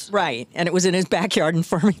divorce. Right. And it was in his backyard in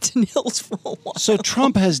Farmington Hills for a while. So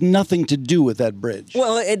Trump has nothing to do with that bridge.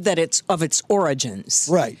 Well, that it's of its origins.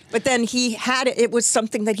 Right. But then it was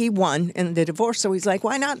something that he won in the divorce, so he's like,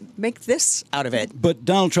 why not make this out of it? But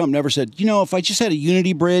Donald Trump never said, if I just had a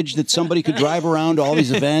Unity Bridge that somebody could drive around to all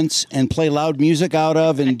these events and play loud music out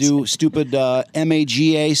of and do stupid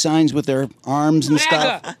MAGA signs with their arms and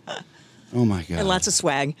stuff. Oh, my God. And lots of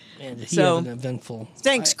swag. And so an eventful.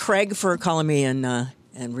 Thanks, Craig, for calling me and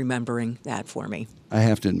remembering that for me. I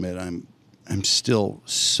have to admit, I'm still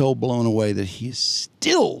so blown away that he's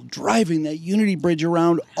still driving that Unity Bridge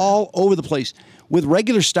around all over the place with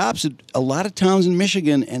regular stops at a lot of towns in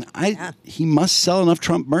Michigan. And he must sell enough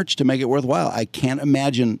Trump merch to make it worthwhile. I can't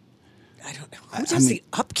imagine. I don't know. Who does the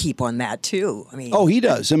upkeep on that, too? Oh, he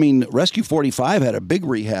does. Rescue 45 had a big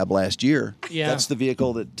rehab last year. Yeah. That's the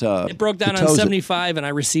vehicle that... it broke down on 75, and I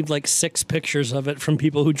received 6 pictures of it from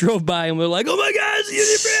people who drove by and were like, oh, my God, it's the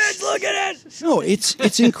Unity Bridge, look at it! No,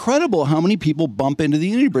 it's incredible how many people bump into the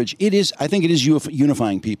Unity Bridge. I think it is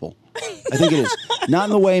unifying people. I think it is. Not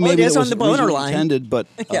in the way Well, maybe it is that on was the boner originally line. intended, but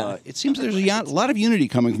Yeah. it seems there's a lot of unity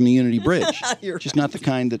coming from the Unity Bridge. You're Just not the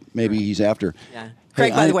kind that maybe he's after. Yeah. Hey,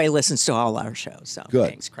 Craig, by the way, listens to all our shows. So Good.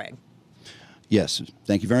 thanks, Craig. Yes,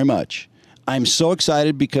 thank you very much. I'm so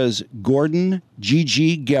excited because Gordon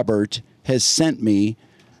G.G. Gebert has sent me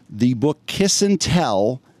the book Kiss and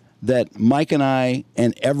Tell that Mike and I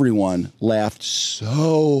and everyone laughed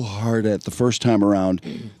so hard at the first time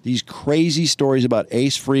around. These crazy stories about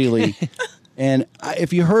Ace Frehley. And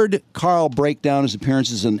if you heard Carl break down his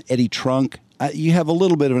appearances on Eddie Trunk, you have a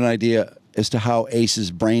little bit of an idea as to how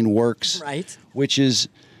Ace's brain works. Right. Which is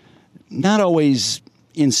not always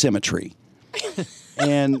in symmetry.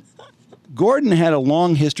 And Gordon had a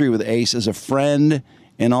long history with Ace as a friend,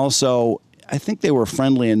 and also I think they were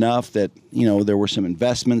friendly enough that, there were some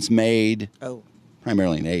investments made. Oh.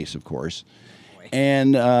 Primarily in Ace, of course.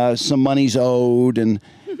 And some money's owed. And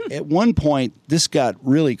at one point, this got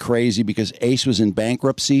really crazy because Ace was in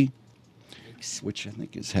bankruptcy, which I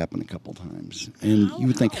think has happened a couple times. And you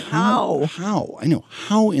would think, how? I know.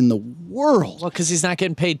 How in the world? Well, because he's not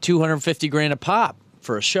getting paid $250,000 a pop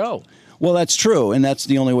for a show. Well, that's true, and that's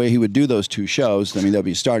the only way he would do those two shows. I mean, that'd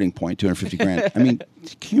be a starting point, $250,000. I mean,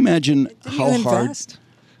 can you imagine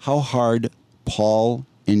how hard Paul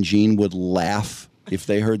and Gene would laugh if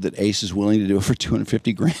they heard that Ace is willing to do it for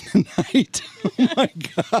 $250,000 a night? Oh my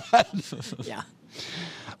God! Yeah.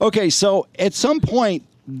 Okay, so at some point,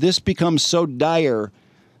 this becomes so dire,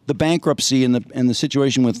 the bankruptcy and the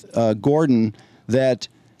situation with Gordon, that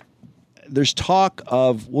there's talk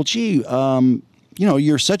of, well, gee.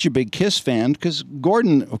 You're such a big Kiss fan, because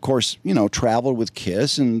Gordon, of course, traveled with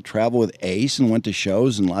Kiss and traveled with Ace and went to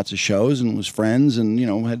shows and lots of shows and was friends and,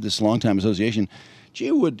 had this long-time association.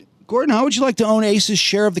 Gee, Gordon, how would you like to own Ace's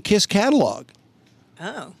share of the Kiss catalog?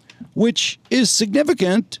 Oh. Which is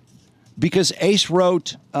significant because Ace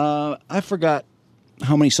wrote, I forgot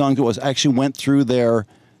how many songs it was. I actually went through their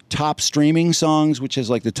top streaming songs, which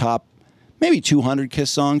is like the top maybe 200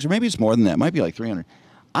 Kiss songs, or maybe it's more than that. It might be like 300.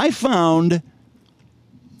 I found...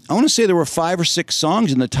 I want to say there were 5 or 6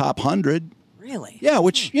 songs in the top 100. Really? Yeah,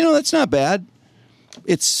 which, that's not bad.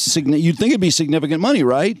 You'd think it'd be significant money,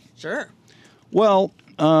 right? Sure. Well,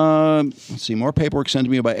 let's see. More paperwork sent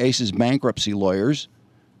to me by Ace's bankruptcy lawyers.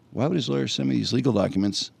 Why would his lawyers send me these legal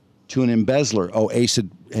documents to an embezzler? Oh, Ace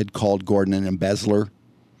had called Gordon an embezzler,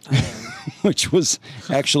 which was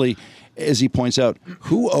actually, as he points out,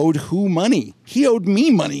 who owed who money? He owed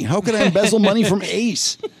me money. How could I embezzle money from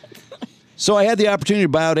Ace? So I had the opportunity to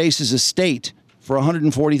buy out Ace's estate for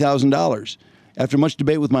 $140,000. After much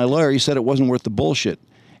debate with my lawyer, he said it wasn't worth the bullshit.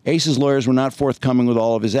 Ace's lawyers were not forthcoming with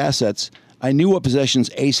all of his assets. I knew what possessions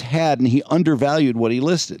Ace had, and he undervalued what he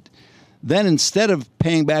listed. Then, instead of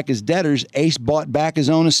paying back his debtors, Ace bought back his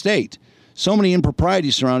own estate. So many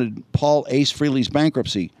improprieties surrounded Paul Ace Frehley's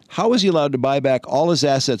bankruptcy. How was he allowed to buy back all his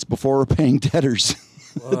assets before repaying debtors?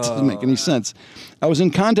 That doesn't make any sense. I was in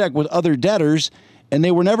contact with other debtors, and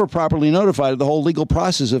they were never properly notified of the whole legal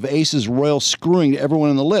process of Ace's royal screwing to everyone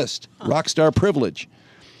on the list. Rockstar privilege.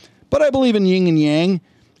 But I believe in yin and yang.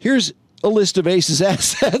 Here's a list of Ace's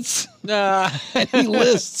assets. And he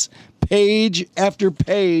lists page after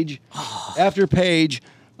page after page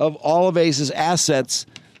of all of Ace's assets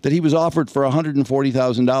that he was offered for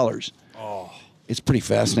 $140,000. Oh. It's pretty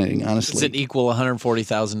fascinating, honestly. Does it equal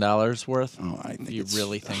 $140,000 worth? Oh, I think you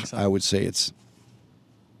really think so? I would say it's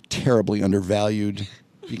terribly undervalued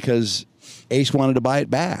because Ace wanted to buy it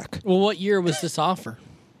back. Well, what year was this offer?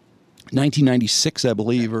 1996, I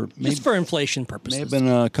believe, or maybe, just for inflation purposes. May have been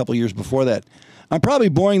a couple years before that. I'm probably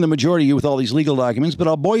boring the majority of you with all these legal documents, but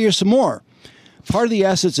I'll bore you some more. Part of the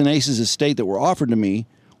assets in Ace's estate that were offered to me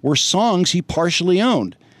were songs he partially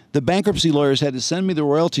owned. The bankruptcy lawyers had to send me the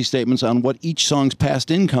royalty statements on what each song's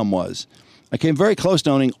past income was. I came very close to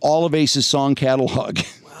owning all of Ace's song catalog.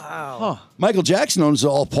 Wow. Michael Jackson owns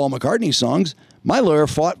all Paul McCartney songs. My lawyer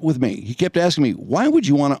fought with me. He kept asking me, why would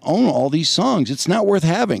you want to own all these songs? It's not worth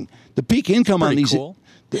having. The peak income on these... Cool.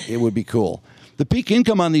 It would be cool. The peak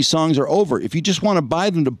income on these songs are over. If you just want to buy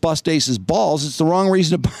them to bust Ace's balls, it's the wrong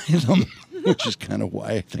reason to buy them, which is kind of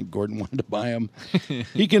why I think Gordon wanted to buy them.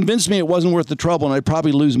 He convinced me it wasn't worth the trouble and I'd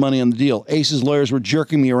probably lose money on the deal. Ace's lawyers were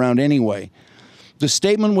jerking me around anyway. The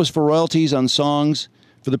statement was for royalties on songs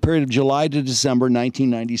for the period of July to December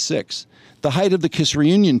 1996, the height of the Kiss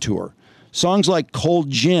reunion tour. Songs like Cold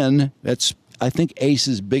Gin, that's, I think,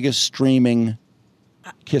 Ace's biggest streaming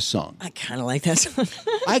Kiss song. I kind of like that song.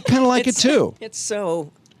 I kind of like it too. It's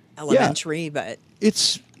so elementary, but...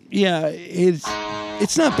 It's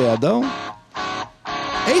not bad, though.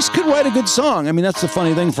 Ace could write a good song. I mean, that's the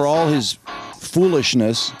funny thing for all his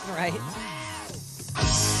foolishness. Right.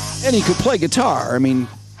 And he could play guitar. I mean,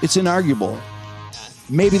 it's inarguable.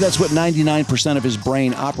 Maybe that's what 99% of his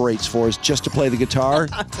brain operates for, is just to play the guitar.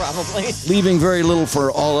 Probably. Leaving very little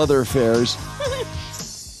for all other affairs.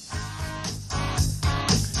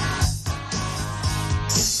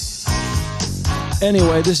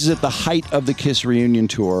 Anyway, this is at the height of the Kiss reunion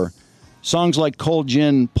tour. Songs like Cold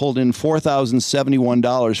Gin pulled in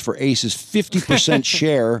 $4,071 for Ace's 50%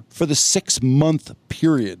 share for the 6-month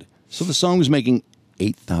period. So the song was making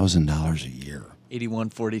 $8,000 a year.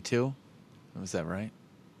 8142. Was that right?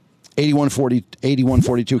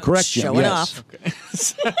 8142, correct, Jim. Showing yes. off. Okay.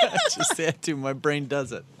 Just had to. My brain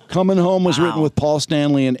does it. Coming Home was written with Paul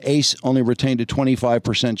Stanley, and Ace only retained a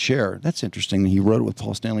 25% share. That's interesting. He wrote it with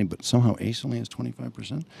Paul Stanley, but somehow Ace only has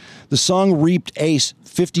 25%. The song reaped Ace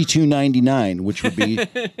 $52.99, which would be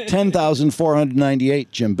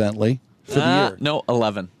 $10,498, Jim Bentley, for the year. No,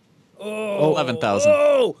 11. Oh, 11,000.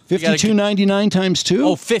 Oh, $52.99 times 2?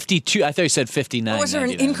 Oh, 52. I thought you said 59. Was there an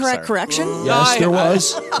incorrect correction? Yes, there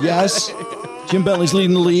was. Yes. Jim Bentley's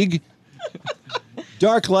leading the league.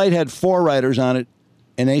 Dark Light had 4 writers on it,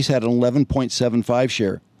 and Ace had an 11.75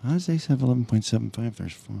 share. How does Ace have 11.75?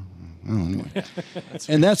 There's 4. Oh, anyway.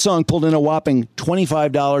 And that song pulled in a whopping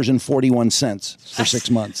 $25.41 for 6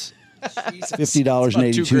 months.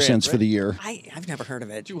 $50.82 for the year. I've never heard of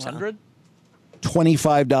it. 200?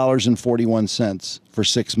 $25.41 for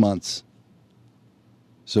 6 months.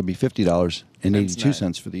 So it'd be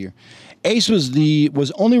 $50.82 for the year. Ace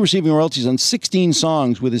was only receiving royalties on 16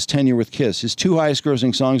 songs with his tenure with Kiss. His 2 highest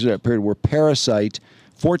grossing songs of that period were Parasite,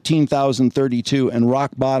 $14,032, and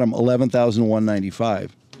Rock Bottom, $11,195.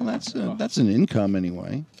 Well, that's an income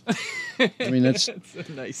anyway. I mean, that's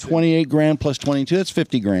nice 28 grand plus 22. That's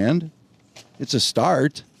 50 grand. It's a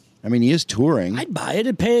start. I mean, he is touring. I'd buy it.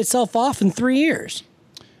 It'd pay itself off in 3 years.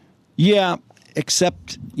 Yeah,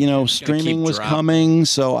 except, streaming was coming,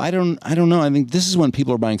 so I don't know. I think this is when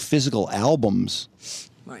people are buying physical albums.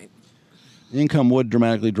 Right. The income would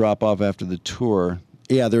dramatically drop off after the tour.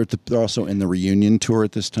 Yeah, they're also in the reunion tour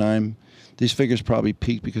at this time. These figures probably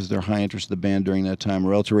peaked because of their high interest in the band during that time.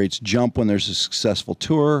 Royalty rates jump when there's a successful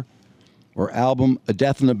tour or album, a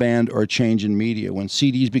death in the band, or a change in media. When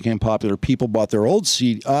CDs became popular, people bought their old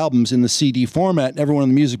albums in the CD format, and everyone in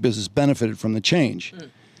the music business benefited from the change.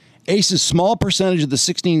 Ace's small percentage of the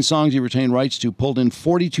 16 songs he retained rights to pulled in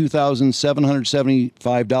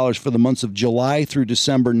 $42,775 for the months of July through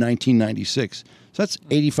December 1996. So that's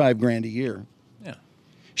 85 grand a year. Yeah.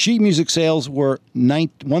 Sheet music sales were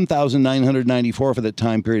 1,994 for that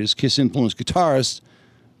time period as Kiss-influenced guitarists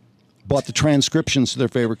bought the transcriptions to their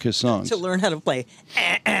favorite Kiss songs. To learn how to play.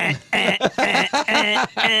 Okay.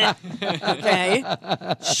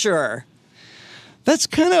 Sure. That's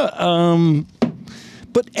kind of...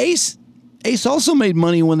 But Ace also made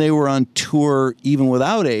money when they were on tour, even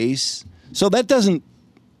without Ace. So that doesn't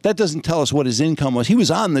tell us what his income was. He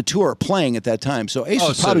was on the tour playing at that time, so Ace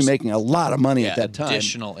was probably making a lot of money at that time.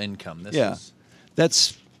 Additional income.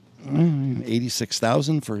 That's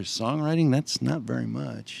 $86,000 for his songwriting. That's not very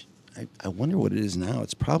much. I wonder what it is now.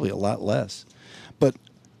 It's probably a lot less. But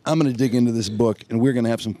I'm going to dig into this book, and we're going to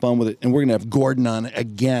have some fun with it, and we're going to have Gordon on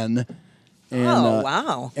again. And,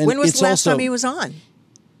 wow! And when was the last also time he was on?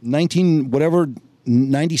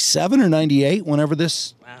 97 or 98, whenever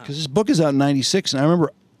this, because this book is out in 96, and I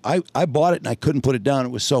remember I bought it and I couldn't put it down. It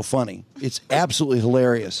was so funny. It's absolutely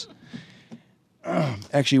hilarious.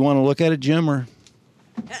 Actually, you want to look at it, Jim, or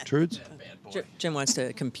Trudes? Jim wants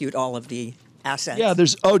to compute all of the assets. Yeah,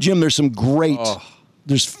 there's some great,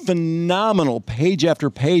 there's phenomenal page after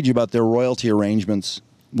page about their royalty arrangements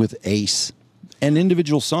with Ace. And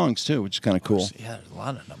individual songs, too, which is kind of cool. Yeah, a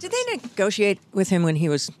lot of numbers. Did they negotiate with him when he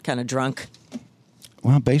was kind of drunk?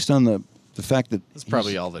 Well, based on the fact that that's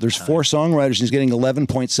probably all the there's time. 4 songwriters and he's getting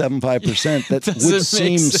 11.75%, that would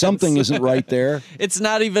seem something isn't right there. It's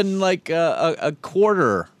not even like a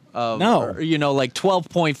quarter of... No. Or, like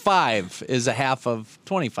 12.5 is a half of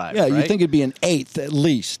 25, Yeah, right? you'd think it'd be an eighth at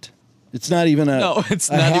least. It's not even a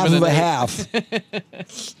half of a half.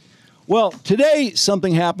 Well, today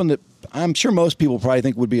something happened that I'm sure most people probably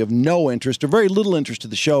think would be of no interest or very little interest to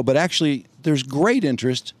the show, but actually there's great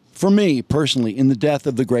interest for me personally in the death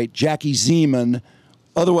of the great Jackie Zeman,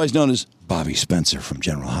 otherwise known as Bobby Spencer from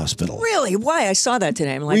General Hospital. Really? Why? I saw that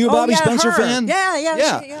today. I'm like, were you a Bobby Spencer her. fan?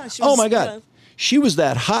 Yeah. She Oh was, my God. She was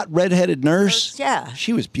that hot redheaded nurse. Yeah.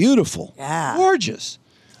 She was beautiful. Yeah. Gorgeous.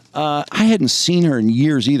 I hadn't seen her in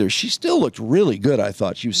years either. She still looked really good, I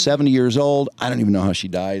thought. She was 70 years old. I don't even know how she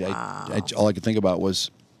died. All I could think about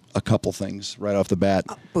was a couple things right off the bat.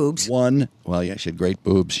 Boobs. One, well, yeah, she had great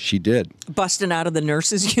boobs. She did. Busting out of the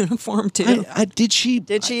nurse's uniform, too. Did she?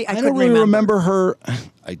 Did she? I couldn't don't really remember her.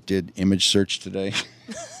 I did image search today.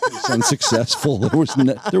 It's unsuccessful.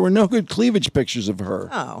 There were no good cleavage pictures of her.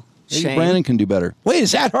 Oh, Maybe shame. Brandon can do better. Wait,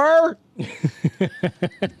 is that her?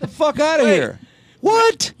 Get the fuck out of here.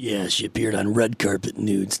 What? Yeah, she appeared on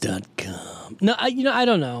redcarpetnudes.com. No, I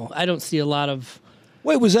don't know. I don't see a lot of.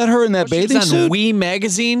 Wait, was that her in that bathing on suit? Wii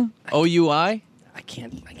Magazine? OUI? I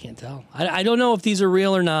can't tell. I don't know if these are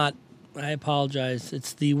real or not. I apologize.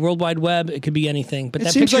 It's the World Wide Web. It could be anything. But It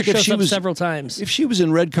that seems picture like if shows she up was- several times. If she was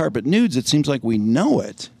in Red Carpet Nudes, it seems like we know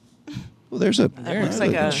it. Well, there's a, There, that's looks a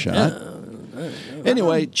like good a- shot.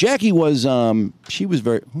 Anyway, Jackie was she was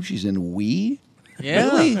very. Oh, she's in Wii.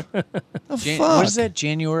 Yeah. Really? The fuck? What is that?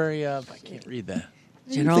 January of? I can't read that.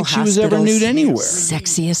 General think she was ever Hospital's nude anywhere.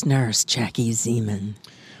 Sexiest nurse, Jackie Zeman.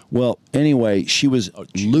 Well, anyway, she was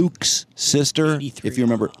Luke's sister. If you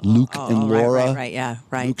remember, Luke and Laura. Right, yeah,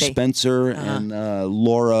 right. Luke They- Spencer and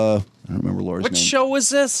Laura. I don't remember Laura's What name. show was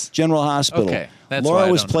this? General Hospital. Okay, that's why Laura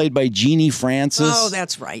I was don't know. played by Jeannie Francis. Oh,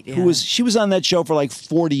 that's right. Yeah. She was on that show for like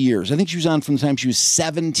 40 years. I think she was on from the time she was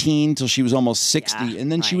 17 till she was almost 60,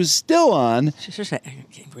 and then she was still on. She just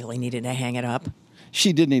really needed to hang it up.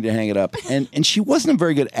 She did need to hang it up, and she wasn't a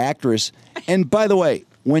very good actress. And by the way,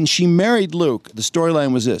 when she married Luke, the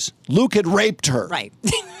storyline was this: Luke had raped her. Right.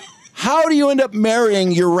 How do you end up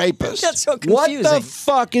marrying your rapist? That's so What confusing. the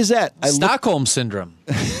fuck is that? Stockholm Syndrome.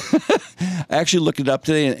 I actually looked it up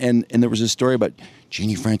today, and there was a story about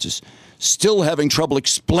Jeannie Francis still having trouble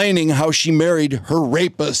explaining how she married her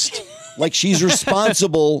rapist. Like she's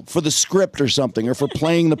responsible for the script or something, or for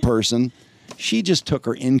playing the person. She just took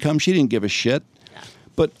her income. She didn't give a shit.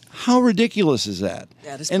 But how ridiculous is that?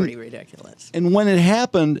 That is And- pretty ridiculous. And when it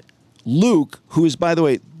happened, Luke, who is, by the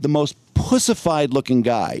way, the most pussified looking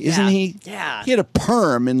guy, isn't he? Yeah. He had a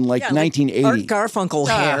perm in like Yeah, 1980. Art Garfunkel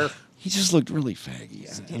hair. He just looked really faggy.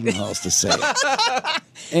 I don't know how else to say it.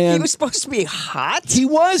 He And was supposed to be hot. he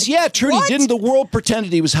was, yeah, Trudy. What? Didn't the world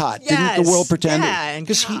pretended he was hot? Yes, Didn't the world pretend? yeah, and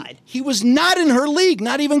Because he was not in her league,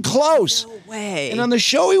 not even close. No way. And on the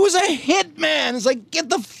show, he was a hitman. It's like, get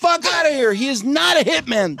the fuck out of here. He is not a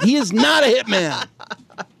hitman. He is not a hitman.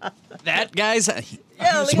 That guy's.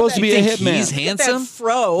 Yeah, He's supposed to be a hitman. He's handsome.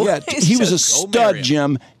 Fro. Yeah, It's he was a just- Go marry stud, him.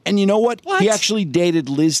 Jim. And you know what? What? He actually dated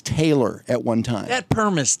Liz Taylor at one time. That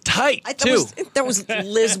perm is tight I too. that was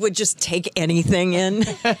Liz would just take anything in.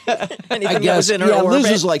 Anything I that guess. was in her Yeah, orbit.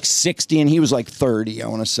 Liz was like 60 and he was like 30, I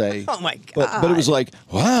want to say. Oh, my But it was like,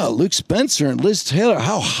 wow, Luke Spencer and Liz Taylor,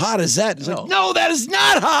 how hot is that? It's like, no, that is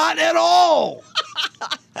not hot at all.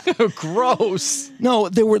 Gross. No,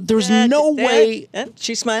 there's no way.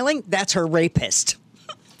 She's smiling. That's her rapist.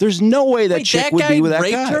 There's no way that Wait, chick that would guy be with that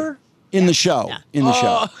raped guy. her? In the show. In the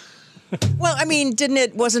show. Well, I mean,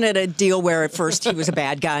 wasn't it a deal where at first he was a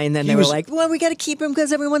bad guy and then He they was- were like, well, we got to keep him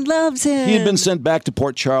because everyone loves him. He had been sent back to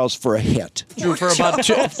Port Charles for a hit. Drew for about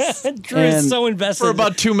two. Drew is so invested. For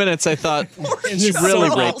about 2 minutes, I thought she really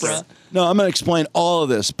raped her. No, I'm going to explain all of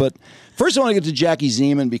this, but first I want to get to Jackie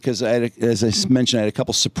Zeman because as I mentioned, I had a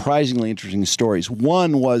couple surprisingly interesting stories.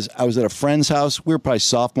 One was I was at a friend's house. We were probably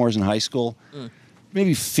sophomores in high school,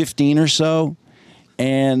 maybe 15 or so,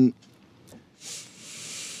 and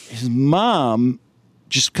his mom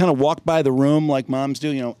just kind of walked by the room like moms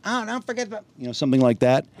do, oh, don't forget about, something like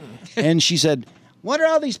that. And she said, what are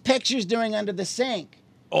all these pictures doing under the sink?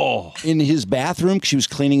 Oh. In his bathroom, 'cause she was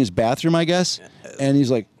cleaning his bathroom, I guess. And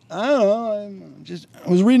he's like, I don't know, I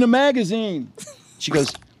was reading a magazine. She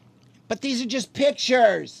goes, but these are just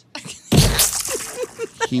pictures.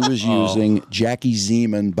 He was using Jackie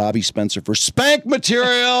Zeman, Bobby Spencer for spank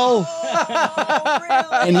material.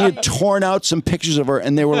 And he had torn out some pictures of her,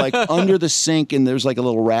 and they were like under the sink, and there's like a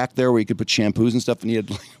little rack there where you could put shampoos and stuff, and he had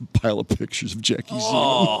like a pile of pictures of Jackie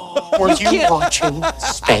Zeman. Were you watching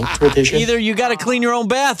Spank Revision? Either you got to clean your own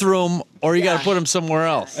bathroom or you got to put them somewhere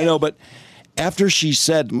else. I know, but after she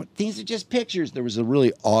said, these are just pictures, there was a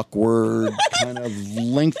really awkward, kind of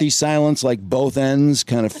lengthy silence, like both ends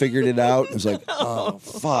kind of figured it out. It was like, oh,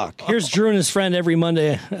 fuck. Here's Drew and his friend every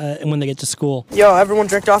Monday when they get to school. Yo, everyone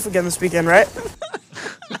jerked off again this weekend, right?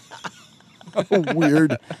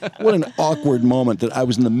 Weird. What an awkward moment that I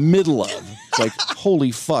was in the middle of. It's like,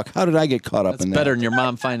 holy fuck, how did I get caught up That's in that? better than your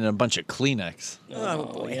mom finding a bunch of Kleenex.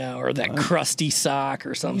 Oh, yeah, or that crusty sock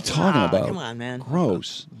or something. What are you talking about? Come on, man.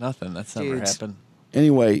 Gross. Nothing. That's never Dudes. happened.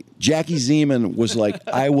 Anyway, Jackie Zeman was like,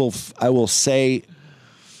 I will say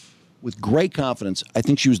with great confidence, I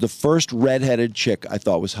think she was the first redheaded chick I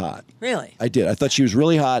thought was hot. Really? I did. I thought she was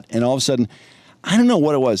really hot, and all of a sudden, I don't know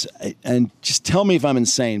what it was. And just tell me if I'm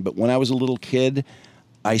insane, but when I was a little kid,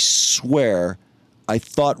 I swear, I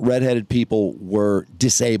thought redheaded people were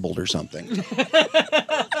disabled or something.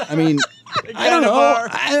 I mean, I don't know.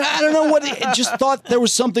 I don't know what. I just thought there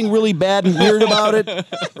was something really bad and weird about it,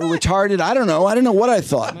 or retarded. I don't know. I don't know what I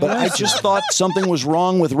thought, but I just thought something was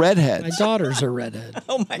wrong with redheads. My daughter's a redhead.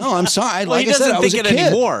 Oh my! No, I'm sorry. Well, Like he I said, doesn't I was think a it kid.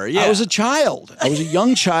 anymore, yeah. I was a child. I was a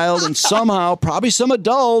young child, and somehow, probably some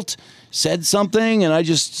adult said something, and I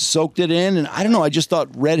just soaked it in. And I don't know. I just thought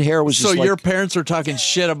red hair was So just your like, parents were talking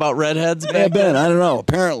shit about redheads yeah, back Ben. then? I don't know.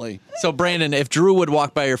 Apparently. So, Brandon, if Drew would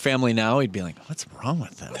walk by your family now, he'd be like, what's wrong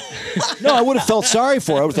with them? No, I would have felt sorry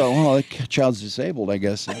for her. I would have thought, well, that child's disabled, I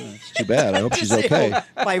guess. It's too bad. I hope she's okay.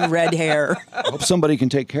 By red hair. I hope somebody can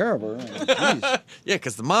take care of her. Jeez. Yeah,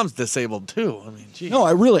 because the mom's disabled, too. I mean, geez. No,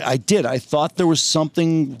 I did. I thought there was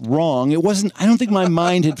something wrong. It wasn't, I don't think my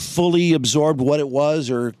mind had fully absorbed what it was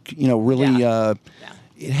or, really,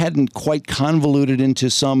 it hadn't quite convoluted into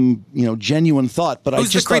some, genuine thought. But Who's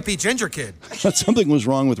I just the creepy ginger kid? thought something was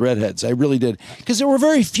wrong with redheads. I really did. Because there were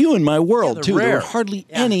very few in my world, they're too. There rare. were hardly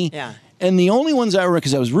any. Yeah. And the only ones I remember,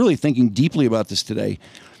 because I was really thinking deeply about this today,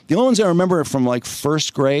 the only ones I remember from like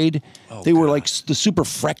first grade, they were like the super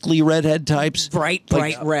freckly redhead types. Bright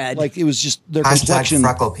red. Like it was just their Hashtag complexion.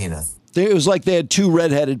 freckle penis. It was like they had two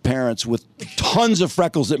redheaded parents with tons of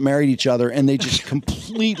freckles that married each other, and they just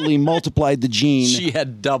completely multiplied the gene. She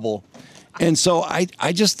had double. And so I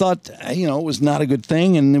just thought, it was not a good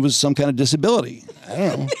thing, and it was some kind of disability. I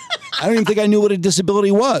don't know. I don't even think I knew what a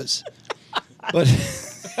disability was. But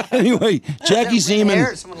anyway, Jackie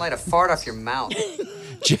Zeman. Someone light a fart off your mouth.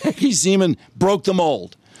 Jackie Zeman broke the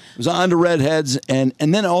mold. It was on to redheads, and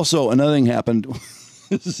then also another thing happened.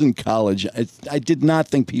 This is in college. I did not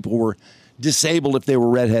think people were disabled if they were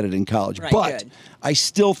redheaded in college, Right, but good. I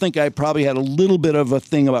still think I probably had a little bit of a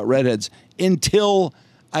thing about redheads until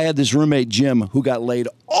I had this roommate Jim who got laid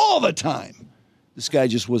all the time. This guy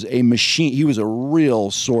just was a machine. He was a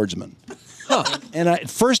real swordsman. And at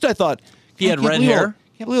first I thought He had I can't red believe all- hair?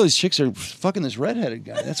 Can't believe all these chicks are fucking this redheaded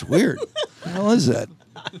guy. That's weird. What the hell is that?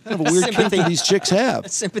 What kind of a weird kink do these chicks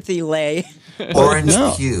have? Sympathy lay. Orange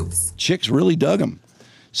No. pubes. Chicks really dug him.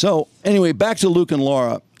 So anyway, back to Luke and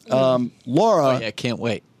Laura. Laura, Oh, yeah, can't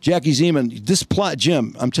wait. Jackie Zeman. This plot,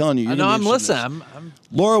 Jim. I'm telling you. I you're know, gonna I'm be interested in listening. this. I'm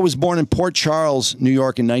Laura was born in Port Charles, New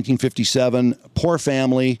York, in 1957. Poor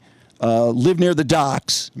family. Lived near the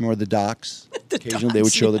docks. Remember the docks? Occasionally they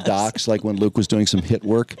would show the docks, like when Luke was doing some hit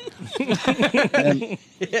work. And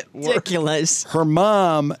Ridiculous. her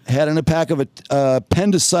mom had an attack of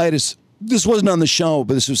appendicitis. This wasn't on the show,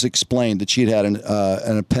 but this was explained that she'd had an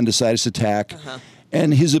appendicitis attack.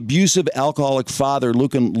 And his abusive alcoholic father,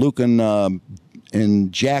 Luke and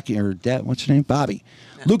Jackie, or dad, what's her name? Bobby.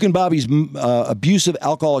 Luke and Bobby's abusive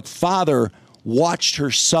alcoholic father watched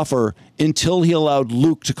her suffer until he allowed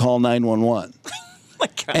Luke to call 911.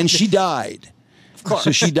 And she died. Of course.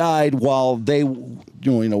 So she died while they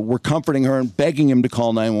were comforting her and begging him to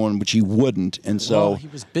call 911, which he wouldn't. And so well, he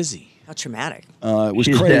was busy. How traumatic. it was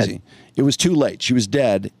She's crazy. dead. It was too late. She was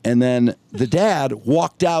dead. And then the dad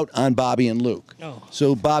walked out on Bobby and Luke. Oh.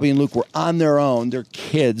 So Bobby and Luke were on their own. They're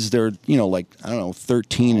kids. They're,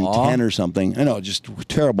 13 and 10 or something. I know, just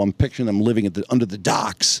terrible. I'm picturing them living under the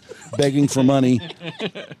docks, begging for money.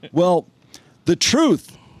 Well, the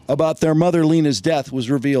truth about their mother Lena's death was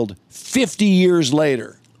revealed 50 years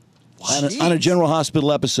later on a General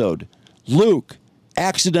Hospital episode. Luke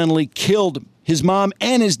accidentally killed his mom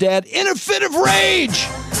and his dad in a fit of rage.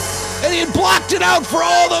 And he had blocked it out for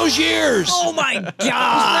all those years. Oh my Isn't that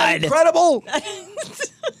God. incredible?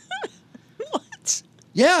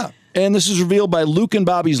 Yeah. And this was revealed by Luke and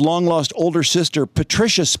Bobby's long-lost older sister,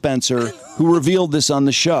 Patricia Spencer, who revealed this on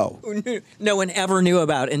the show. No one ever knew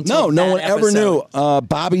about until No that one ever episode. knew.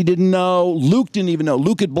 Bobby didn't know. Luke didn't even know.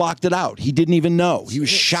 Luke had blocked it out. He didn't even know. He was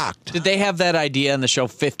shocked. Did they have that idea in the show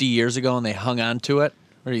 50 years ago and they hung on to it?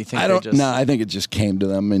 Or do you think I don't. they just... No, I think it just came to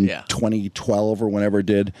them in 2012 or whenever it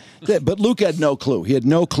did. But Luke had no clue. He had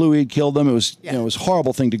no clue he'd killed them. It was, it was a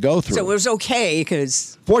horrible thing to go through. So it was okay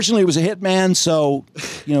because Fortunately, he was a hitman, so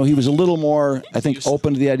he was a little more, I think,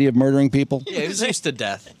 open to the idea of murdering people. Yeah, he was used to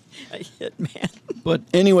death. a hitman. But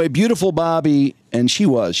anyway, beautiful Bobby, and she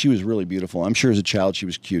was really beautiful. I'm sure as a child she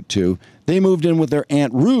was cute too. They moved in with their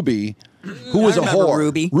Aunt Ruby, who was a remember whore.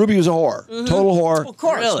 Ruby. Ruby was a whore, total whore. Of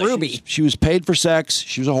course, Really? Ruby. She was paid for sex.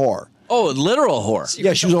 She was a whore. Oh, literal whore.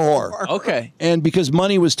 Yeah, she was a whore. Okay. And because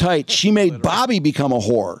money was tight, she made Bobby become a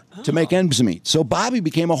whore to make ends meet. So Bobby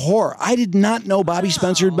became a whore. I did not know Bobby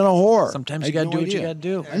Spencer had been a whore. Sometimes I you had got to do no what you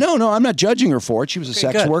idea. got to do. No, I'm not judging her for it. She was a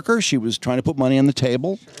sex good. worker. She was trying to put money on the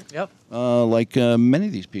table, Yep. like many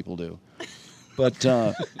of these people do.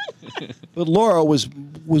 But Laura was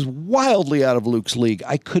wildly out of Luke's league.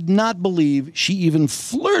 I could not believe she even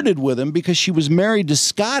flirted with him because she was married to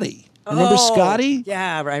Scotty. Remember Scotty?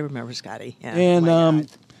 Yeah, I remember Scotty. Yeah. And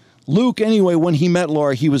Luke, anyway, when he met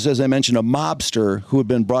Laura, he was, as I mentioned, a mobster who had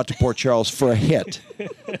been brought to Port Charles for a hit.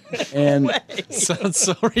 And sounds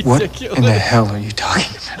so ridiculous. What in the hell are you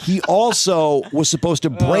talking about? he also was supposed to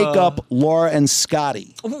break up Laura and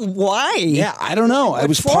Scotty. Why? Yeah, I don't know. It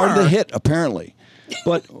was part of the hit, apparently.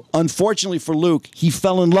 But unfortunately for Luke, he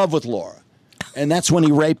fell in love with Laura. And that's when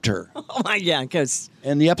he raped her. Oh, my God, because...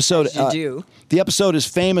 And the episode... As you do. The episode is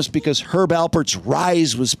famous because Herb Alpert's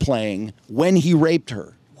Rise was playing when he raped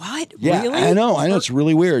her. What? Yeah, Really? I know. It's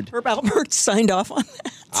really weird. Herb Alpert signed off on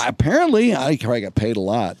that. Apparently, I probably got paid a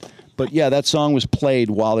lot. But yeah, that song was played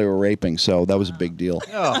while they were raping, so that was a big deal.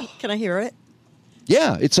 Can I hear it?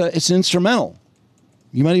 Yeah, it's an instrumental.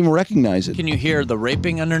 You might even recognize it. Can you hear the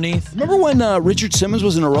raping underneath? Remember when Richard Simmons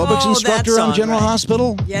was an aerobics instructor on General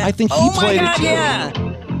Hospital? Yeah. I think he played it too. Yeah.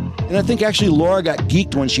 And I think actually Laura got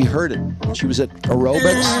geeked when she heard it. She was at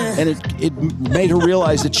aerobics, and it made her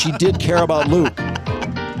realize that she did care about Luke.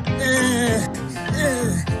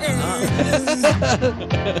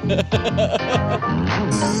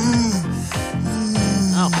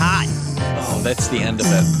 Oh, hot. Oh, that's the end of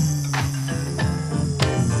it.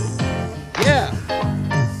 Yeah.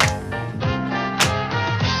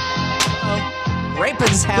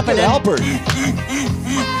 Raping's happening. Albert.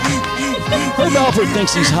 Herb Alpert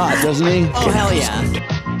thinks he's hot, doesn't he? Oh, hell yeah.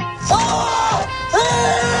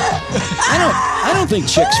 I don't think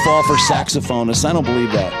chicks fall for saxophonists. I don't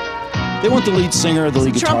believe that. They want the lead singer or the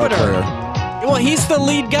lead guitar player. Well, he's the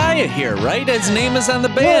lead guy here, right? His name is on the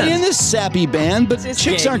band. Well, in this sappy band, but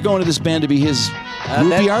chicks aren't going to this band to be his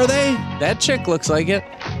groupie, are they? That chick looks like it.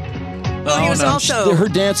 Well, he was also... Her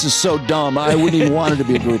dance is so dumb, I wouldn't even want her to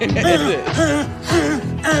be a groupie.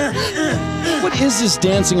 What is this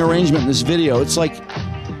dancing arrangement in this video? It's like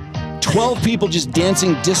 12 people just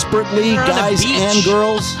dancing disparately, guys and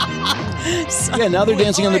girls. Yeah, now they're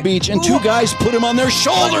dancing on the beach, and two guys put him on their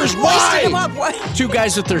shoulders. Why? Two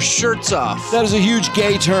guys with their shirts off. That is a huge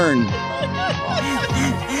gay turn.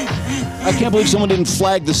 I can't believe someone didn't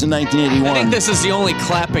flag this in 1981. I think this is the only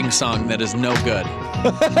clapping song that is no good.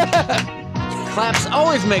 Claps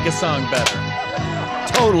always make a song better.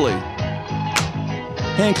 Totally.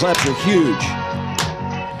 Hand claps are huge.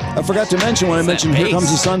 I forgot to mention when I mentioned Here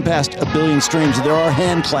Comes the Sun past 1 billion streams, there are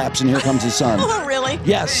hand claps in Here Comes the Sun. Oh, really?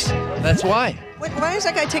 Yes. That's why. Why is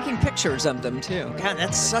that guy taking pictures of them, too? God,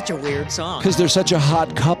 that's such a weird song. Because they're such a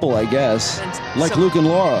hot couple, I guess. Like Luke and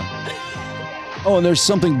Laura. Oh, and there's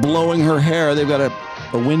something blowing her hair. They've got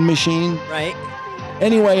a wind machine. Right.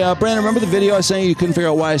 Anyway, Brandon, remember the video I sent you? You couldn't figure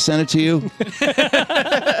out why I sent it to you?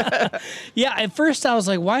 Yeah, at first I was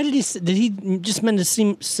like, why did he just meant to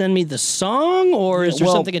send me the song, or is there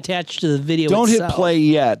something attached to the video Don't itself? hit play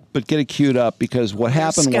yet, but get it queued up, because what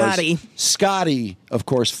happened Scotty. was Scotty, of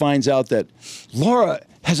course, finds out that Laura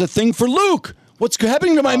has a thing for Luke. What's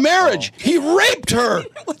happening to my marriage? He raped her.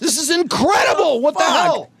 This is incredible. What the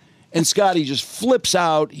hell? And Scotty just flips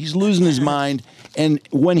out. He's losing his mind. And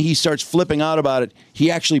when he starts flipping out about it,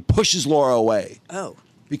 he actually pushes Laura away. Oh.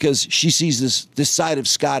 Because she sees this side of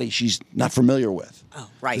Scotty she's not familiar with. Oh,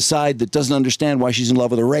 right. The side that doesn't understand why she's in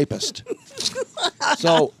love with a rapist.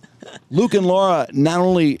 So Luke and Laura, not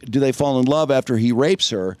only do they fall in love after he rapes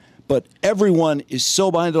her, but everyone is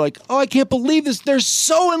so behind. They're like, oh, I can't believe this. They're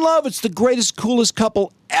so in love. It's the greatest, coolest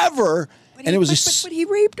couple ever. And it was But he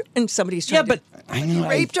raped her. And somebody's trying to... he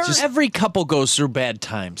raped her? Every couple goes through bad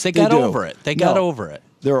times. They got over it. They got over it.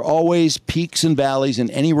 There are always peaks and valleys in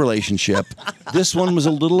any relationship. This one was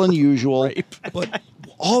a little unusual, but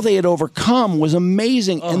all they had overcome was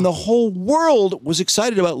amazing. And the whole world was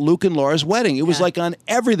excited about Luke and Laura's wedding. It was like on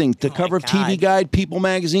everything. The cover of TV Guide, People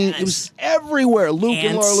Magazine. Yes. It was everywhere. Luke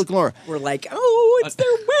and Laura. We're like, oh, it's their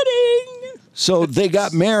wedding. So they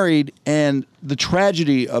got married, and the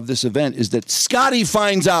tragedy of this event is that Scotty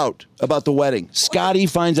finds out about the wedding. Scotty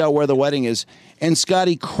finds out where the wedding is, and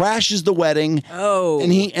Scotty crashes the wedding. Oh.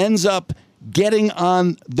 And he ends up getting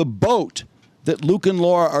on the boat that Luke and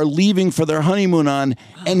Laura are leaving for their honeymoon on,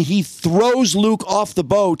 and he throws Luke off the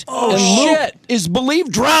boat. Oh, and shit. Luke is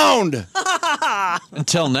believed drowned.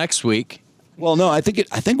 Until next week. Well, no, I think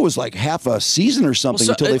it was like half a season or something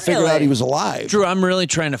until they figured out he was alive. Drew, I'm really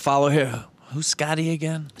trying to follow here. Who's Scotty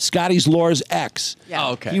again? Scotty's Laura's ex. Yeah.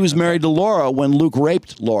 Oh, okay. He was married to Laura when Luke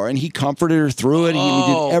raped Laura, and he comforted her through it. He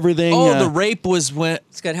did everything. Oh, the rape was when...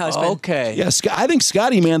 It's good husband. Okay. Yeah, I think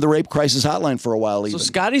Scotty manned the rape crisis hotline for a while even. So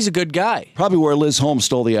Scotty's a good guy. Probably where Liz Holmes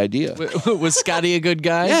stole the idea. Was Scotty a good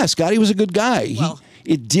guy? Yeah, Scotty was a good guy.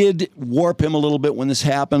 it did warp him a little bit when this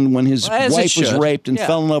happened. When his As it wife was should. raped and Yeah.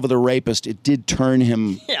 fell in love with a rapist, it did turn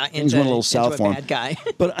him. Things went a little south for him. bad guy.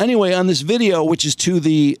 But anyway, on this video, which is to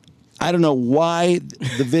the, I don't know why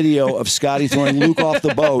the video of Scotty throwing Luke off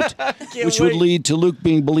the boat, which would lead to Luke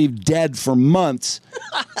being believed dead for months.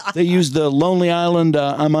 They used the Lonely Island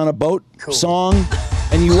I'm on a boat song,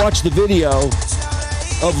 and you watch the video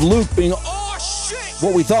of Luke being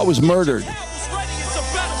what we thought was murdered.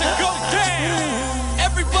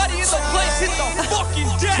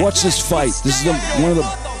 Watch this fight. This is one of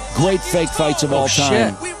the great fake fights of all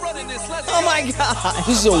time. Oh my God.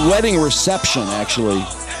 This is a wedding reception, actually.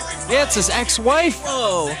 Yeah, it's his ex-wife.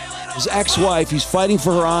 Oh. His ex-wife, he's fighting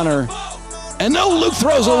for her honor. And no, Luke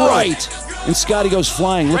throws a right. And Scotty goes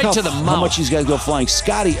flying. Look Right to the how mouth. much these guys go flying.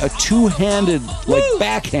 Scotty, a two-handed,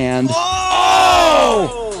 backhand.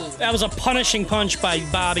 Oh! That was a punishing punch by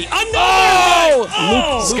Bobby.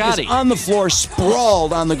 Oh! Luke Scotty. is on the floor,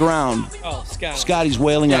 sprawled on the ground. Oh, Scotty. Scotty's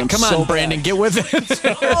wailing on him. Come on, so Brandon, bad. get with it.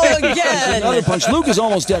 Oh, again. Another punch. Luke is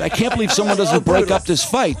almost dead. I can't believe someone doesn't break up this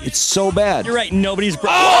fight. It's so bad. You're right. Nobody's.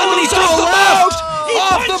 Oh, and he threw a left!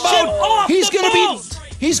 Off the punched him boat! off He's the going to boat. be...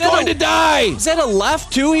 He's going to die! Is that a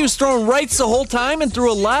left, too? He was throwing rights the whole time and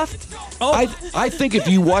threw a left? Oh. I think if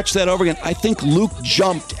you watch that over again, I think Luke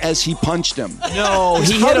jumped as he punched him. No,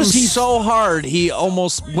 he How hit him does he- so hard, he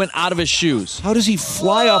almost went out of his shoes. How does he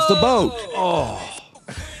fly off the boat? Oh.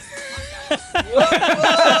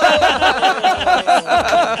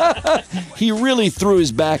 He really threw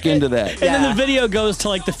his back into that. And then the video goes to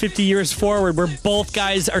like the 50 years forward where both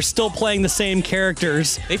guys are still playing the same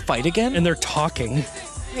characters. They fight again? And they're talking.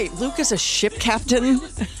 Wait, Luke is a ship captain?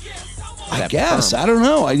 I guess. I don't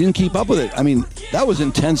know. I didn't keep up with it. I mean, that was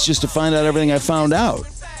intense just to find out everything I found out.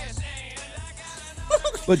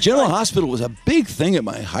 But General Hospital was a big thing at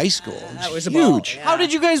my high school. That was huge. How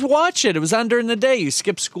did you guys watch it? It was on during the day. You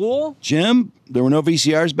skipped school? Jim, there were no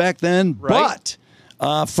VCRs back then. Right.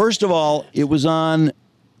 But first of all, it was on,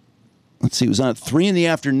 let's see, it was on at 3 in the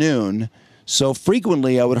afternoon. So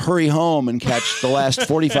frequently I would hurry home and catch the last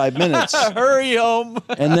 45 minutes. Hurry home.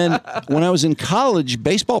 And then when I was in college,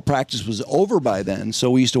 baseball practice was over by then.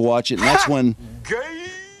 So we used to watch it. And that's when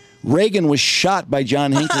Reagan was shot by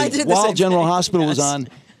John I Hinckley did the while same General thing. Hospital was Yes. on.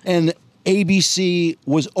 And ABC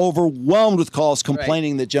was overwhelmed with calls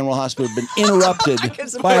complaining that General Hospital had been interrupted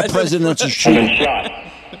by a presidential shooting.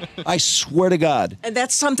 I swear to God. And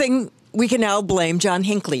that's something we can now blame John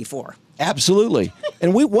Hinckley for. Absolutely.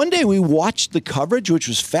 And one day we watched the coverage, which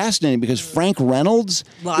was fascinating because Frank Reynolds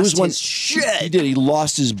Lost his shit. He did. He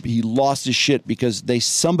lost his shit because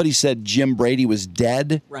somebody said Jim Brady was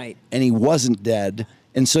dead. Right. And he wasn't dead.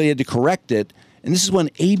 And so he had to correct it. And this is when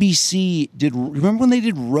ABC did, remember when they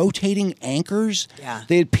did rotating anchors? Yeah.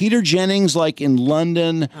 They had Peter Jennings like in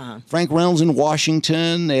London, Frank Reynolds in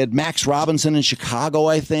Washington. They had Max Robinson in Chicago,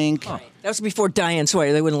 I think. That was before Diane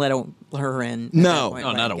Sawyer. They wouldn't let her in. at No, that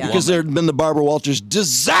point, right? Yeah. because there had been the Barbara Walters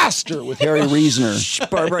disaster with Harry Reasoner.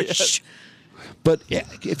 Barbara, shh. But yeah,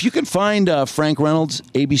 if you can find Frank Reynolds'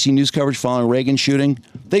 ABC News coverage following Reagan shooting,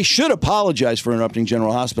 they should apologize for interrupting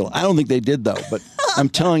General Hospital. I don't think they did, though. But I'm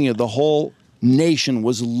telling you, the whole nation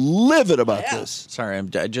was livid about this. Sorry,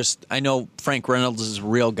 I know Frank Reynolds is a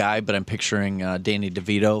real guy, but I'm picturing Danny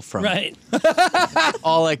DeVito from. Right.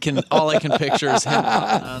 all I can picture is him.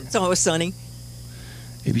 It's always sunny.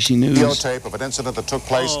 ABC News. Videotape of an incident that took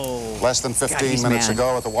place less than 15 he's minutes mad.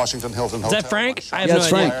 ago at the Washington Hilton Hotel. Is that Frank? I have Yeah, no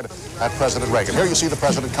it's idea. Frank. At President Reagan. Here you see the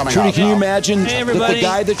president coming Trudy, out. can you now. imagine Hey, that everybody. the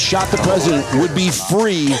guy that shot the president would be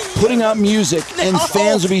free putting out music and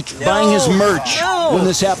fans would be buying his merch when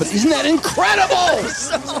this happened? Isn't that incredible?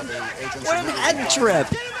 What an head trip.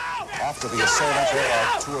 After the assailant, there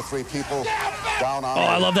are 2 or 3 people down on Oh,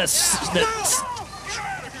 I love that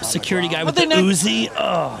security guy with the Uzi.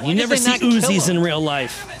 Oh, you never they see not kill Uzis him? in real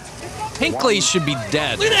life. Hinckley should be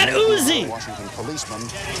dead. Look at that Uzi. Washington policeman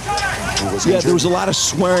who was Yeah, injured. there was a lot of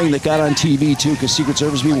swearing that got on TV, too, because Secret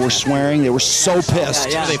Service people were swearing. They were so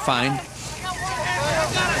pissed. Who they find?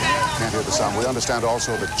 Can't hear the sound. We understand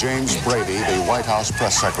also that James Brady, the White House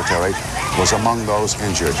press secretary, was among those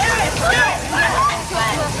injured.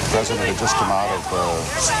 The president had just come out of the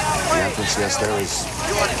entrance. Yes, there is.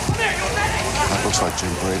 That looks like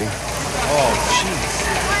Jim Brady.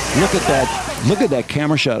 Look at that. Look at that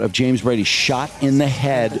camera shot of James Brady shot in the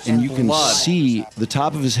head, and you can Blood. see the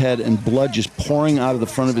top of his head and blood just pouring out of the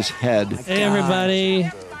front of his head. Hey, everybody.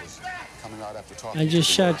 I just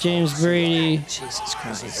shot James Brady. Jesus This is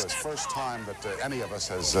Christ. the first time that any of us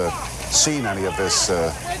has seen any of this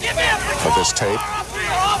tape.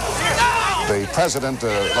 The president,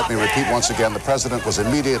 let me repeat once again, the president was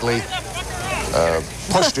immediately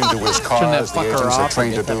pushed into his car as the agents are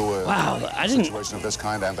trained to do. Wow, I didn't. Situation of this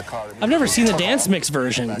kind, and the car. I've never seen the dance mix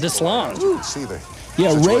version this long.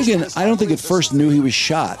 Yeah, Reagan, I don't think at first knew he was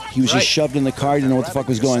shot. He was just shoved in the car, didn't know what the fuck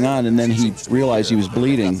was going on, and then he realized he was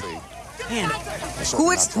bleeding. Man,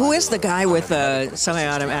 who is the guy with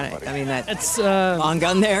semi-automatic? I mean, that's long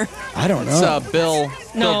gun there. I don't know. It's Bill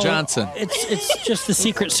Johnson. It's just the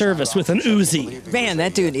Secret Service with an Uzi. Man,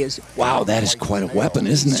 that dude is. Wow, that is quite a weapon,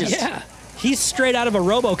 isn't it? Yeah, he's straight out of a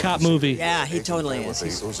RoboCop movie. Yeah, he totally is.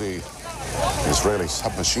 Israeli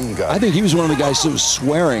submachine gun. I think he was one of the guys who was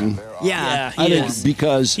swearing. Yeah, I think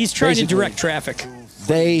because he's trying to direct traffic.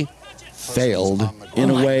 They failed in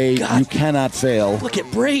a way you cannot fail. Look at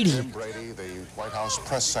Brady. White House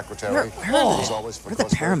press secretary. Where are the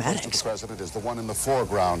paramedics? The president is the one in the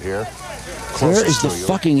foreground here. Where is the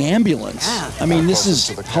fucking ambulance? Yeah. I mean, this is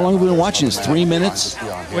how long have we been watching this? 3 minutes?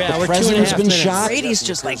 Yeah, the president's been shot. Brady's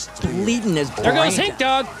just like bleeding his brain. There goes Hank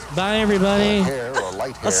Dog. Bye, everybody.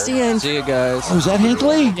 I'll see you. See you guys. Oh, is that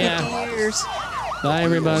Hinckley? Yeah. Cheers. Bye,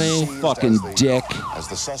 everybody. Fucking dick. As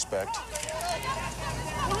the suspect.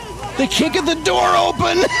 They kicking the door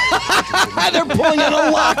open. They're pulling in a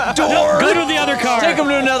locked door. Go to the other car. Take him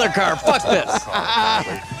to another car. Fuck this.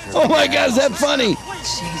 Oh my God, is that funny?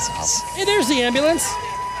 Jesus. Hey, there's the ambulance.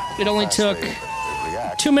 It only took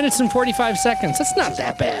 2 minutes and 45 seconds. That's not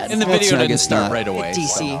that bad. And the video didn't start right away.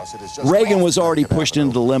 DC. Reagan was already pushed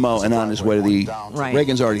into the limo and on his way to the. Right.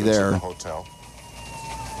 Reagan's already there.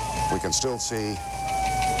 We can still see.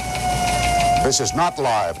 This is not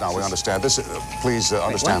live. Now we understand this. Please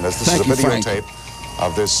understand this. This is a videotape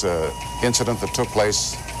of this incident that took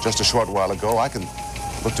place just a short while ago.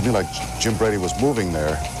 Looked to me like Jim Brady was moving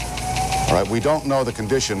there. All right. We don't know the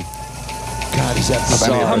condition. God, is that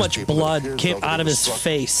bizarre? How much blood came out of his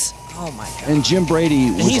face? Oh my God. And Jim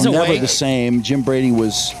Brady was he's never awake. the same. Jim Brady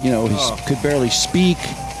was, could barely speak.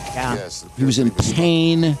 Yeah. Yes, He was in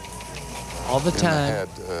pain. All the time.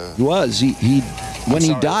 He was. He when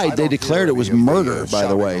he died, they declared it was murder, by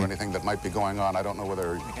the way. Or anything that might be going on. I don't know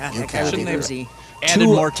whether you That guy can would be either. Uzi. Added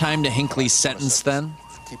more time to Hinckley's sentence then?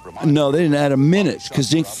 No, they didn't add a minute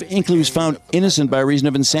because Hinckley was found innocent by reason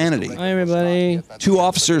of insanity. Hi, everybody. 2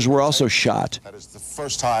 officers were also shot. That is the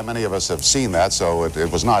first time any of us have seen that, so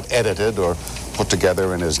it was not edited or put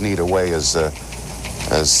together in as neat a way as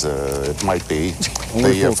it might be.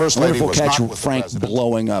 The First Lady was catch not with Frank the president.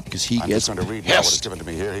 blowing up because he I'm gets just going to read now what is pissed. given to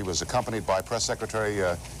me here. He was accompanied by Press Secretary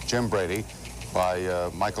Jim Brady, by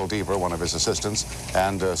Michael Deaver, one of his assistants,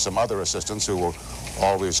 and some other assistants who will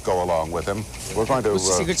always go along with him. We're going to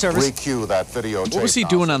Secret Service? re-cue that videotape. What was he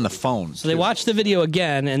doing on the phone? So they watch the video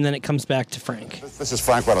again, and then it comes back to Frank. This is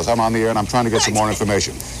Frank Reynolds. I'm on the air, and I'm trying to get some more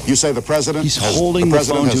information. You say the president He's holding the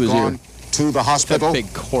phone to his gone ear. to the hospital? That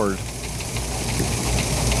big cord.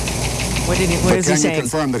 What is he Can you saying?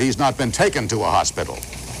 confirm that he's not been taken to a hospital?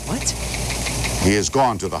 What? He has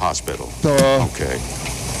gone to the hospital. Okay.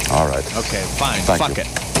 All right. Okay, fine. Thank Fuck you. it.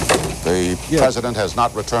 The president has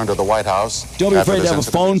not returned to the White House. Don't be after afraid to this have a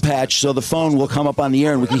incident. phone patch so the phone will come up on the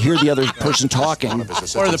air and we can hear the other person talking. Or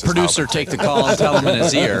the producer take the call and tell him in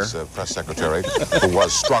his ear. Press secretary who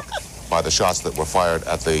was struck by the shots that were fired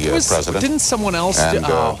at the president. Didn't someone else? And,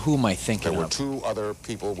 Who am I thinking There were of? 2 other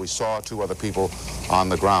people. We saw 2 other people on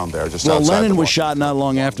the ground there, just Well, outside Lennon the was shot not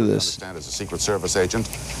long after this. I understand as a Secret Service agent,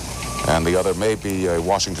 and the other may be a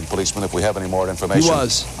Washington policeman. If we have any more information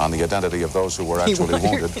was. on the identity of those who were actually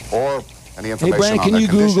wounded, or any Hey, information Brandon, on can their you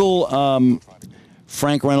condition. Google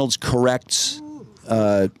Frank Reynolds corrects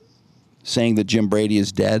saying that Jim Brady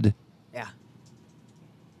is dead? Yeah.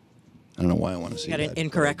 I don't know why I want to see He got that. an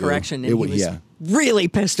incorrect but I do. correction, and he was yeah. really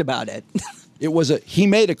pissed about it. He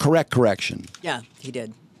made a correct correction. Yeah, he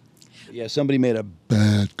did. Yeah, somebody made a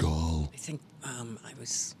bad call. I think I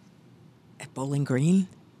was at Bowling Green,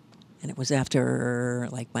 and it was after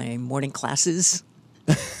like my morning classes.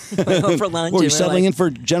 Went home for lunch. Were you and settling in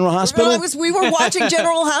for General Hospital? No, we were watching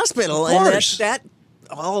General Hospital, Of and course. that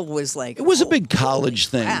all was like It was a big college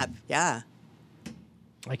thing. crap. Yeah.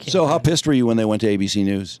 So how pissed were you when they went to ABC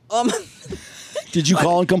News? Did you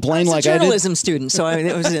call and complain I was like a I did? journalism student, so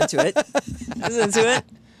I was into it. I was into it.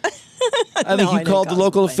 I think you called the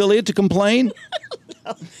local affiliate to complain.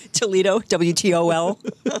 Toledo, WTOL.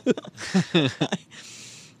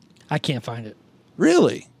 I can't find it.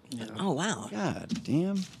 Really? Oh, wow. God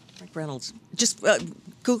damn. Frank Reynolds. Just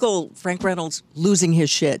Google Frank Reynolds losing his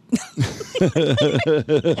shit.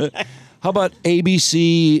 How about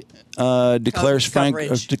ABC declares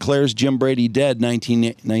coverage. declares Jim Brady dead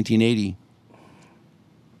 1980?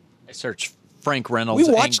 I searched Frank Reynolds.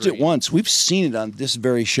 We watched angry. it once. We've seen it on this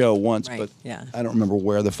very show once, Right, but yeah. I don't remember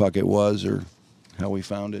where the fuck it was or how we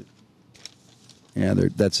found it. Yeah,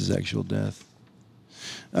 that's his actual death.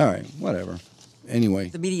 All right, whatever. Anyway.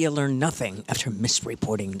 The media learned nothing after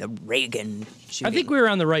misreporting the Reagan shooting. I think we were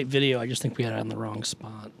on the right video. I just think we had it on the wrong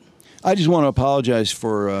spot. I just want to apologize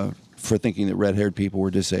for thinking that red-haired people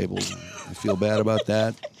were disabled. I feel bad about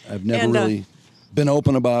that. I've never really been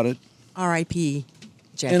open about it. R.I.P.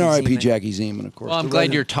 Jackie and R.I.P. Zeman. Jackie Zeman, of course. Well, I'm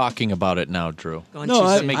glad you're talking about it now, Drew. Go on, No,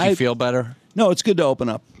 Does it make you feel better? No, it's good to open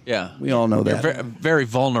up. Yeah. We all know that. You're very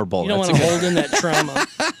vulnerable. You don't want to hold in that trauma.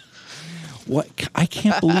 What? I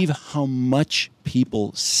can't believe how much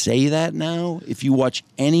people say that now. If you watch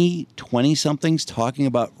any 20-somethings talking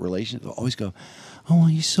about relationships, they'll always go, "Oh, well,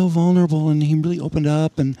 he's so vulnerable, and he really opened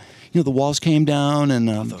up, and the walls came down, and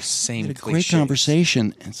those same we had a great cliches.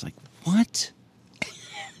 conversation." And it's like, what?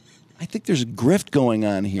 I think there's a grift going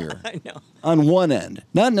on here. I know. On one end,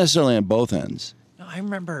 not necessarily on both ends. No, I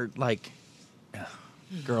remember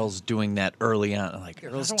girls doing that early on. Like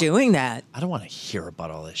Girls doing that. I don't want to hear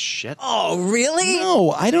about all this shit. Oh, really?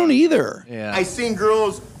 No, I don't either. Yeah. I seen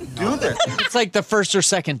girls do this. It's like the first or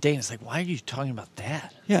second date. It's like, why are you talking about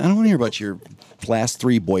that? Yeah, I don't want to hear about your last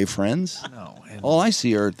 3 boyfriends. No. All I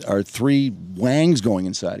see are 3 wangs going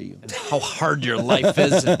inside of you. And how hard your life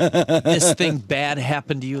is. And this thing bad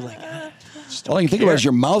happened to you. Like, all I can think about is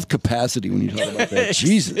your mouth capacity when you talk about that.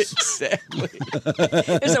 Jesus. Exactly.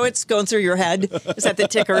 So it's going through your head? Is that the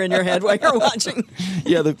ticker in your head while you're watching?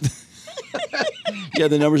 Yeah, the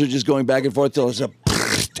numbers are just going back and forth till it's a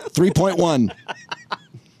 3.1.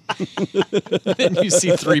 Then you see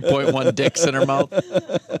 3.1 dicks in her mouth,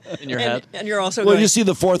 in your head. And you're also Well, going, you see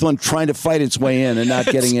the 4th one trying to fight its way in and not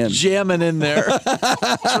getting in. Jamming in there.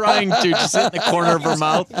 Trying to, just in the corner of her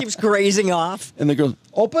mouth. keeps grazing off. And the girl,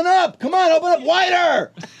 open up! Come on, open up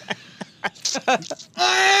wider!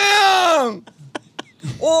 Oh,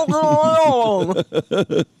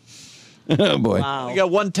 Oh, boy. wow. I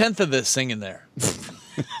got 1/10 of this thing in there. This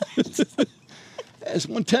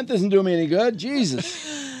 1/10 isn't doing me any good.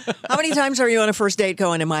 Jesus. How many times are you on a first date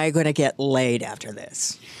going, am I going to get laid after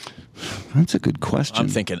this? That's a good question. I'm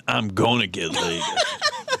thinking, I'm going to get laid.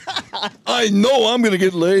 I know I'm going to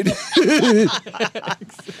get laid. I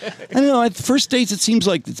don't know. At first dates, it seems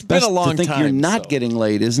like it's best a long to think you're time, not so. getting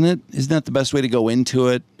laid, isn't it? Isn't that the best way to go into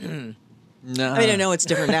it? No. I mean, I know it's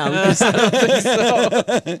different now because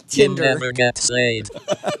Jim Tinder. never gets laid.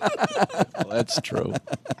 Well, that's true.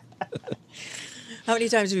 How many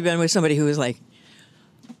times have you been with somebody who was like,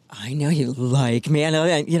 I know you like me. I know,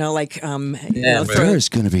 Never. There's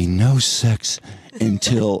going to be no sex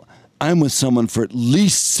until I'm with someone for at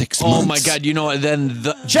least 6 months. Oh my God! You know, then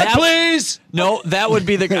Check, please. No, that would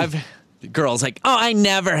be the girls like, oh, I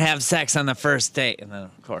never have sex on the first date, and then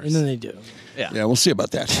of course, And then they do. yeah. Yeah, we'll see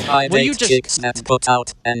about that. I Well, you date just- chicks that put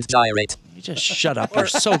out and gyrate. You just shut up. You're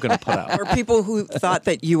so gonna put out. or people who thought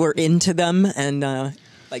that you were into them and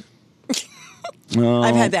like, No.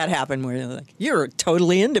 I've had that happen where they're like, you're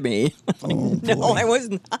totally into me. Like, no, I was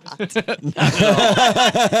not.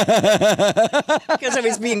 Because I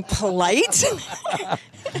was being polite.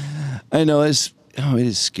 I know. It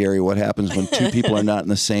is scary what happens when 2 people are not on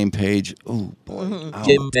the same page. Oh, boy. Ow.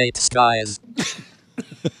 Jim dates guys.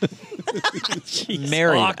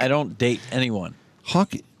 Married. Hawk. I don't date anyone.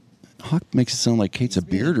 Hawk makes it sound like Kate's a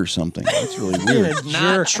beard or something. That's really weird.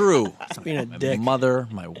 Not true. Being a My dick. mother,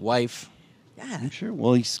 my wife. I'm sure.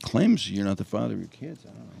 Well, he claims you're not the father of your kids. I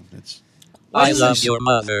don't know. That's I love your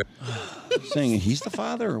mother. saying he's the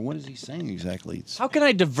father, or what is he saying exactly? It's, How can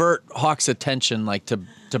I divert Hawk's attention like to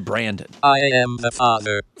Brandon? I am the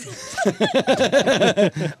father.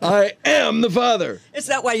 I am the father. Is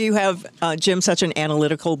that why you have, Jim, such an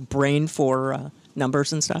analytical brain for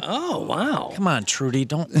numbers and stuff? Oh, wow. Come on, Trudy,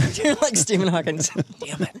 don't. You're like Stephen Hawking's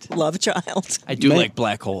damn it, love child. I do like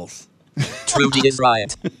black holes. Trudy is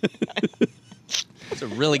right. It's a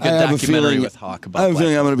really good I have a documentary feeling, with Hawk I about have a black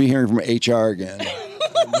feeling I'm going to be hearing from HR again.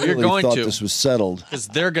 You're really going thought to. this was settled. Because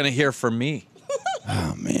they're going to hear from me.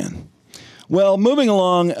 Oh man. Well, moving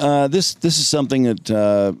along, this is something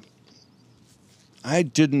that I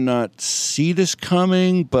did not see this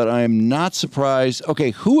coming, but I'm not surprised.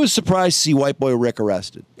 Okay, who was surprised to see White Boy Rick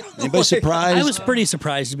arrested? Anybody surprised? I was pretty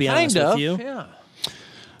surprised, to be honest with you. Yeah.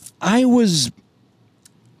 I was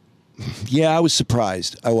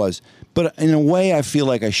surprised. I was. But in a way, I feel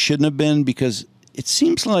like I shouldn't have been because it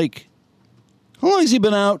seems like, how long has he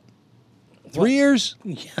been out? 3 years?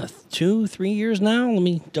 Yeah, 2-3 years now. Let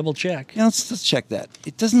me double check. Yeah, let's check that.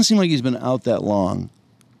 It doesn't seem like he's been out that long.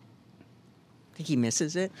 Think he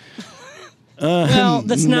misses it? Well,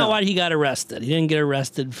 that's no. not why he got arrested. He didn't get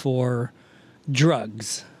arrested for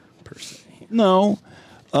drugs, per se. No.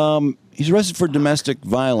 He's arrested for domestic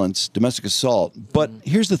violence, domestic assault. But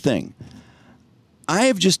here's the thing. I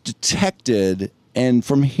have just detected, and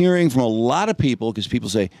from hearing from a lot of people, because people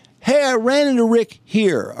say, hey, I ran into Rick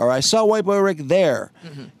here, or I saw White Boy Rick there.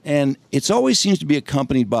 And it's always seems to be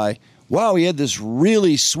accompanied by, wow, he had this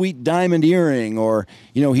really sweet diamond earring, or,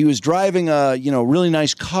 he was driving a, really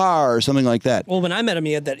nice car or something like that. Well, when I met him,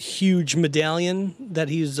 he had that huge medallion that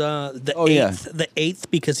he's the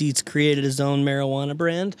eighth because he's created his own marijuana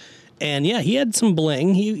brand. And yeah, he had some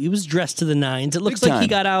bling. He was dressed to the nines. It looks like he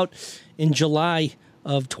got out in July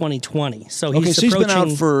of 2020. So he's he's been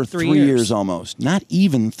out for 3 years almost. Not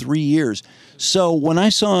even 3 years. So when I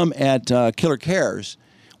saw him at Killer Cares,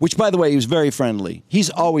 which, by the way, he was very friendly. He's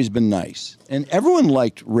always been nice. And everyone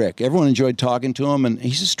liked Rick. Everyone enjoyed talking to him, and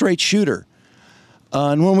he's a straight shooter.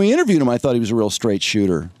 And when we interviewed him, I thought he was a real straight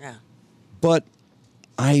shooter. Yeah. But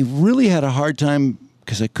I really had a hard time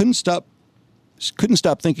because I couldn't stop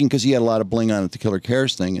thinking, because he had a lot of bling on at the Killer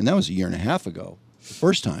Cares thing, and that was a year and a half ago, the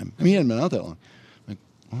first time. I mean, he hadn't been out that long. Like,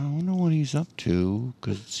 well, I wonder what he's up to,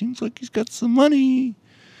 because it seems like he's got some money.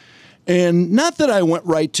 And not that I went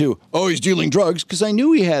right to, oh, he's dealing drugs, because I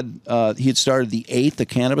knew he had started the Eighth, the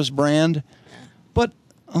cannabis brand. But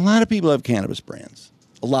a lot of people have cannabis brands.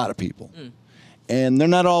 A lot of people. And they're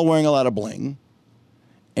not all wearing a lot of bling.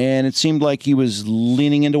 And it seemed like he was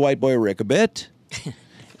leaning into White Boy Rick a bit.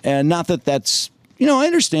 And not that that's, I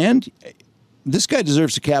understand. This guy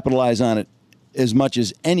deserves to capitalize on it as much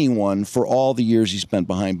as anyone for all the years he spent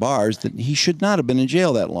behind bars, that he should not have been in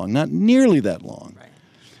jail that long, not nearly that long. Right.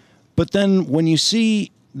 But then when you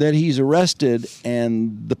see that he's arrested,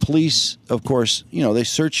 and the police, of course, they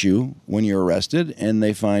search you when you're arrested, and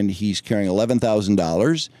they find he's carrying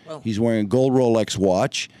 $11,000. He's wearing a gold Rolex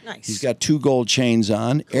watch. Nice. He's got 2 gold chains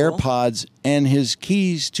on, AirPods, and his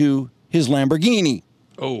keys to his Lamborghini.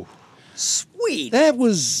 Oh. Sweet. That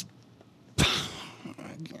was...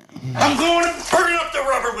 I'm going to burn up the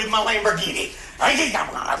rubber with my Lamborghini.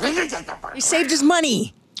 He saved his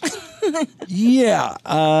money. Yeah.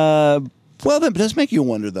 Well, that does make you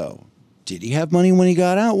wonder, though. Did he have money when he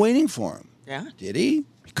got out waiting for him? Yeah. Did he?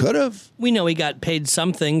 He could have. We know he got paid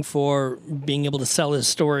something for being able to sell his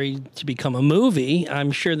story to become a movie.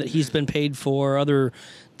 I'm sure that he's been paid for other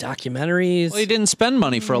documentaries. Well, he didn't spend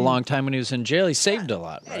money for a long time when he was in jail. He saved a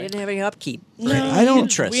lot, Yeah, right? he didn't have any upkeep. No, I don't-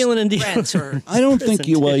 interest. Wheeling and dealing. Rents or I don't think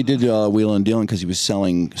Prison, he did wheeling and dealing because he was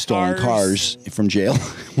selling stolen cars from jail at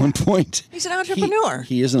one point. He's an entrepreneur.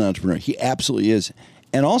 He is an entrepreneur. He absolutely is.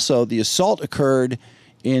 And also, the assault occurred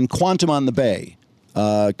in Quantum on the Bay,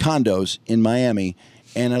 condos in Miami.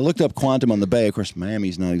 And I looked up Quantum on the Bay. Of course,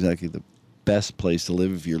 Miami's not exactly the best place to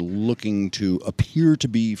live if you're looking to appear to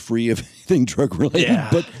be free of anything drug-related.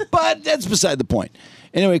 Yeah. But that's beside the point.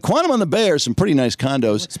 Anyway, Quantum on the Bay are some pretty nice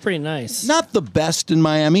condos. It's pretty nice. Not the best in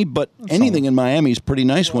Miami, but anything in Miami is pretty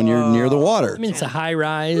nice when you're near the water. I mean, it's a high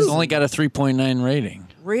rise. It's only got a 3.9 rating.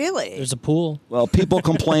 Really? There's a pool. Well, people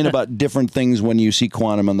complain about different things when you see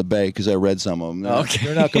Quantum on the Bay, because I read some of them.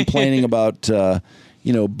 They're not complaining about,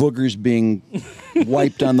 boogers being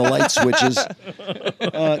wiped on the light switches.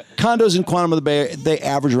 Condos in Quantum of the Bay, they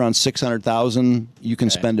average around $600,000. You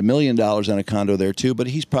can spend $1 million on a condo there, too, but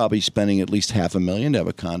he's probably spending at least $500,000 to have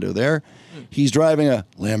a condo there. He's driving a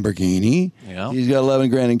Lamborghini. Yeah. He's got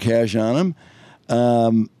 $11,000 in cash on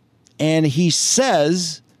him. And he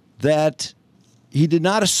says that he did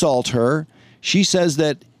not assault her. She says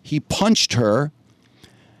that he punched her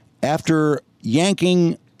after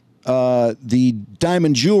yanking the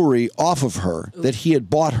diamond jewelry off of her that he had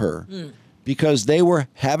bought her because they were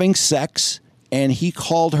having sex and he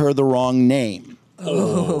called her the wrong name.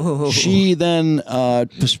 Oh. She then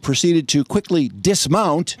proceeded to quickly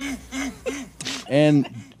dismount,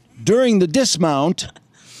 and during the dismount,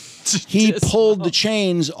 he pulled the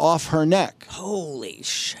chains off her neck. Holy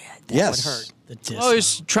shit. That Yes. would hurt. Oh,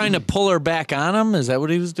 he's trying to pull her back on him? Is that what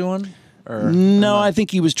he was doing? Or No, I think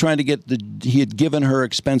he was trying to get he had given her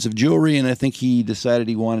expensive jewelry, and I think he decided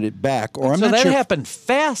he wanted it back. Or I'm so not that sure happened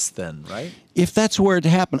fast then, right? if that's where it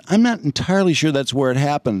happened. I'm not entirely sure that's where it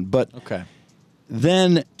happened, but Okay.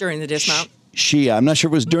 then During the dismount? I'm not sure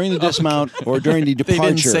if it was during the dismount or during the They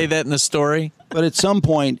departure. didn't say that in the story. But at some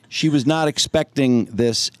point, she was not expecting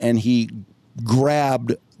this, and he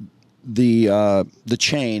grabbed the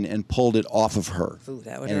chain and pulled it off of her. Ooh,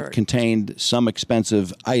 that would and hurt. it contained some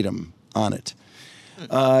expensive item on it.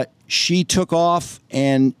 She took off,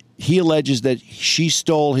 and he alleges that she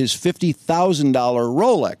stole his $50,000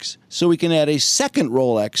 Rolex, so he can add a second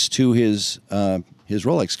Rolex to his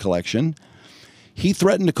Rolex collection. He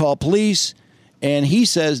threatened to call police, and he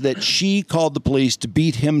says that she called the police to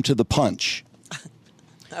beat him to the punch.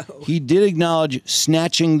 He did acknowledge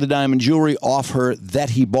snatching the diamond jewelry off her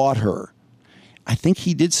that he bought her. I think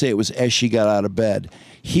he did say it was as she got out of bed.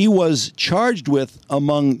 He was charged with,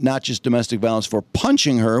 among not just domestic violence, for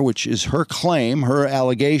punching her, which is her claim, her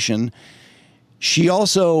allegation. She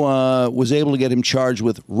also was able to get him charged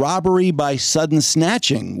with robbery by sudden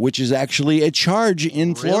snatching, which is actually a charge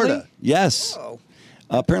in Florida. Really? Yes.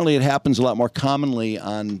 Apparently it happens a lot more commonly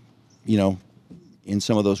on, in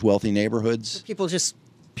some of those wealthy neighborhoods.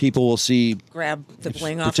 People will see grab the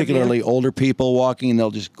bling off particularly of you. older people walking, and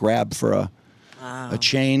they'll just grab for a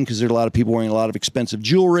chain because there are a lot of people wearing a lot of expensive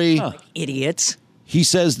jewelry. Like idiots. He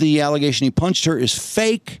says the allegation he punched her is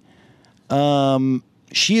fake.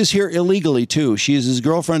 She is here illegally too. She is his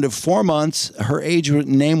girlfriend of 4 months. Her age and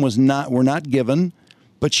name were not given,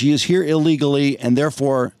 but she is here illegally, and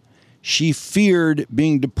therefore she feared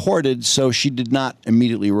being deported, so she did not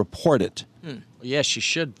immediately report it. Yeah, she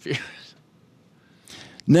should fear.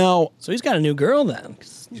 Now, so he's got a new girl then.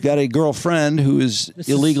 He's got a girlfriend who is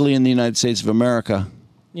illegally in the United States of America.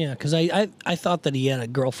 Yeah, because I thought that he had a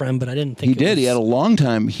girlfriend, but I didn't think He did. He had a long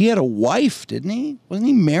time. He had a wife, didn't he? Wasn't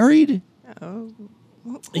he married?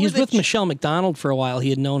 He was with Michelle McDonald for a while. He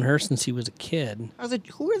had known her since he was a kid.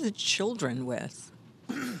 Who are the children with?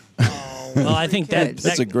 Well, I think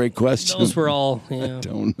that's a great question. Those were all. I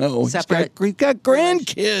don't know. He's Separate got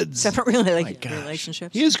grandkids. Separate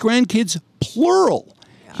relationships. He has grandkids, plural.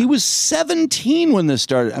 He was 17 when this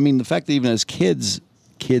started. I mean, the fact that he even has kids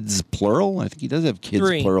plural. I think he does have kids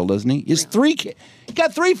 3. plural, doesn't he? Is 3 kids? He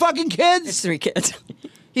got 3 fucking kids. It's 3 kids.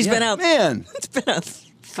 He's been out. Man, it's been out.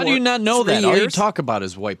 How do you not know 3 that? All you years? talk about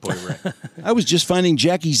is White Boy Rick. I was just finding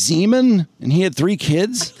Jackie Zeman, and he had 3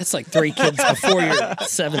 kids. That's like 3 kids before you're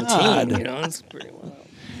 17. God. It's pretty wild.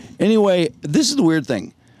 Anyway, this is the weird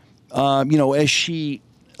thing. As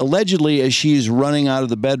she's running out of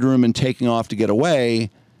the bedroom and taking off to get away,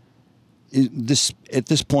 at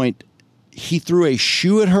this point, he threw a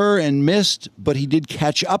shoe at her and missed, but he did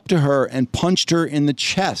catch up to her and punched her in the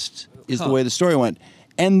chest, is the way the story went.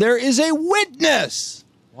 And there is a witness.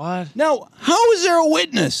 What? Now, how is there a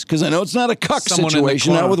witness? Because I know it's not a cuck Someone in the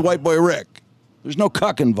situation, not corner. with White Boy Rick. There's no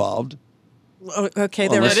cuck involved. Okay,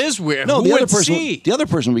 That is weird. No, Who the other would person. see? The other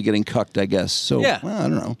person would be getting cucked, I guess. So Yeah. well, I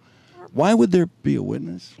don't know. Why would there be a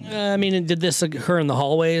witness? I mean, did this occur in the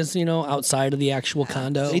hallways, outside of the actual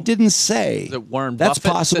condo? They didn't say. Is it Warren That's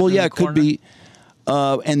Buffett possible. sitting in Yeah, the it could corner? be.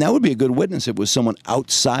 And that would be a good witness. It was someone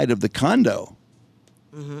outside of the condo.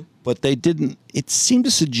 But they didn't. It seemed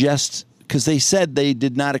to suggest, because they said they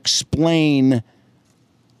did not explain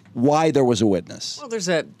why there was a witness. Well,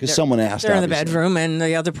 Because someone asked. They're in the obviously. bedroom, and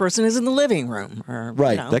the other person is in the living room. Or,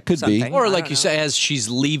 Right, that could be. something. Or I like don't you know. say, as she's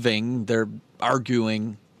leaving, they're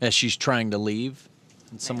arguing as she's trying to leave,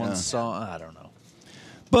 and someone saw. I don't know.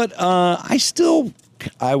 But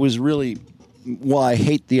I was really. Well, I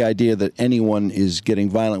hate the idea that anyone is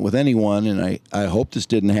getting violent with anyone, and I hope this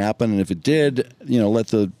didn't happen. And if it did, let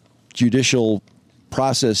the judicial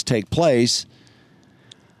process take place.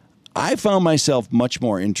 I found myself much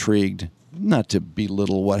more intrigued, not to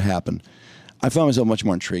belittle what happened. I found myself much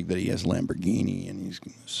more intrigued that he has a Lamborghini and he's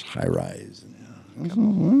high rise.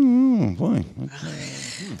 Boy,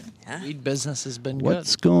 Weed business has been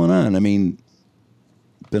what's going on? I mean,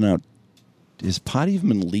 been out. Is pot even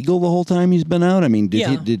been legal the whole time he's been out? I mean,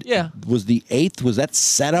 was the 8th, was that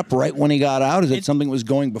set up right when he got out? Is it something that was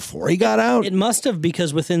going before he got out? It must have,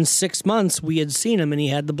 because within 6 months we had seen him and he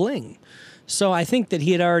had the bling. So I think that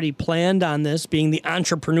he had already planned on this, being the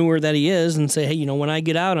entrepreneur that he is, and say, hey, when I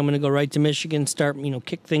get out, I'm going to go right to Michigan, start,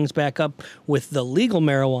 kick things back up with the legal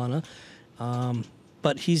marijuana.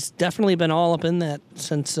 But he's definitely been all up in that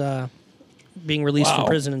since being released from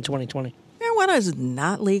prison in 2020. Marijuana is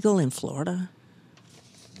not legal in Florida.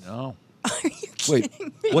 No. Wait,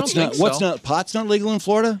 Pot's not legal in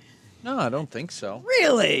Florida? No, I don't think so.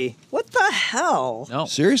 Really? What the hell? No.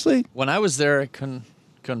 Seriously? When I was there, I couldn't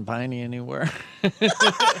buy any anywhere.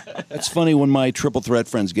 That's funny when my triple threat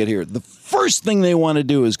friends get here. The first thing they want to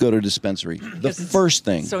do is go to a dispensary. The first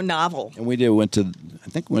thing. So novel. And we did. We went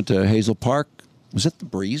to Hazel Park. Was it the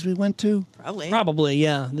Breeze we went to? Probably,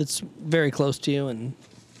 yeah. That's very close to you, and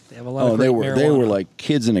they have a lot of they great were marijuana. like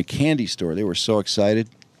kids in a candy store. They were so excited.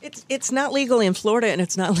 It's not legal in Florida, and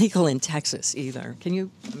it's not legal in Texas either. Can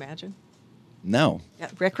you imagine? No. Yeah,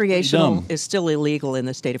 recreational Dumb. is still illegal in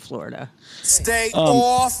the state of Florida. Stay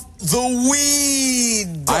off the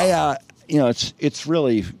weed. It's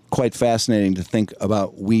really quite fascinating to think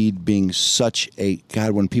about weed being such a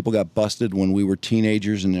God. When people got busted when we were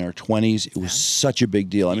teenagers and in our 20s, it was such a big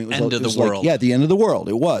deal. I mean, it was End of the world. the end of the world.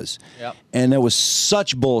 It was. Yep. And it was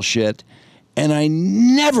such bullshit. And I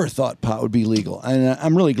never thought pot would be legal. And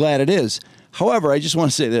I'm really glad it is. However, I just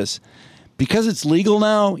want to say this. because it's legal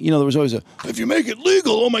now, there was always if you make it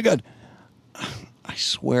legal, oh my God. I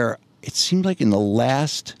swear, it seemed like in the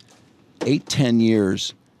last 8-10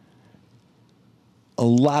 years, a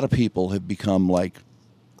lot of people have become like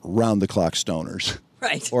round-the-clock stoners.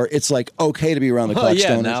 Right. Or it's like okay to be round-the-clock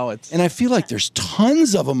stoners. Now it's... And I feel like there's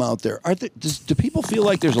tons of them out there. Do people feel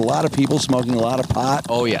like there's a lot of people smoking a lot of pot?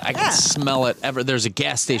 Oh, yeah. I can smell it. There's a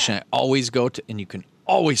gas station I always go to, and you can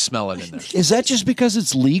always smell it in there. Is that just because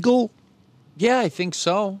it's legal? Yeah, I think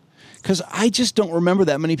so. Because I just don't remember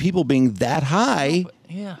that many people being that high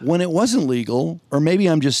when it wasn't legal. Or maybe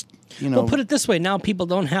I'm just, Well, put it this way. Now people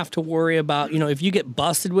don't have to worry about, if you get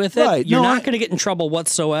busted with it, you're not going to get in trouble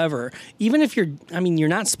whatsoever. Even if you're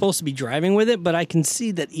not supposed to be driving with it, but I can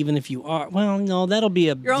see that even if you are, well, no, that'll be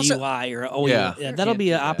a DUI or OUI. That'll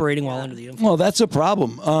be operating while under the influence. Well, that's a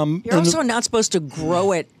problem. You're also not supposed to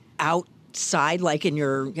grow it outside, like in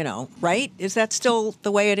your, right? Is that still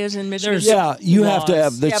the way it is in Michigan? Yeah, you have to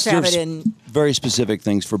have. You have to have it in very specific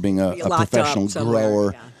things for being a professional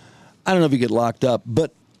grower. I don't know if you get locked up,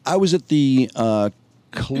 but I was at the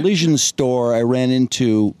collision store. I ran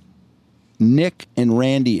into Nick and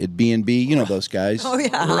Randy at B&B. You know those guys. Oh,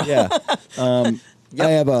 yeah. Yeah.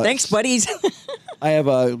 I have a thanks, buddies. I have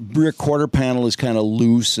a rear quarter panel is kind of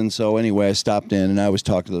loose, and so anyway, I stopped in and I was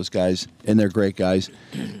talking to those guys, and they're great guys,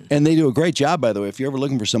 and they do a great job, by the way. If you're ever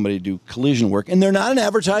looking for somebody to do collision work, and they're not an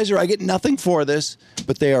advertiser, I get nothing for this,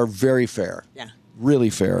 but they are very fair. Yeah.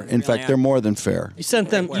 Really fair. In fact, they're more than fair. You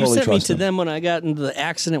sent them. You sent me to them when I got into the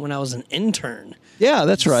accident when I was an intern. Yeah,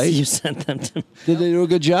 that's right. You sent them to me. Did they do a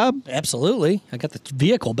good job? Absolutely. I got the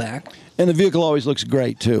vehicle back. And the vehicle always looks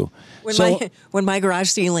great, too. When my garage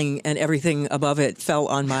ceiling and everything above it fell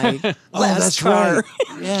on my Oh, last that's car.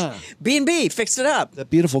 right. Yeah. B&B fixed it up.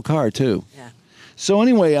 That beautiful car, too. Yeah. So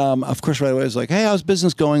anyway, of course, right away, I was like, hey, how's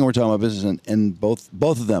business going? We're talking about business, and both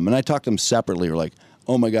of them, and I talked to them separately, were like,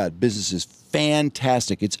 oh, my God, business is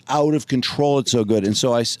fantastic. It's out of control. It's so good. And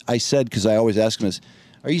so I said, because I always ask them this,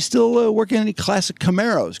 are you still working on any classic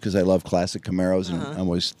Camaros? Because I love classic Camaros, and I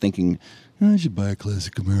was thinking, I should buy a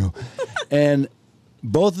classic Camaro. And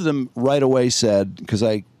both of them right away said, because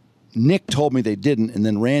Nick told me they didn't, and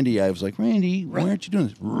then Randy, I was like, Randy, why aren't you doing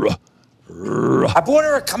this? I bought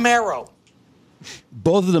her a Camaro.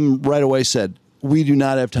 Both of them right away said, we do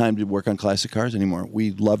not have time to work on classic cars anymore.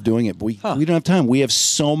 We love doing it, but we don't have time. We have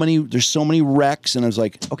there's so many wrecks. And I was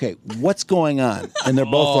like, okay, what's going on? And they're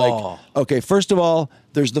both like, okay, first of all,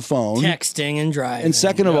 there's the phone. Texting and driving. And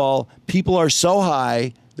second of all, people are so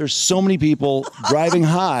high. There's so many people driving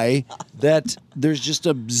high that there's just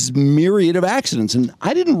a myriad of accidents. And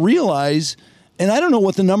I didn't realize, and I don't know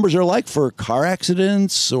what the numbers are like for car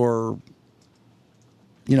accidents or,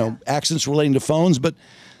 accidents relating to phones, but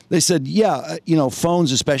they said,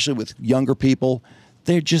 phones, especially with younger people,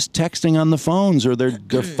 they're just texting on the phones or they're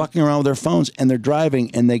fucking around with their phones and they're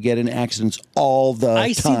driving and they get in accidents all the time.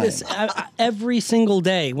 I see this every single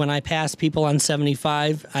day when I pass people on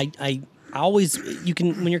 75. I always,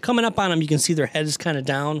 when you're coming up on them, you can see their head is kind of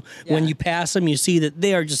down. Yeah. When you pass them, you see that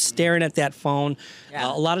they are just staring at that phone.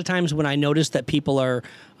 Yeah. A lot of times when I notice that people are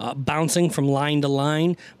bouncing from line to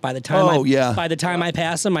line, by the time I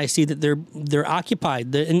pass them, I see that they're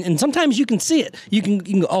occupied. And sometimes you can see it. You can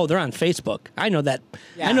go, oh, they're on Facebook. I know that.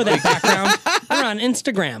 Yeah. I know that background. They're on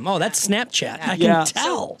Instagram. Oh, that's Snapchat. I can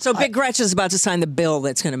tell. So Big Gretch is about to sign the bill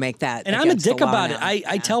that's going to make that. And I'm a dick about it.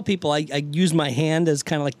 I tell people I use my hand as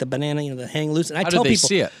kind of like the banana, the hang loose. And I tell people,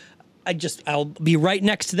 see it? I'll be right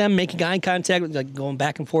next to them, making eye contact, like going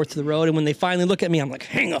back and forth to the road. And when they finally look at me, I'm like,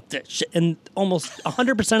 hang up that shit. And almost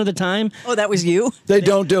 100% of the time. Oh, that was you? They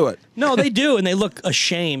don't do it. No, they do. And they look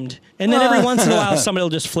ashamed. And then every once in a while, somebody will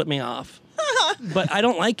just flip me off. But I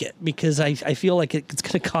don't like it because I feel like it's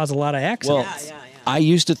going to cause a lot of accidents. Well, I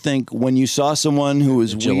used to think when you saw someone who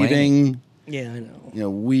was weaving. Yeah, I know.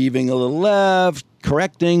 Weaving a little left,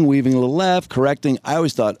 correcting, weaving a little left, correcting. I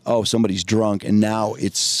always thought, oh, somebody's drunk, and now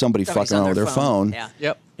it's somebody's fucking around with their phone. Yeah.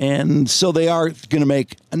 Yep. And so they are going to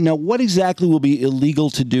make. Now, what exactly will be illegal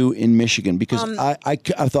to do in Michigan? Because I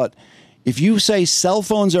thought, if you say cell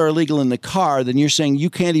phones are illegal in the car, then you're saying you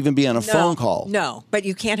can't even be on a phone call. No, but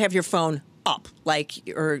you can't have your phone up, like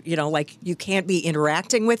you can't be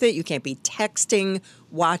interacting with it. You can't be texting,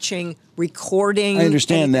 watching, recording. I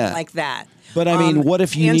understand that, like that. But I mean, what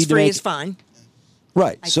if you need to make? Hands-free is fine.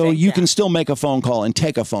 Right. So you can still make a phone call and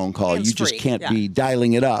take a phone call. You just can't be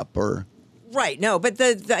dialing it up or. Right. No, but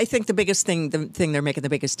I think the thing they're making the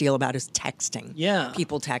biggest deal about is texting. Yeah.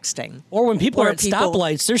 People texting. Or when people Or are at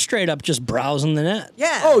stoplights, they're straight up just browsing the net.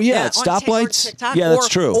 Yeah. Oh, yeah, at on stoplights? TikTok, Yeah, that's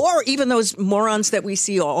true. Or even those morons that we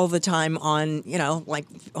see all the time on, like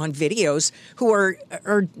on videos who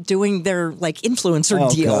are doing their like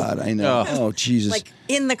influencer deal. Oh, God, I know. Oh, Jesus. Like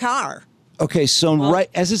in the car. Okay, so right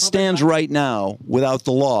as it stands right now, without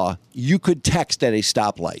the law, you could text at a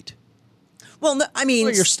stoplight. Well, no, I mean,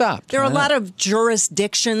 you're stopped. There are a lot of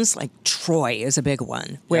jurisdictions, like Troy is a big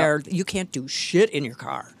one, where you can't do shit in your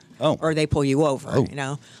car. Oh. Or they pull you over,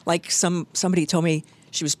 Like somebody told me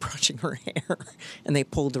she was brushing her hair and they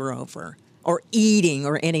pulled her over. Or eating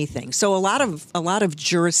or anything. So a lot of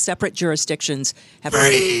separate jurisdictions have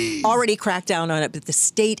already cracked down on it, but the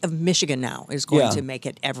state of Michigan now is going to make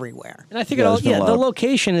it everywhere. And I think the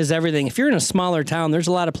location is everything. If you're in a smaller town, there's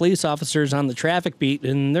a lot of police officers on the traffic beat,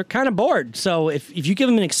 and they're kind of bored. So if you give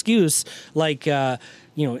them an excuse, like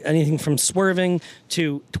anything from swerving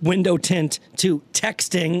to window tint to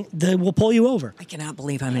texting, they will pull you over. I cannot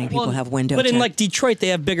believe how many people have window But tint. in like Detroit, they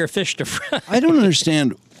have bigger fish to fry. I don't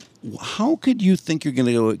understand. How could you think you're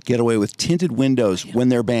going to get away with tinted windows when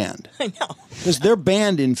they're banned? I know. Because they're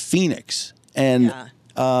banned in Phoenix. And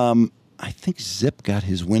I think Zip got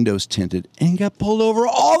his windows tinted and he got pulled over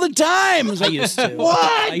all the time. I used to.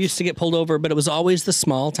 What? I used to get pulled over, but it was always the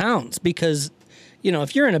small towns because,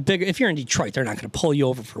 if you're in Detroit, they're not going to pull you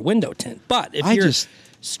over for window tint. But if you're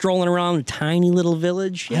strolling around a tiny little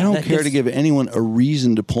village, I don't care to give anyone a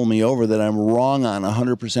reason to pull me over that I'm wrong on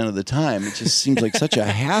 100% of the time. It just seems like such a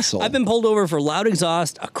hassle. I've been pulled over for loud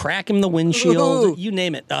exhaust, a crack in the windshield, you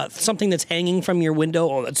name it. Something that's hanging from your window.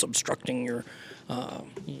 Oh, that's obstructing your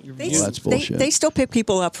view. That's bullshit. They still pick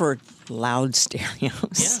people up for loud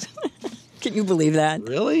stereos. Yeah. Can you believe that?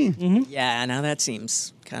 Really? Mm-hmm. Yeah, now that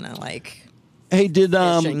seems kind of like Hey, did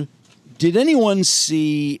fishing. anyone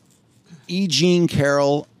see E. Jean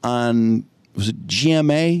Carroll on, was it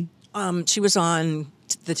GMA? She was on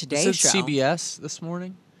the Today Was it Show. CBS this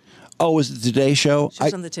morning? Oh, was it the Today Show? She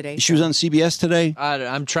was on the Today She was on CBS today?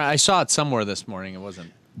 I'm trying. I saw it somewhere this morning. It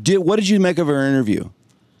wasn't. What did you make of her interview?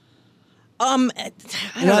 I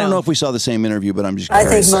don't know if we saw the same interview, but I'm just I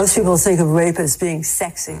curious. think most people think of rape as being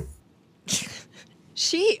sexy.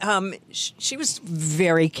 She was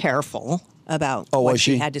very careful about Oh, what was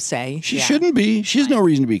she she? had to say. She Yeah. shouldn't be. She has no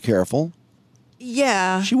reason to be careful.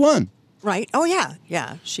 Yeah. She won. Right. Oh, yeah.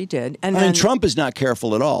 Yeah, she did. And I then mean, Trump is not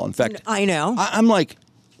careful at all. In fact, I know. I'm like,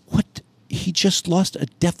 what? He just lost a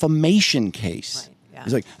defamation case. Right, yeah.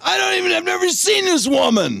 He's like, I've never seen this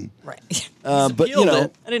woman. Right. But, I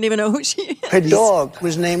didn't even know who she is. Her dog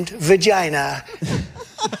was named Vagina.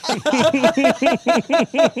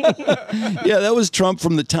 Yeah, that was Trump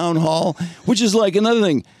from the town hall, which is like another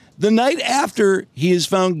thing. The night after he is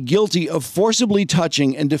found guilty of forcibly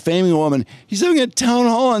touching and defaming a woman, he's having a town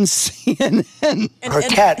hall on CNN. Her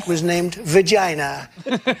cat was named Vagina.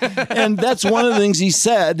 And that's one of the things he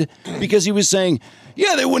said, because he was saying,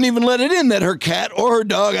 yeah, they wouldn't even let it in that her cat or her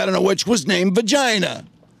dog, I don't know which, was named Vagina.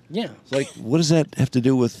 Yeah. It's like, what does that have to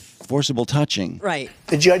do with forcible touching? Right.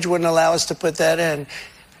 The judge wouldn't allow us to put that in.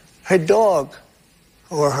 Her dog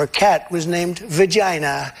or her cat was named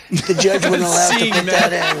Vagina. The judge wouldn't allow us to put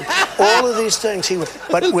that in. All of these things he would.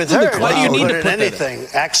 But with her, Why do you he need put to in put that anything.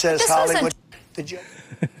 Access Hollywood. The judge.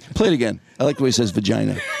 Play it again. I like the way he says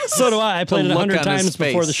vagina. So do I. I played it 100 times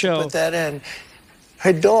before the show. Put that in.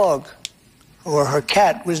 Her dog or her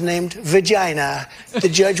cat was named Vagina. The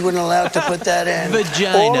judge wouldn't allow us to put that in.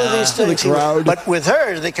 Vagina. All of these To the things. crowd. But with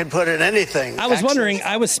her, they could put in anything. I was wondering,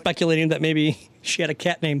 I was speculating that maybe she had a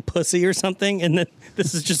cat named Pussy or something, and that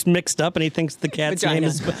this is just mixed up, and he thinks the cat's name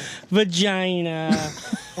is Vagina.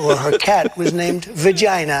 Or her cat was named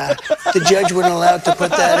Vagina. The judge wouldn't allow us to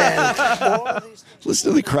put that in.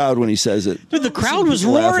 Listen to the crowd when he says it. Dude, the crowd was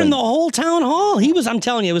roaring the whole town hall. I'm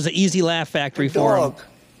telling you, it was an easy laugh factory for him.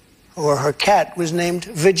 Or her cat was named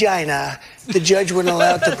Vagina. The judge wouldn't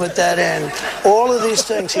allow us to put that in. All of these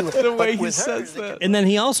things. The way he says that. And then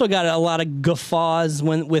he also got a lot of guffaws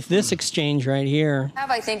with this exchange right here.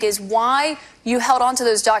 I think is why you held on to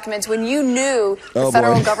those documents when you knew the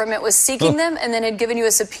federal government was seeking them and then had given you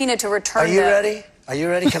a subpoena to return them. Are you ready? Are you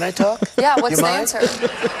ready? Can I talk? Yeah, what's You the mind?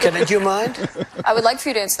 answer? Do you mind? I would like for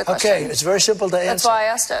you to answer the question. Okay, it's very simple to answer. That's why I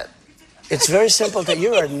asked it. It's very simple to.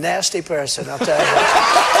 You're a nasty person, I'll tell you.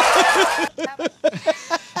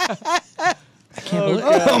 I can't believe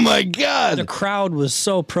Oh, my God. The crowd was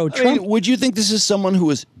so pro-Trump. Would you think this is someone who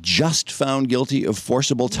was just found guilty of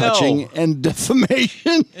forcible touching and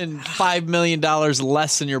defamation? And $5 million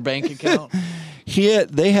less in your bank account?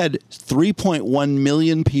 They had 3.1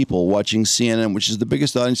 million people watching CNN, which is the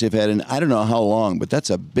biggest audience they've had in I don't know how long, but that's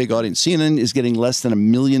a big audience. CNN is getting less than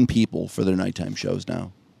 1 million people for their nighttime shows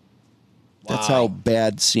now. That's how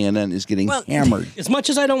bad CNN is getting hammered. As much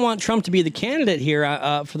as I don't want Trump to be the candidate here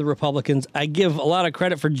for the Republicans, I give a lot of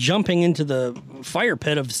credit for jumping into the fire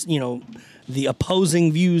pit of, the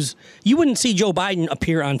opposing views. You wouldn't see Joe Biden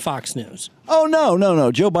appear on Fox News. Oh,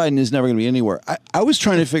 no. Joe Biden is never going to be anywhere. I was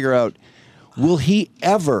trying to figure out, will he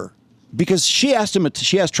ever, because she asked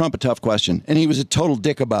Trump a tough question, and he was a total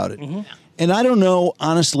dick about it. Mm-hmm. And I don't know,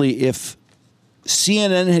 honestly, if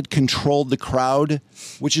CNN had controlled the crowd,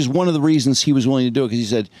 which is one of the reasons he was willing to do it, because he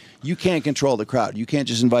said, you can't control the crowd. You can't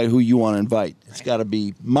just invite who you want to invite. It's got to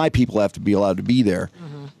be, my people have to be allowed to be there.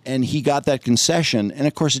 Mm-hmm. And he got that concession, and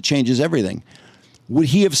of course it changes everything. Would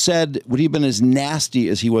he have been as nasty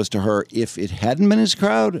as he was to her if it hadn't been his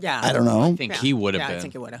crowd? Yeah. I don't know. I think he would have been. I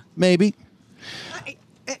think he would have. Maybe.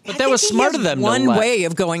 But that was smart of them. One way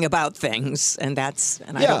of going about things, and I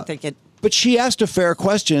don't think it. But she asked a fair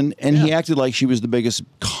question, and he acted like she was the biggest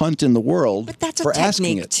cunt in the world. But that's for a asking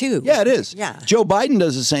technique it. too. Yeah, it is. Yeah. Joe Biden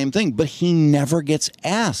does the same thing, but he never gets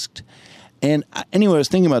asked. And anyway, I was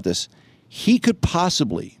thinking about this. He could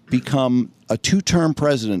possibly become a 2-term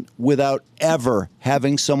president without ever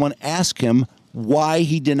having someone ask him why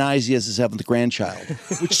he denies he has a 7th grandchild,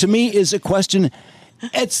 which to me is a question.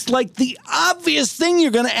 It's like the obvious thing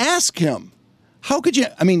you're going to ask him. How could you?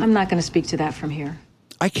 I mean, I'm not going to speak to that from here.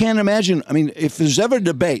 I can't imagine. I mean, if there's ever a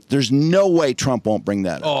debate, there's no way Trump won't bring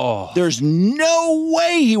that up. Oh. There's no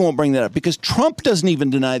way he won't bring that up because Trump doesn't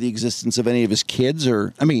even deny the existence of any of his kids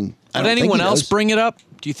or, I mean, Would anyone else bring it up?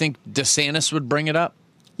 Do you think DeSantis would bring it up?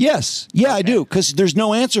 Yes. Yeah, I do, because there's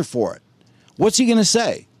no answer for it. What's he going to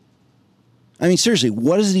say? I mean, seriously,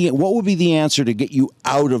 what would be the answer to get you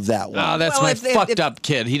out of that one? Oh, that's fucked up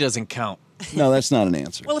kid. He doesn't count. No, that's not an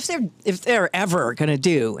answer. Well, if they're ever going to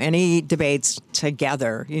do any debates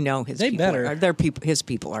together, his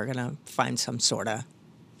people are going to find some sort of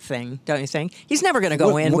thing, don't you think? He's never going to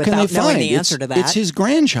go in without knowing the answer to that. It's his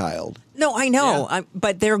grandchild. No, I know,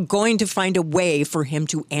 but they're going to find a way for him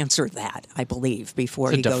to answer that, I believe, before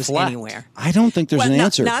he goes anywhere. I don't think there's an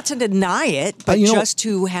answer. Not to deny it, but just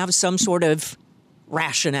to have some sort of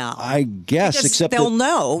rationale. I guess, because except they'll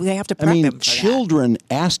know. They have to prep him for children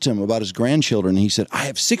asked him about his grandchildren. He said, I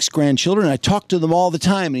have 6 grandchildren. I talk to them all the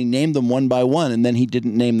time. And he named them one by one. And then he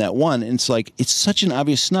didn't name that one. And it's like, it's such an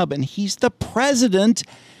obvious snub. And he's the president.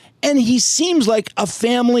 And he seems like a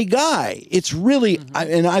family guy. It's really,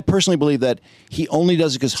 and I personally believe that he only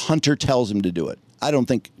does it because Hunter tells him to do it. I don't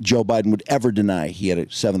think Joe Biden would ever deny he had a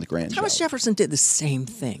 7th grandchild. Thomas Jefferson did the same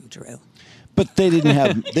thing, Drew. But they didn't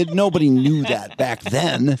have, nobody knew that back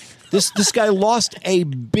then. This guy lost a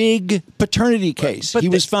big paternity case. He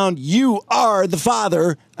was found, you are the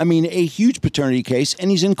father. I mean, a huge paternity case.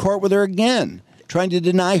 And he's in court with her again, trying to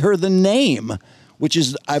deny her the name, which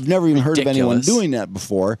is, I've never even heard of anyone doing that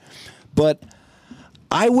before. But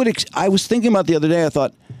I was thinking about the other day, I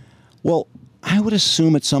thought, well, I would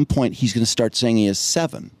assume at some point he's going to start saying he has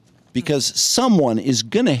 7. Because someone is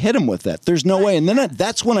going to hit him with that. There's no way. And then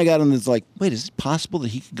that's when I got on this, like, wait, is it possible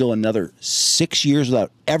that he could go another 6 years without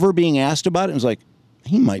ever being asked about it? And I was like,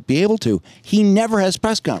 he might be able to. He never has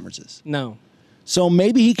press conferences. No. So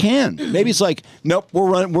maybe he can. Maybe it's like, nope,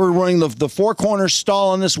 we're running the 4 corner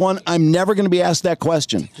stall on this one. I'm never going to be asked that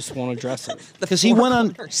question. Just won't address it. Because he went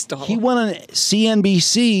on CNBC,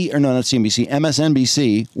 or no, not CNBC,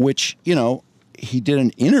 MSNBC, which, he did an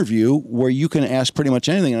interview where you can ask pretty much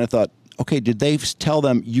anything. And I thought, okay, did they tell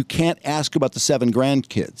them you can't ask about the 7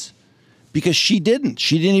 grandkids? Because she didn't.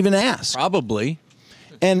 She didn't even ask. Probably.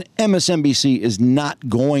 And MSNBC is not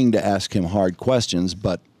going to ask him hard questions.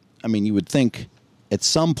 But, I mean, you would think at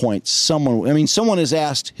some point someone has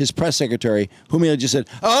asked his press secretary, whom he just said,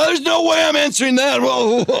 oh, there's no way I'm answering that.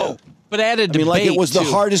 Whoa, whoa. But at a debate, like it was the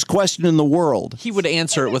hardest question in the world. He would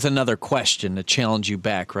answer it with another question to challenge you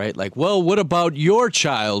back, right? Like, well, what about your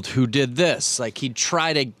child who did this? Like he'd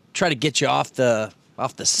try to get you off the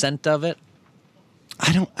scent of it.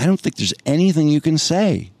 I don't think there's anything you can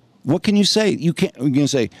say. What can you say? You can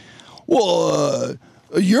say, well,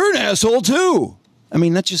 you're an asshole too. I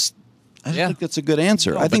mean, I don't think that's a good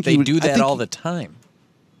answer. No, I think they do that all the time.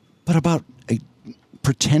 But about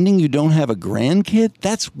pretending you don't have a grandkid?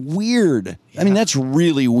 That's weird. Yeah. I mean, that's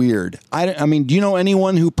really weird. I mean, do you know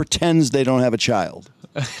anyone who pretends they don't have a child?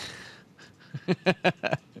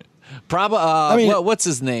 What's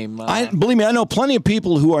his name? Believe me, I know plenty of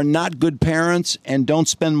people who are not good parents and don't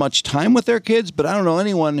spend much time with their kids, but I don't know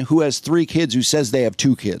anyone who has 3 kids who says they have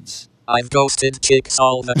 2 kids. I've ghosted chicks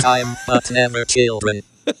all the time, but never children.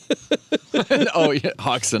 Oh, yeah,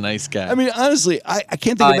 Hawk's a nice guy. I mean, honestly, I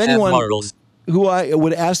can't think of anyone who I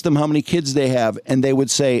would ask them how many kids they have, and they would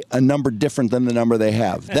say a number different than the number they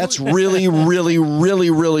have. That's really, really, really,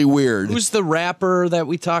 really weird. Who's the rapper that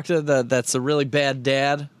we talked to that's a really bad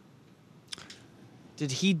dad?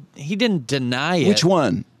 He didn't deny it. Which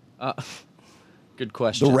one? Good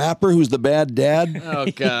question. The rapper who's the bad dad? Oh,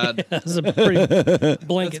 God. That's a pretty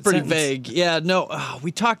blanket That's pretty sentence. vague. Yeah, no,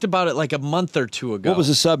 we talked about it like a month or two ago. What was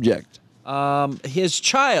the subject? His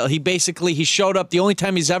child. He showed up the only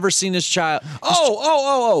time he's ever seen his child.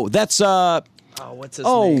 Oh, that's what's his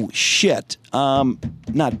name? Oh shit. Not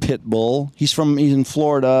Pitbull. He's in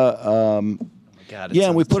Florida. God, yeah,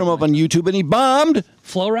 and we put him up on YouTube and he bombed.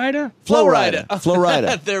 Flo Rida? Flo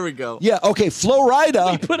Rida. There we go. Yeah, okay, Flo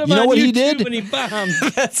Rida. Put him You know on what YouTube he did? And he bombed.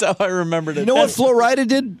 That's how I remembered it. You know what Flo Rida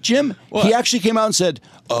did, Jim? What? He actually came out and said,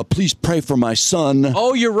 please pray for my son.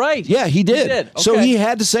 Oh, you're right. Yeah, he did. Okay. So he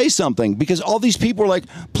had to say something because all these people were like,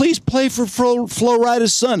 please play for Flo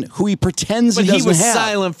Rida's son, who he pretends But he doesn't he was have.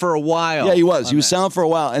 silent for a while. Yeah, he was. He was silent for a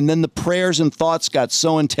while. And then the prayers and thoughts got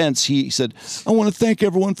so intense, he said, I want to thank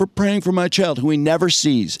everyone for praying for my child, who he never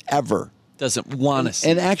sees, ever. Doesn't want to see.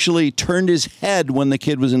 And actually turned his head when the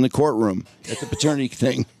kid was in the courtroom at the paternity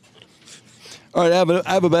thing. All right,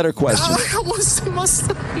 I have a better question.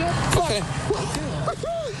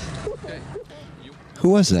 Who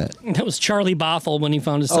was that? That was Charlie Bothell when he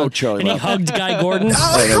found his son. Oh, Charlie And he Bothell. hugged Guy Gordon.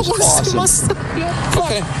 Oh, that was awesome.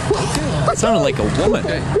 It sounded like a woman.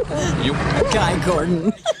 Guy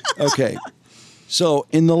Gordon. Okay. So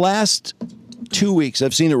in the last 2 weeks,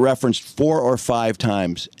 I've seen it referenced 4 or 5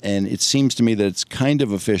 times, and it seems to me that it's kind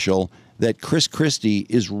of official that Chris Christie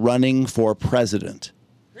is running for president.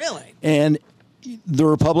 Really? And the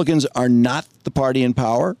Republicans are not the party in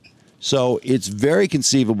power, so it's very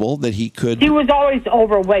conceivable that he could... He was always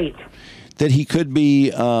overweight. That he could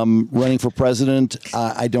be running for president.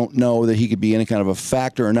 I don't know that he could be any kind of a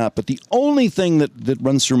factor or not. But the only thing that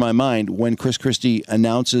runs through my mind when Chris Christie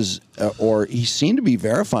announces, or he seemed to be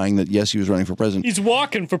verifying that, yes, he was running for president. He's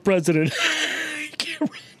walking for president.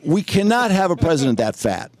 We cannot have a president that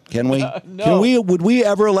fat, can we? No. Would we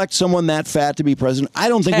ever elect someone that fat to be president? I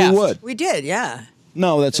don't think Taft. we would. We did, yeah.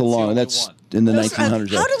 No, that's in the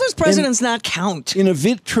 1900s. How do those presidents not count? In a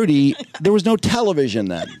Trudy, there was no television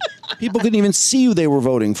then. People couldn't even see who they were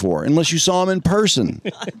voting for unless you saw them in person.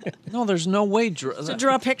 No, there's no way. So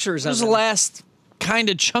draw pictures Who's of the him. last kind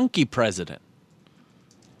of chunky president?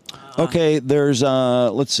 Okay, there's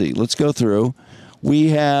let's see. Let's go through. We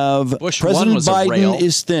have Bush President one was a rail. Biden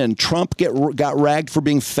is thin. Trump got ragged for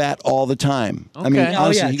being fat all the time. I mean, Okay.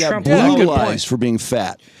 honestly, Oh, yeah, he got Trump was a good brutalized for being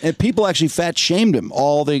fat, and people actually fat shamed him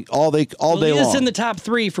all day Well, day he is long. in the top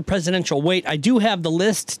 3 for presidential weight. I do have the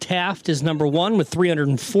list. Taft is number 1 with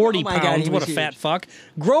 340 Oh my God, pounds. he What was a fat huge. fuck.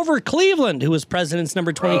 Grover Cleveland, who was president's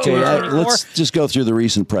number 22 and 24. Let's just go through the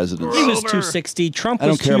recent presidents. He was 260. Trump I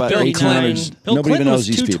was don't care about 239. 1800s. Bill Nobody Clinton even knows was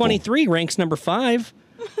these people. 223, ranks number 5.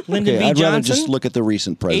 Lyndon Okay, B. I'd rather Johnson. just look at the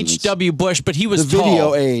recent presidents. H.W. Bush, but he was the tall.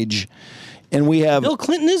 video age, and we have. Bill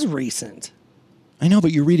Clinton is recent. I know,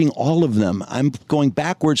 but you're reading all of them. I'm going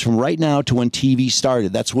backwards from right now to when TV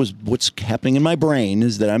started. That's what's happening in my brain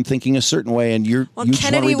is that I'm thinking a certain way, and you just want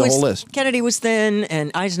to read the whole list. Kennedy was thin,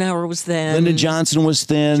 and Eisenhower was thin. Lyndon Johnson was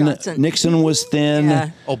thin. Johnson. Nixon was thin.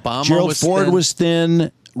 Yeah. Obama Gerald was Ford thin. was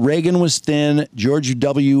thin. Reagan was thin. George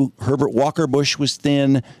W. Herbert Walker Bush was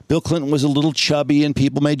thin. Bill Clinton was a little chubby, and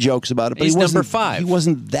people made jokes about it. But He's he wasn't, number 5. He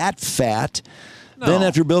wasn't that fat. No. Then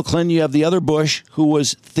after Bill Clinton, you have the other Bush, who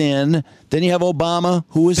was thin. Then you have Obama,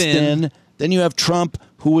 who was thin. Then you have Trump,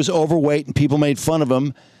 who was overweight, and people made fun of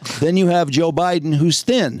him. Then you have Joe Biden, who's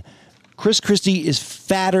thin. Chris Christie is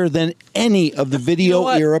fatter than any of the video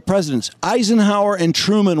era presidents. Eisenhower and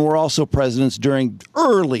Truman were also presidents during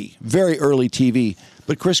very early TV.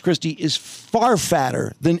 But Chris Christie is far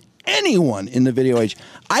fatter than anyone in the video age.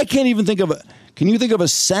 I can't even think of can you think of a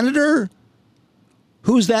senator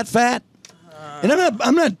who's that fat? And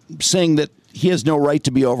I'm not saying that he has no right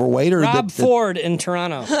to be overweight or Rob Ford in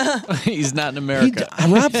Toronto. He's not in America.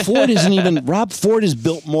 Rob Ford isn't even. Rob Ford is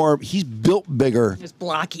built more. He's built bigger. It's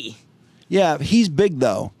blocky. Yeah, he's big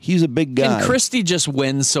though. He's a big guy. Can Christie just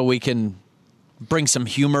win so we can bring some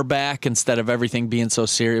humor back instead of everything being so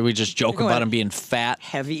serious? We just joke about him being fat.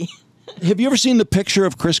 Heavy. Have you ever seen the picture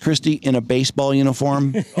of Chris Christie in a baseball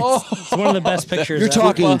uniform? It's one of the best pictures. You're ever.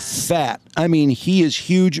 talking fat. I mean, he is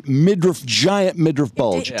huge, giant midriff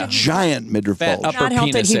bulge, giant midriff bulge. Not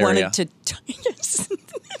help that he wanted to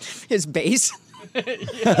his base.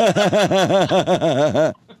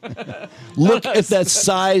 Look at that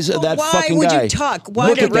size of that why fucking would guy. you tuck? Why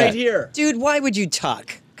Look at would that. here. Dude, why would you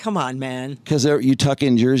tuck? Come on, man. Because you tuck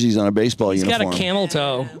in jerseys on a baseball He's uniform. got a camel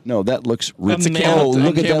toe. No, that looks... It's a camel toe.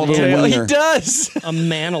 look at that little tail. wiener. He does. A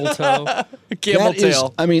mantle toe. A camel That is-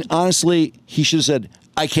 tail. I mean, honestly, he should have said,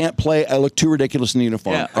 I can't play. I look too ridiculous in the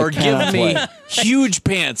uniform. Yeah, I or give cannot me play." huge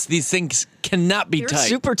pants. These things cannot be They're tight.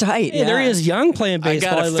 super tight. Yeah, there he is, young playing I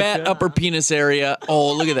baseball. got He a looked fat good. upper penis area.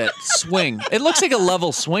 Oh, look at that swing. It looks like a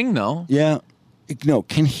level swing, though. Yeah. No,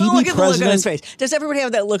 can he Oh, be look at the look on his president? face. Does everybody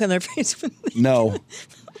have that look on their face? No.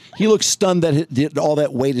 He looks stunned that all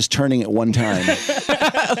that weight is turning at one time.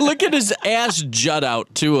 Look at his ass jut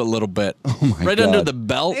out, too, a little bit. Oh, my right God. under the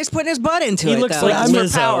belt. He's putting his butt into He it. looks though. like That's for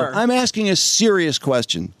Lizzo. power. I'm asking a serious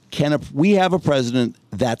question. Can we have a president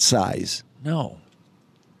that size? No.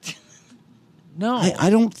 No. I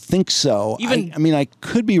don't think so. Even- I mean, I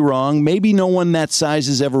could be wrong. Maybe no one that size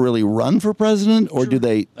has ever really run for president, or do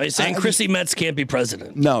they? Are you saying Chrissy Metz can't be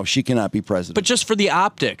president? No, she cannot be president. But just for the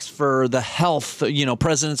optics, for the health,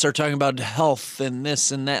 presidents are talking about health and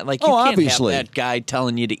this and that. Like, you can't obviously. have that guy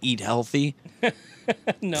telling you to eat healthy.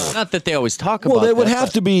 No. Not that they always talk Well, about they would that, have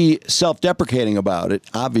but- to be self-deprecating about it.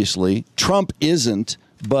 Obviously, Trump isn't.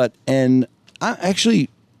 But actually,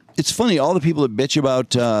 it's funny. All the people that bitch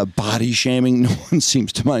about body shaming, no one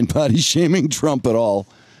seems to mind body shaming Trump at all.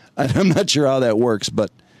 I'm not sure how that works,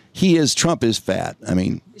 but Trump is fat. I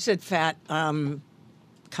mean, You said fat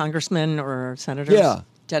congressman or senator. Yeah.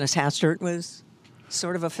 Dennis Hastert was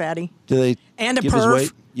sort of a fatty. do they And a give his perv.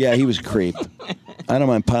 weight? Yeah, he was a creep. I don't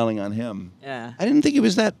mind piling on him. Yeah. I didn't think he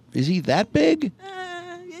was that. Is he that big?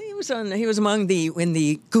 He was among in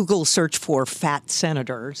the Google search for fat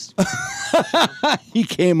senators. He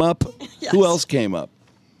came up. Yes. Who else came up?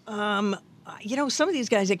 Some of these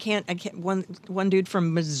guys I can't one dude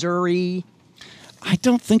from Missouri. I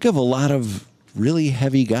don't think of a lot of really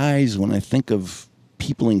heavy guys when I think of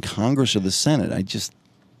people in Congress or the Senate.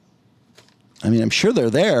 I'm sure they're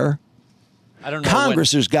there. I don't know.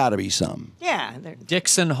 Congress, there's got to be some. Yeah.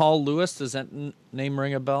 Dixon Hall Lewis, does that name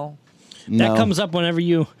ring a bell? No. That comes up whenever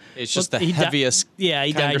you. It's just the He di- heaviest. Yeah,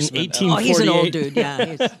 he died in congressman ever. 1848. Oh, he's an old dude.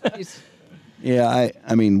 Yeah. He's Yeah,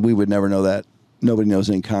 I mean, we would never know that. Nobody knows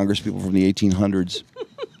any Congress people from the 1800s.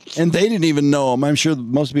 And they didn't even know him. I'm sure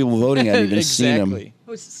most people voting hadn't even seen him. Exactly.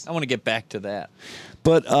 I want to get back to that.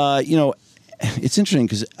 But, it's interesting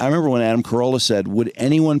because I remember when Adam Carolla said, would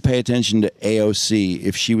anyone pay attention to AOC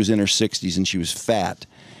if she was in her 60s and she was fat?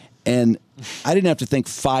 And I didn't have to think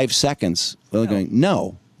 5 seconds. Well, going,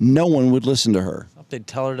 no one would listen to her. They'd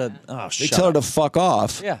tell her to. They tell her to fuck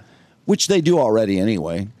off. Yeah. Which they do already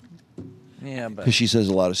anyway. Yeah, but Because she says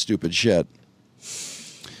a lot of stupid shit.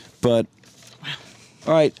 But,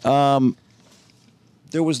 all right.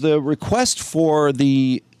 There was the request for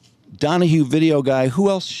the Donahue video guy. Who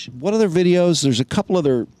else? What other videos? There's a couple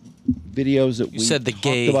other videos that You we said the talked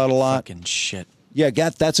gay about a lot. fucking shit. Yeah,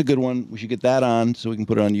 that's a good one. We should get that on so we can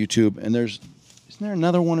put it on YouTube. And isn't there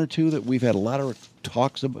another one or two that we've had a lot of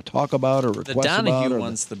talk about or requests The Donahue about?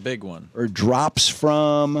 one's the big one. Or drops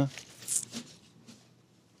from.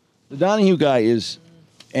 The Donahue guy is,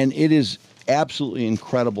 and it is absolutely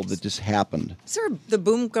incredible that this happened. Is there the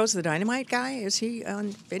Boom Goes the Dynamite guy? Is he on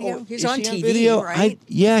video? Oh, He's is on he on TV, video? right?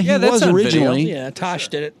 He that's was on originally. video. Yeah, Tosh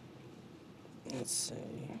did it. Let's see.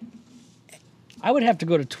 I would have to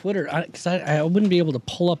go to Twitter because I wouldn't be able to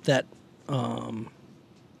pull up that.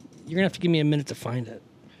 You're gonna have to give me a minute to find it.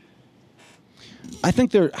 I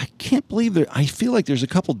think I can't believe I feel like there's a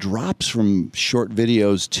couple drops from short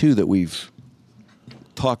videos too that we've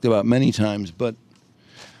talked about many times. But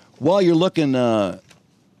while you're looking, I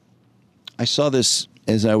saw this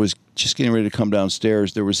as I was just getting ready to come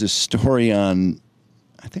downstairs. There was this story on,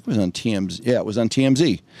 I think it was on TMZ. Yeah, it was on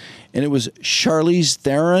TMZ. And it was Charlize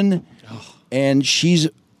Theron, and she's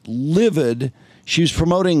livid. She was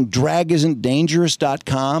promoting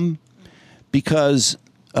dragisn'tdangerous.com because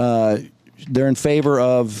they're in favor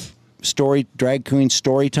of drag queen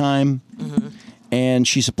story time, and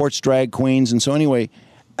she supports drag queens. And so anyway,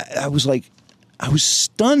 I was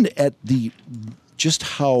stunned at just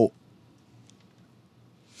how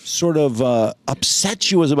sort of upset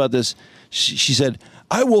she was about this. She said,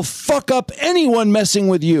 I will fuck up anyone messing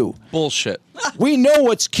with you. Bullshit. We know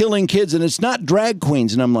what's killing kids, and it's not drag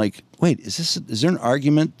queens. And I'm like, wait, is there an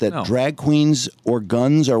argument that drag queens or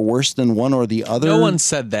guns are worse than one or the other? No one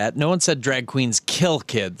said that. No one said drag queens kill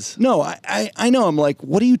kids. No, I know. I'm like,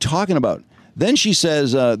 what are you talking about? Then she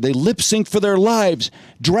says they lip sync for their lives.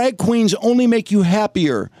 Drag queens only make you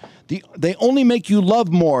happier. They only make you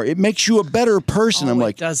love more. It makes you a better person. I'm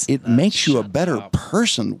like, it makes you a better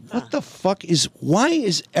person. What the fuck why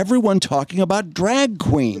is everyone talking about drag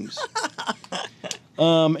queens?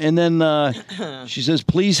 And then she says,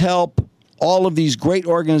 please help. all of these great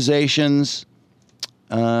organizations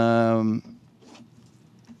of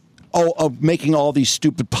making all these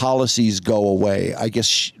stupid policies go away. I guess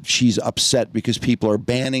she's upset because people are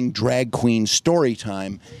banning drag queen story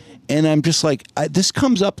time. And I'm just like, this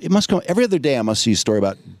comes up. It must come every other day. I must see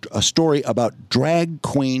a story about drag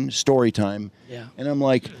queen story time. Yeah. And I'm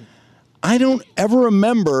like, I don't ever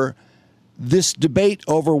remember this debate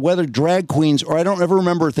over whether drag queens, or I don't ever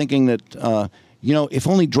remember thinking that, if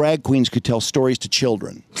only drag queens could tell stories to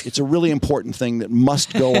children. It's a really important thing that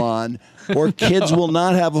must go on, or kids will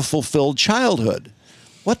not have a fulfilled childhood.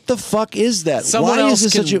 What the fuck is that?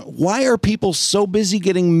 Why are people so busy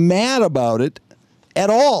getting mad about it at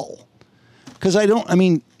all? Because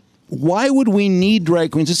why would we need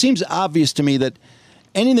drag queens? It seems obvious to me that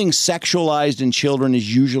anything sexualized in children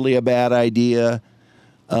is usually a bad idea.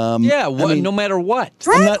 No matter what.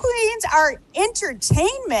 Drag queens are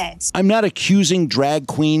entertainment. I'm not accusing drag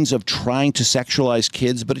queens of trying to sexualize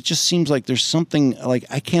kids, but it just seems like there's something, like,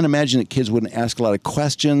 I can't imagine that kids wouldn't ask a lot of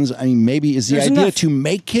questions. I mean, maybe is the idea to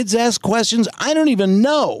make kids ask questions? I don't even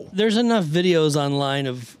know. There's enough videos online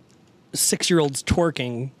of 6-year-olds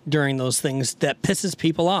twerking during those things that pisses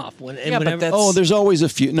people off. There's always a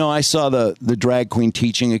few. No, I saw the drag queen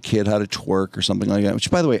teaching a kid how to twerk or something like that,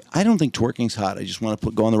 which, by the way, I don't think twerking's hot. I just want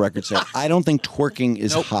to go on the record and say I don't think twerking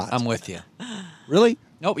is hot. I'm with you. Really?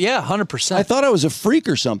 Nope. Yeah, 100%. I thought I was a freak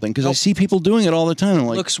or something because I see people doing it all the time. I'm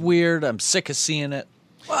like, looks weird. I'm sick of seeing it.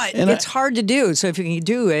 Well, it's hard to do. So if you can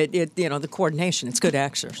do it, the coordination, it's good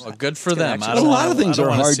exercise. Well, good for them. A lot of things are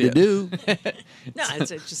hard to do. No, it's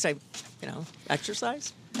just like,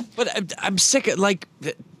 exercise. But I'm sick of,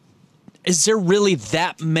 is there really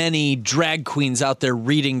that many drag queens out there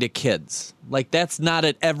reading to kids? Like, that's not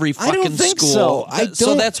at every fucking I don't think school. So.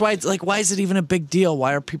 So that's why it's like, why is it even a big deal?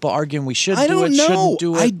 Why are people arguing we should do it, shouldn't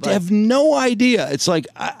do it? I have no idea. It's like,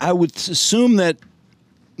 I would assume that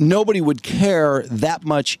nobody would care that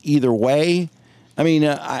much either way. I mean,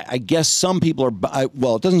 I guess some people are,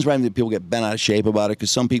 it doesn't surprise me that people get bent out of shape about it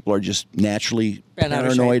because some people are just naturally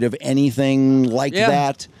paranoid of anything like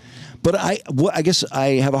that. But I guess I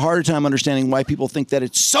have a harder time understanding why people think that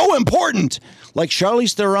it's so important. Like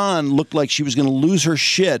Charlize Theron looked like she was going to lose her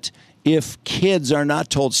shit if kids are not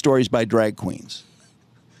told stories by drag queens.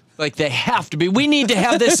 Like they have to be. We need to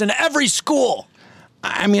have this in every school.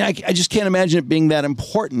 I mean, I just can't imagine it being that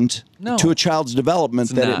important to a child's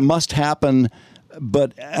development it must happen.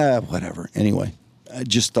 But whatever. Anyway, I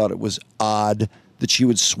just thought it was odd that she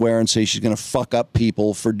would swear and say she's going to fuck up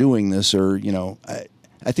people for doing this, or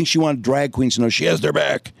I think she wanted drag queens to know she has their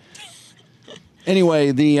back.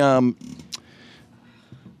 Anyway, the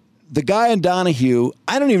guy in Donahue,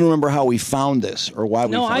 I don't even remember how we found this or why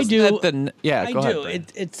we found I it. do. I do.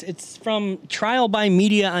 It's from Trial by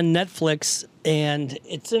Media on Netflix, and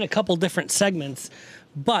it's in a couple different segments.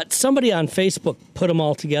 But somebody on Facebook put them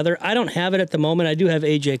all together. I don't have it at the moment. I do have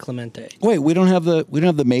AJ Clemente. Wait, we don't have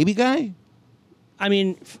the maybe guy? I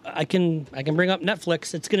mean, I can bring up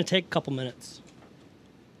Netflix. It's going to take a couple minutes.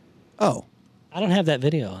 Oh. I don't have that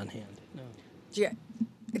video on hand. No. Yeah.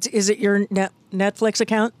 Is it your Netflix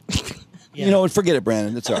account? Yeah. You know what? Forget it,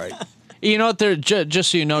 Brandon. It's all right. You know what?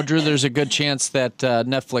 Just so you know, Drew, there's a good chance that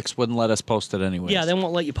Netflix wouldn't let us post it anyway. Yeah, they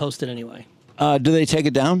won't let you post it anyway. Do they take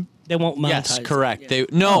it down? They won't monetize. Yes, correct.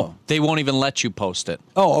 It. They won't even let you post it.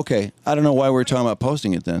 Oh, okay. I don't know why we're talking about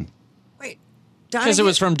posting it then. Wait, because it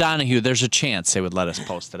was from Donahue. There's a chance they would let us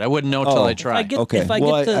post it. I wouldn't know till I tried. If I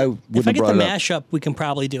get the mashup, we can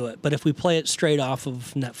probably do it. But if we play it straight off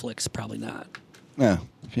of Netflix, probably not. Yeah,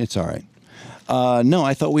 it's all right. No,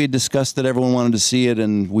 I thought we had discussed that everyone wanted to see it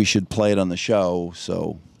and we should play it on the show.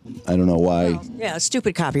 So I don't know why. Well, yeah,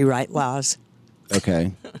 stupid copyright laws.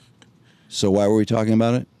 Okay. So why were we talking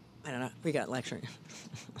about it? I don't know. We got lecturing.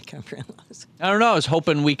 Copyright laws. I don't know. I was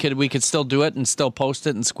hoping we could still do it and still post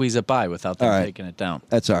it and squeeze it by without them taking it down.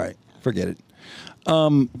 That's all right. Forget it.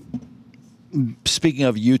 Speaking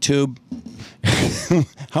of YouTube,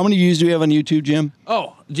 how many views do we have on YouTube, Jim?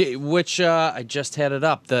 Oh, which I just had it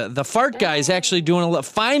up. The fart guy is actually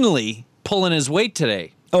finally pulling his weight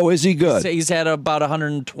today. Oh, is he good? He's had about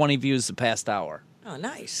 120 views the past hour. Oh,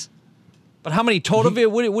 nice. But how many total views?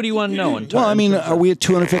 What do you want to know? Well, I mean, are we at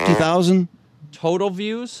 250,000? Total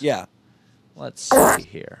views? Yeah. Let's see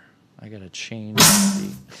here. I got to change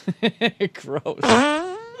the... Gross.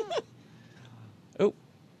 Oh,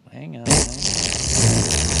 hang on.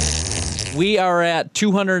 We are at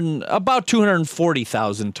about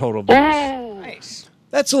 240,000 total views. Nice.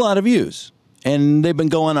 That's a lot of views. And they've been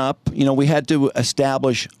going up. You know, we had to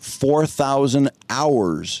establish 4,000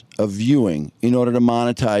 hours of viewing in order to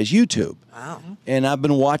monetize YouTube. Wow. And I've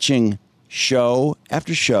been watching show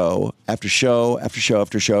after show after show after show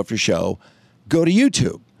after show after show go to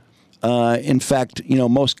YouTube. In fact,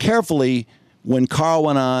 most carefully when Carl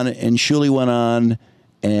went on and Shuli went on,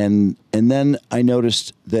 and then I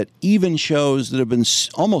noticed that even shows that have been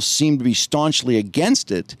almost seem to be staunchly against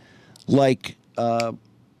it, like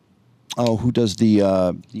who does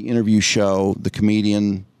the interview show, the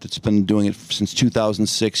comedian that's been doing it since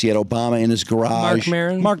 2006. He had Obama in his garage.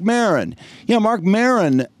 Mark Maron. Yeah, Mark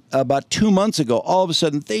Maron. About 2 months ago, all of a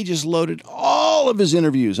sudden, they just loaded all of his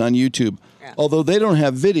interviews on YouTube, although they don't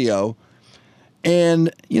have video.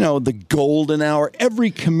 And, the golden hour,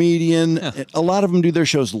 every comedian, a lot of them do their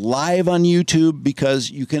shows live on YouTube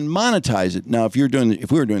because you can monetize it. Now, if we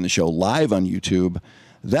were doing the show live on YouTube,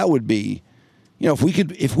 that would be,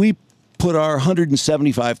 if we put our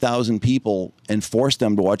 175,000 people and force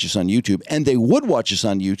them to watch us on YouTube, and they would watch us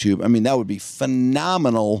on YouTube, I mean, that would be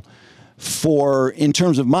phenomenal in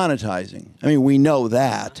terms of monetizing. I mean, we know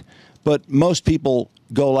that, but most people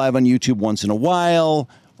go live on YouTube once in a while,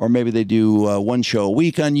 or maybe they do one show a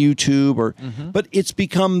week on YouTube, but it's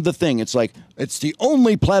become the thing. It's like, it's the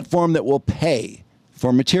only platform that will pay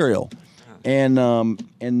for material. And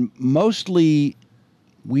mostly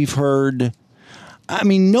we've heard, I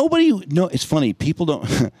mean, it's funny. People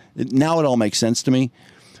don't, now it all makes sense to me.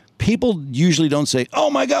 People usually don't say,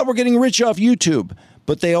 oh my God, we're getting rich off YouTube.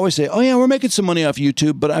 But they always say, oh, yeah, we're making some money off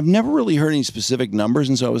YouTube. But I've never really heard any specific numbers.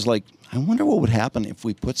 And so I was like, I wonder what would happen if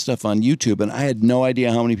we put stuff on YouTube. And I had no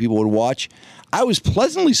idea how many people would watch. I was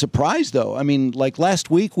pleasantly surprised, though. I mean, like last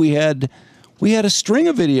week, we had a string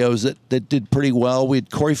of videos that did pretty well. We had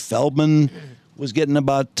Corey Feldman was getting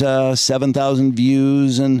about 7,000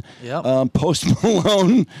 views. And Post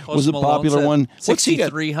Malone was a popular one.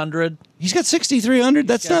 6,300. He's got 6,300.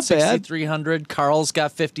 That's not bad. 6,300. Carl's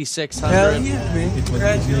got 5,600. Hell yeah, man.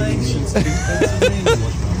 Congratulations.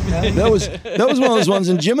 That was one of those ones.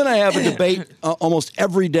 And Jim and I have a debate almost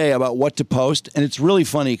every day about what to post. And it's really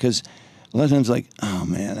funny because a lot of times like, oh,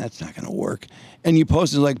 man, that's not going to work. And you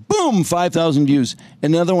post it like, boom, 5,000 views.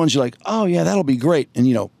 And the other ones you're like, oh, yeah, that'll be great. And,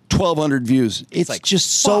 1,200 views. It's like,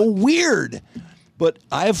 just so weird. But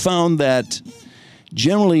I've found that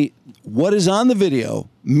generally what is on the video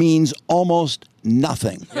means almost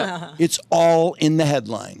nothing. Yep. It's all in the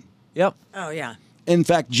headline. Yep. Oh, yeah. In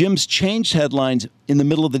fact, Jim's changed headlines in the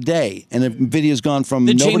middle of the day, and the video's gone from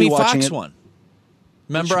the nobody Jamie watching Foxx it. one.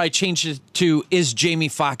 Remember, I changed it to "Is Jamie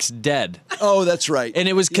Foxx dead?" Oh, that's right. And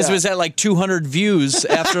it was because it was at like 200 views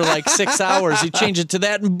after like 6 hours. You change it to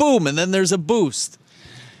that, and boom, and then there's a boost.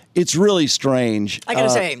 It's really strange. I gotta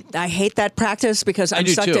say, I hate that practice because I'm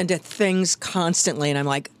do sucked too. into things constantly, and I'm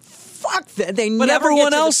like, fuck that. They But never everyone get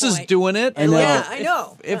to the else is point. doing it. I know. Yeah, I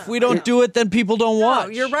know. If we don't do it, then people don't watch.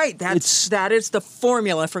 No, you're right. That is the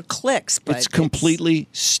formula for clicks. But It's completely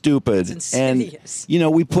stupid. It's and insidious.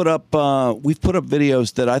 we've put up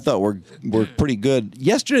videos that I thought were pretty good.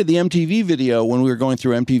 Yesterday, the MTV video when we were going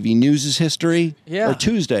through MTV News' history, or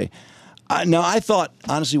Tuesday. Now I thought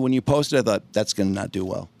honestly when you posted, I thought that's going to not do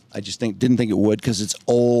well. I just didn't think it would because it's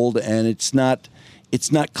old and it's not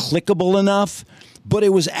clickable enough. But it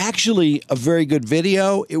was actually a very good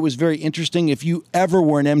video. It was very interesting. If you ever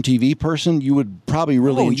were an MTV person, you would probably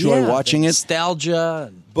really enjoy watching it.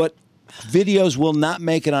 Nostalgia. But videos will not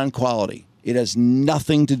make it on quality. It has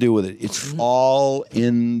nothing to do with it. It's all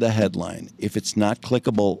in the headline. If it's not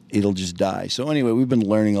clickable, it'll just die. So anyway, we've been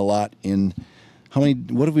learning a lot in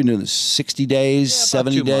what have we done? 60 days,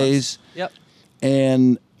 70 2 days? months. Yep.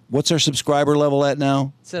 And what's our subscriber level at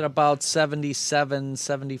now? It's at about 77,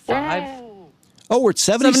 75. Oh, we're at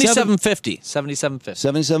 7750. 7750.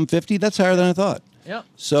 7750? That's higher than I thought. Yep.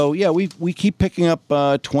 So, yeah, we keep picking up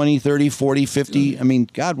 20, 30, 40, 50. I mean,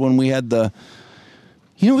 God, when we had it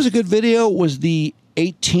was a good video, was the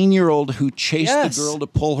 18-year-old who chased the girl to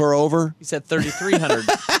pull her over. He said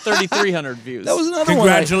 3,300 views. That was another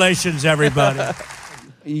Congratulations, everybody.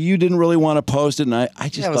 You didn't really want to post it, and I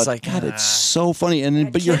just was thought, like, God, it's so funny. And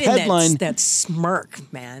then, but your Kid in headline, that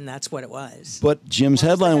smirk, man, that's what it was. but Jim's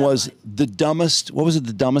headline was the dumbest. What was it?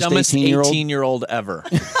 The dumbest 18-year-old. 18-year-old ever.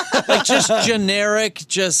 Like just generic,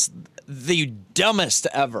 just the dumbest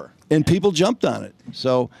ever. And people jumped on it.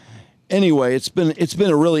 So anyway, it's been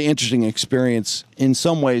a really interesting experience. In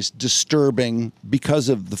some ways, disturbing because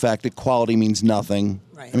of the fact that quality means nothing.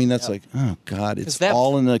 Right. I mean, that's like, oh God, it's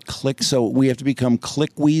all in a click. So we have to become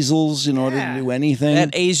click weasels in order to do anything.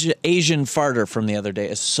 That Asian farter from the other day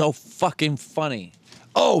is so fucking funny.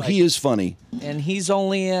 Oh, he is funny. And he's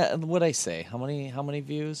only what'd I say? How many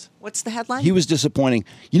views? What's the headline? He was disappointing.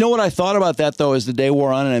 You know what I thought about that though as the day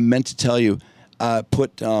wore on, and I meant to tell you.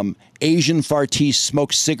 Put Asian fartiste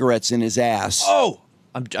smokes cigarettes in his ass. Oh,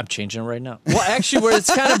 I'm changing it right now. Well, actually,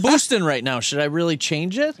 it's kind of boosting right now. Should I really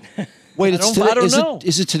change it? Wait, I don't know.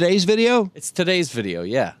 Is it today's video? It's today's video,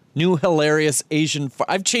 yeah. New hilarious Asian...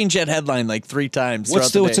 I've changed that headline like 3 times.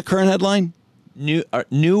 What's the current headline?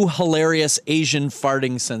 New hilarious Asian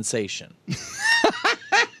farting sensation.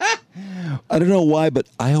 I don't know why, but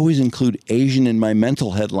I always include Asian in my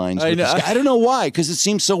mental headlines. I know. I don't know why, because it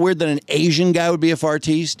seems so weird that an Asian guy would be a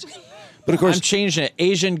fartiste. But of course, I'm changing it.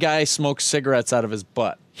 Asian guy smokes cigarettes out of his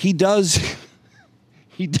butt. He does.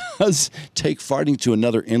 He does take farting to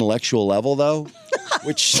another intellectual level, though,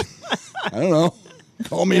 which I don't know.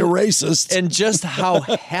 Call me a racist. And just how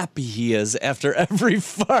happy he is after every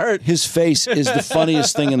fart. His face is the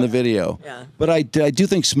funniest thing in the video. Yeah. But I do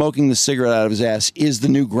think smoking the cigarette out of his ass is the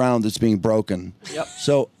new ground that's being broken. Yep.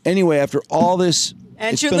 So anyway, after all this...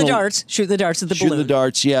 And shoot the darts. Shoot the darts at the balloon. Shoot the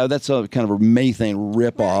darts, yeah. That's a kind of a methane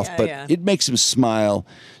ripoff, but it makes him smile.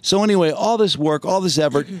 So anyway, all this work, all this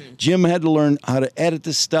effort, Jim had to learn how to edit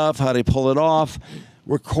this stuff, how to pull it off,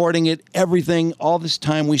 recording it, everything. All this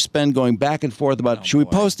time we spend going back and forth about, should we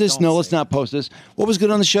post this? No, let's not post this. What was good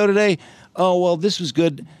on the show today? Oh, well, this was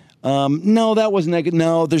good. No, that wasn't that good.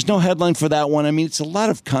 No, there's no headline for that one. I mean, it's a lot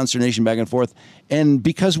of consternation back and forth. And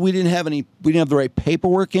because we didn't have the right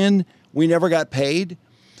paperwork in, we never got paid.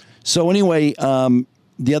 So anyway,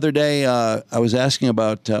 the other day I was asking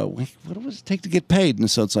about what does it take to get paid?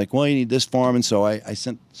 And so it's like, well, you need this form. And so I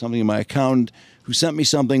sent something to my accountant who sent me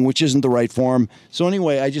something which isn't the right form. So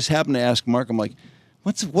anyway, I just happened to ask Mark, I'm like,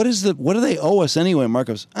 what do they owe us anyway? Mark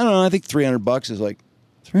goes, I don't know, I think $300 is like,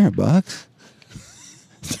 $300?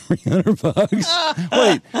 $300?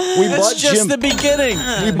 Wait, That's just the beginning.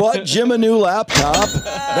 We bought Jim a new laptop.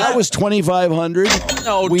 That was $2,500.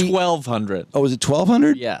 No, $1,200. Oh, was it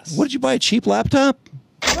 $1,200? Yes. What did you buy? A cheap laptop?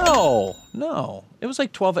 No. It was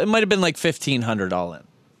like $1,200. It might have been like $1,500 all in.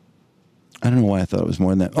 I don't know why I thought it was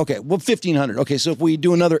more than that. Okay, well, $1,500. Okay, so if we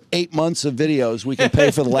do another 8 months of videos, we can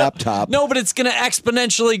pay for the laptop. No, but it's going to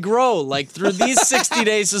exponentially grow. Like through these 60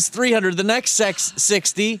 days is $300. The next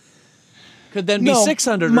 60 could then be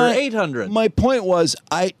 $600 or $800. My point was,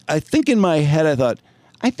 I think in my head, I thought,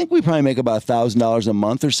 I think we probably make about $1,000 a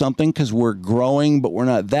month or something because we're growing, but we're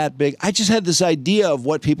not that big. I just had this idea of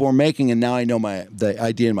what people were making, and now I know the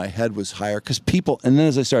idea in my head was higher because people. And then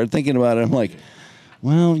as I started thinking about it, I'm like,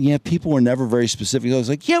 well, yeah, people were never very specific. I was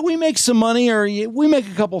like, yeah, we make some money, or we make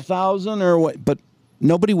a couple thousand, or what, but.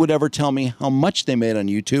 Nobody would ever tell me how much they made on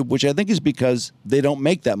YouTube, which I think is because they don't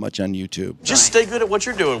make that much on YouTube. Just stay good at what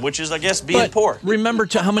you're doing, which is, I guess, being poor. Remember,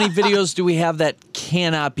 how many videos do we have that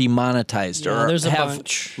cannot be monetized or there's a have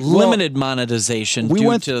bunch. limited monetization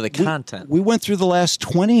due to the content? We went through the last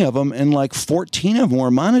 20 of them, and like 14 of them were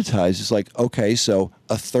monetized. It's like, okay, so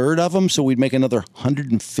a third of them, so we'd make another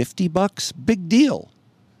 $150. Big deal.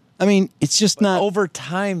 I mean, it's just not over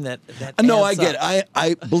time that no, adds I get up. it.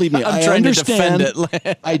 I believe me. I'm I trying understand. to defend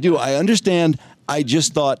it. I do. I understand. I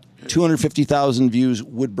just thought 250,000 views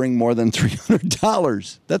would bring more than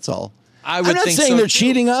 $300. That's all. I would I'm not think saying so they're too.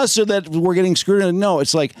 cheating us or that we're getting screwed. No,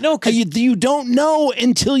 it's like you don't know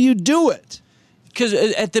until you do it. Because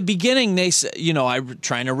at the begining, I'm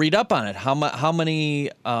trying to read up on it. How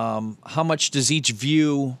much does each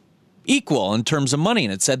view equal in terms of money?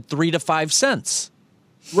 And it said 3 to 5 cents.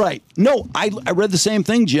 Right. No, I read the same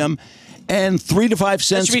thing, Jim. And 3 to 5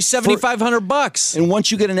 cents. That should be $7,500. And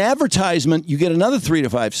once you get an advertisement, you get another 3 to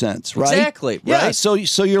 5 cents, right? Exactly. Yeah. Right. So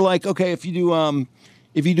you're like, okay, if you do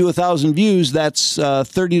 1,000 views, that's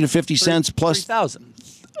 30 to 50 cents plus 3,000.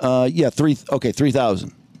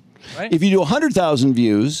 3,000. Right. If you do 100,000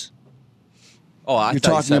 views, you're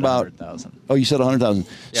talking about 100,000. Oh, you said 100,000.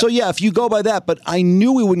 Yeah. So yeah, if you go by that, but I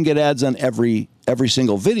knew we wouldn't get ads on every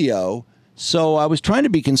single video. So I was trying to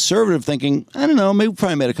be conservative, thinking, I don't know, maybe we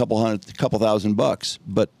probably made a couple $1,000,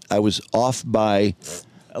 but I was off by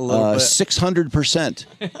a little bit. 600%.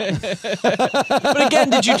 But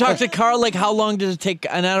again, did you talk to Carl? Like, how long did it take?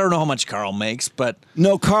 And I don't know how much Carl makes, but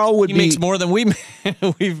no, Carl he makes more than we've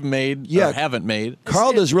made or haven't made.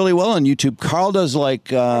 Carl does really well on YouTube. Carl does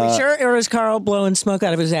like. Are you sure, or is Carl blowing smoke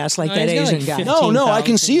out of his ass like that Asian guy? No, I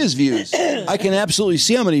can see his views. I can absolutely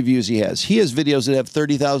see how many views he has. He has videos that have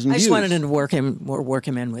 30,000 views. I just wanted him to work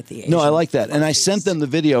him in with the Asian. No, I like that, and I sent them the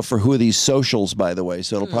video for Who Are These Socials, by the way,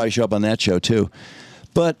 so it'll probably show up on that show too.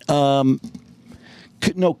 But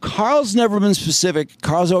no, Carl's never been specific.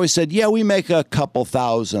 Carl's always said, yeah, we make a couple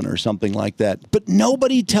thousand or something like that. But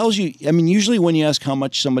nobody tells you. I mean, usually when you ask how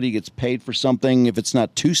much somebody gets paid for something, if it's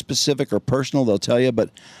not too specific or personal, they'll tell you. But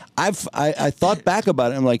I thought back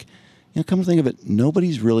about it. I'm like, come to think of it,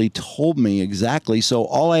 nobody's really told me exactly. So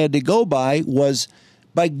all I had to go by was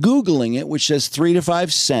by Googling it, which says 3 to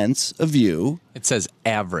 5 cents a view. It says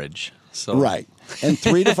average. So Right. And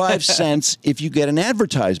 3 to 5 cents if you get an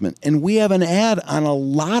advertisement. And we have an ad on a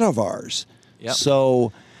lot of ours. Yep.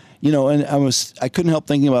 So, you know, and I couldn't help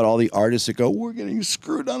thinking about all the artists that go, we're getting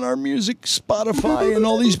screwed on our music, Spotify, and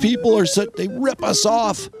all these people they rip us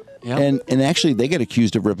off. Yep. And actually they get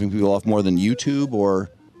accused of ripping people off more than YouTube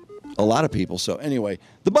or a lot of people. So anyway,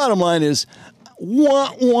 the bottom line is,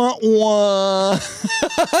 wah, wah, wah.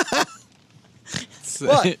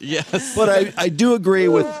 But, yes. But I do agree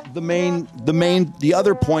with the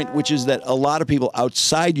other point, which is that a lot of people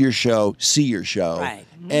outside your show see your show. Right.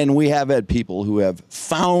 And we have had people who have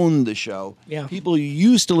found the show. Yeah. People who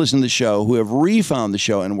used to listen to the show who have refound the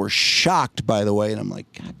show and were shocked, by the way. And I'm like,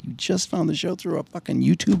 God, you just found the show through a fucking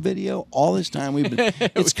YouTube video all this time.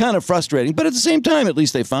 It's kind of frustrating. But at the same time, at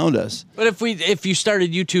least they found us. But if you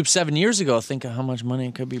started YouTube 7 years ago, think of how much money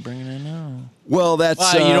it could be bringing in now. Well,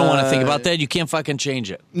 that's... you don't want to think about that. You can't fucking change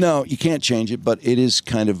it. No, you can't change it, but it is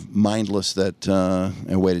kind of mindless that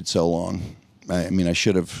I waited so long. I mean, I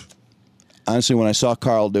should have... Honestly, when I saw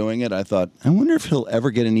Carl doing it, I thought, I wonder if he'll ever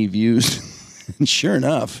get any views. And sure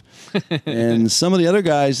enough. And some of the other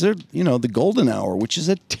guys, they're, the Golden Hour, which is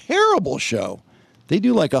a terrible show. They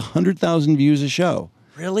do like 100,000 views a show.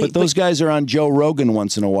 Really? But those guys are on Joe Rogan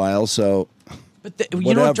once in a while, so... But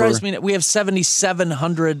you know what drives me nuts? We have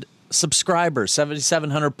 7,700 subscribers,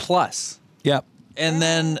 7,700 plus. Yep. And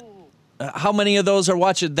then how many of those are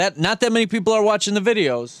watching that? Not that many people are watching the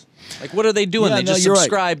videos. Like, what are they doing? They just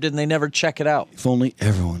subscribed and they never check it out. If only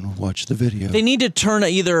everyone would watch the video. They need to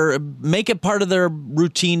either make it part of their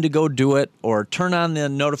routine to go do it, or turn on the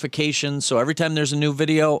notifications so every time there's a new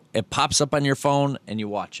video, it pops up on your phone and you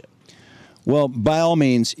watch it. Well, by all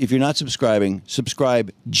means, if you're not subscribing,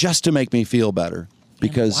 subscribe just to make me feel better.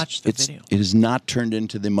 Because it is not turned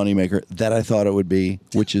into the moneymaker that I thought it would be,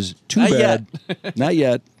 which is too bad. Not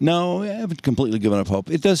yet. No, I haven't completely given up hope.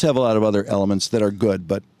 It does have a lot of other elements that are good,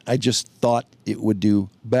 but I just thought it would do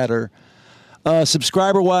better.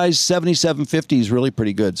 Subscriber-wise, 7,750 is really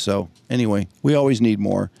pretty good. So anyway, we always need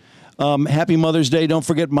more. Happy Mother's Day. Don't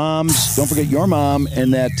forget moms. Don't forget your mom.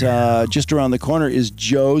 And that just around the corner is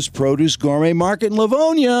Joe's Produce Gourmet Market in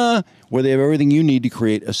Livonia, where they have everything you need to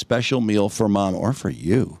create a special meal for mom or for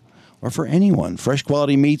you or for anyone. Fresh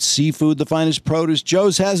quality meats, seafood, the finest produce.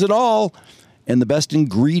 Joe's has it all. And the best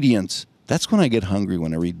ingredients. That's when I get hungry,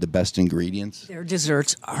 when I read the best ingredients. Their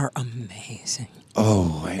desserts are amazing.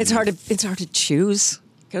 Oh. It's hard to choose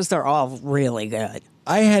because they're all really good.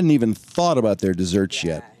 I hadn't even thought about their desserts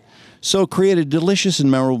yet. So create a delicious and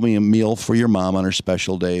memorable meal for your mom on her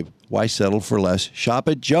special day. Why settle for less? Shop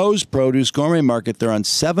at Joe's Produce Gourmet Market. They're on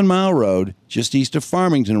 7 Mile Road, just east of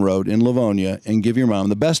Farmington Road in Livonia, and give your mom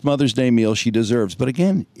the best Mother's Day meal she deserves. But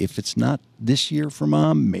again, if it's not this year for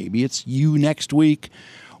mom, maybe it's you next week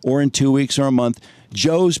or in 2 weeks or a month.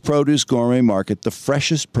 Joe's Produce Gourmet Market, the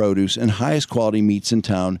freshest produce and highest quality meats in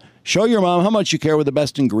town. Show your mom how much you care with the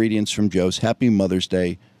best ingredients from Joe's. Happy Mother's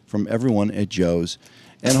Day from everyone at Joe's.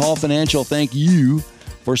 And Hall Financial, thank you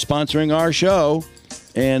for sponsoring our show.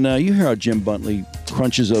 And you hear how Jim Buntley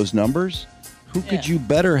crunches those numbers. Who could you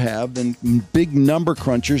better have than big number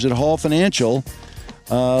crunchers at Hall Financial?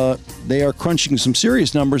 They are crunching some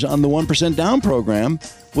serious numbers on the 1% down program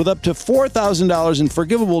with up to $4,000 in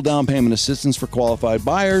forgivable down payment assistance for qualified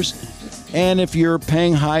buyers. And if you're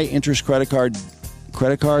paying high interest credit cards,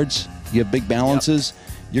 you have big balances,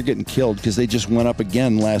 you're getting killed because they just went up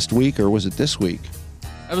again last week, or was it this week?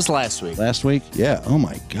 That was last week. Last week? Yeah. Oh,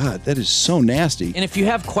 my God. That is so nasty. And if you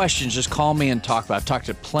have questions, just call me and talk about it. I've talked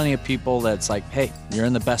to plenty of people that's like, hey, you're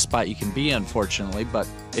in the best spot you can be, unfortunately. But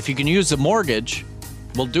if you can use a mortgage,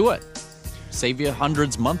 we'll do it. Save you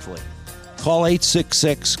hundreds monthly. Call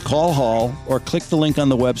 866-CALL-HALL or click the link on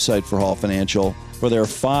the website for Hall Financial for their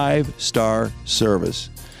 5-star service.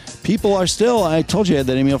 People are still, I told you I had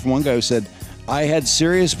that email from one guy who said, I had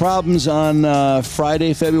serious problems on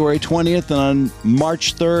Friday, February 20th, and on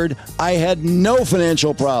March 3rd, I had no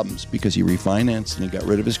financial problems because he refinanced and he got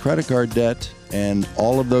rid of his credit card debt, and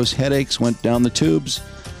all of those headaches went down the tubes,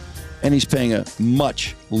 and he's paying a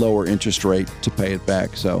much lower interest rate to pay it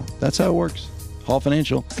back. So that's how it works. Hall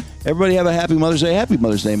Financial. Everybody have a happy Mother's Day. Happy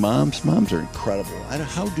Mother's Day, moms. Moms are incredible.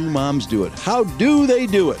 How do moms do it? How do they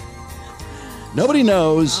do it? Nobody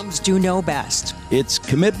knows. Moms do know best. It's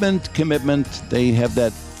commitment. They have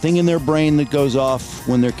that thing in their brain that goes off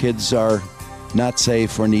when their kids are not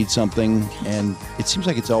safe or need something, and it seems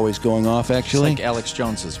like it's always going off, actually. It's like Alex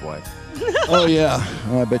Jones's wife. Oh, yeah.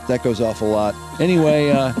 Oh, I bet that goes off a lot. Anyway,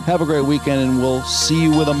 have a great weekend, and we'll see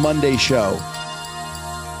you with a Monday show.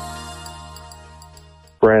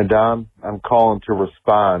 Brad Brandon, I'm calling to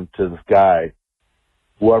respond to this guy,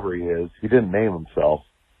 whoever he is. He didn't name himself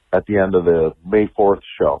at the end of the May 4th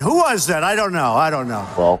show. Who was that? I don't know.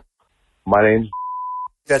 Well, my name's...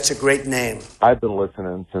 That's a great name. I've been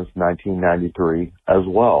listening since 1993 as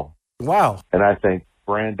well. Wow. And I think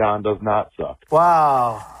Brandon does not suck.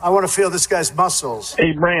 Wow. I want to feel this guy's muscles.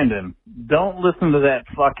 Hey, Brandon, don't listen to that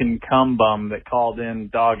fucking cum bum that called in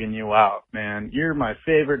dogging you out, man. You're my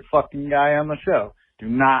favorite fucking guy on the show. Do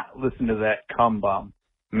not listen to that cum bum.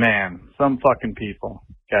 Man, some fucking people.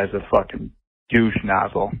 Guy's a fucking douche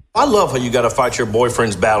nozzle. I love how you gotta fight your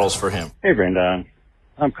boyfriend's battles for him. Hey, Brandon.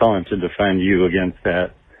 I'm calling to defend you against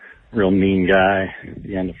that real mean guy at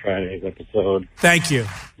the end of Friday's episode. Thank you.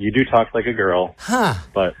 You do talk like a girl. Huh.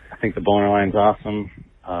 But I think the boner line's awesome.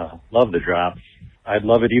 Love the drops. I'd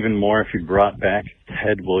love it even more if you brought back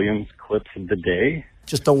Ted Williams clips of the day.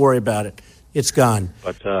 Just don't worry about it. It's gone.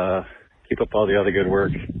 But keep up all the other good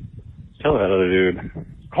work. Tell that other dude,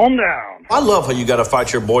 calm down. I love how you gotta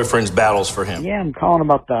fight your boyfriend's battles for him. Yeah, I'm calling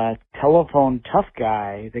about the telephone tough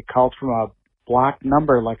guy that called from a blocked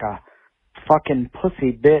number like a fucking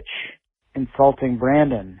pussy bitch insulting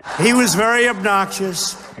Brandon. He was very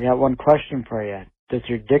obnoxious. I got one question for you. Does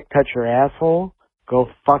your dick touch your asshole? Go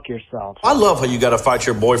fuck yourself. I love how you gotta fight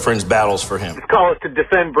your boyfriend's battles for him. Let's call it to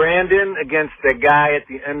defend Brandon against the guy at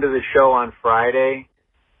the end of the show on Friday.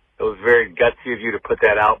 It was very gutsy of you to put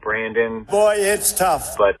that out, Brandon. Boy, it's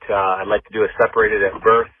tough. But I'd like to do a separated at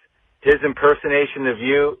birth. His impersonation of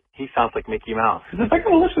you, he sounds like Mickey Mouse. If I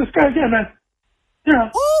gotta listen to this guy again, man.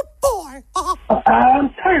 Yeah. Oh, boy.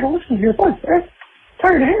 I'm tired of listening to your voice, man.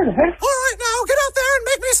 Tired of hearing it, man. All right, now, get out there and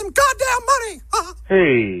make me some goddamn money.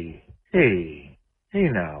 Hey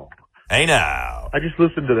now. I just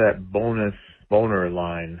listened to that bonus boner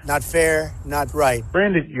line. Not fair, not right.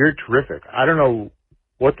 Brandon, you're terrific. I don't know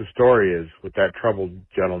what the story is with that troubled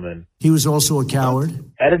gentleman. He was also a coward.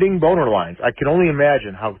 Editing boner lines. I can only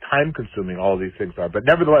imagine how time-consuming all these things are. But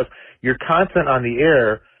nevertheless, your content on the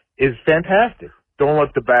air is fantastic. Don't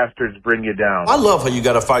let the bastards bring you down. I love how you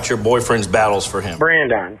gotta fight your boyfriend's battles for him.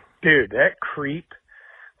 Brandon, dude, that creep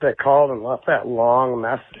that called and left that long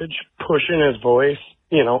message, pushing his voice,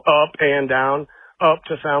 up and down, up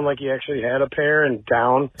to sound like he actually had a pair, and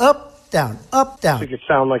down. Up, down, up, down. So he could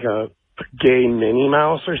sound like a gay Minnie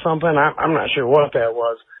Mouse or something. I'm not sure what that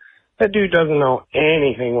was. That dude doesn't know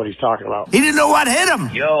anything what he's talking about. He didn't know what hit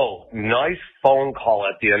him. Yo, nice phone call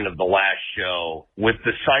at the end of the last show with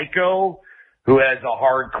the psycho who has a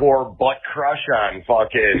hardcore butt crush on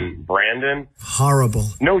fucking Brandon. Horrible.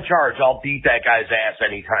 No charge. I'll beat that guy's ass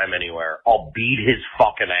anytime, anywhere. I'll beat his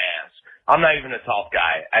fucking ass. I'm not even a tough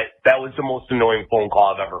guy. That was the most annoying phone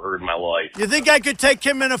call I've ever heard in my life. You think I could take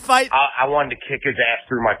him in a fight? I wanted to kick his ass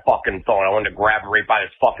through my fucking phone. I wanted to grab him right by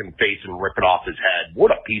his fucking face and rip it off his head.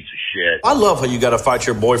 What a piece of shit. I love how you gotta fight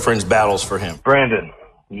your boyfriend's battles for him. Brandon,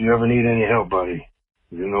 if you ever need any help, buddy,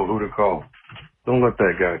 you know who to call. Don't let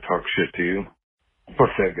that guy talk shit to you.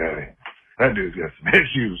 Fuck that guy. That dude's got some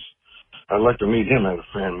issues. I'd like to meet him at a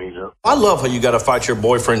fan meetup. I love how you gotta fight your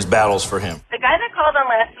boyfriend's battles for him. The guy that called on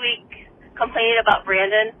last week complaining about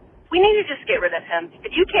Brandon, we need to just get rid of him.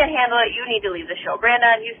 If you can't handle it, you need to leave the show.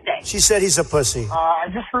 Brandon, you stay. She said he's a pussy. I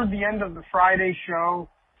just heard the end of the Friday show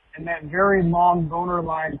and that very long boner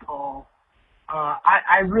line call.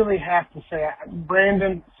 I really have to say,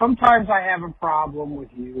 Brandon, sometimes I have a problem with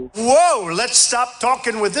you. Whoa, let's stop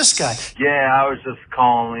talking with this guy. Yeah, I was just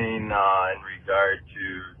calling in regard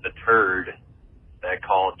to the turd that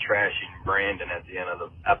called trashing Brandon at the end of the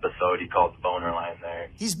episode. He called the boner line there.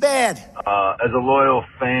 He's bad. As a loyal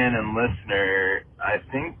fan and listener, I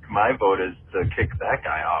think my vote is to kick that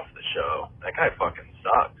guy off the show. That guy fucking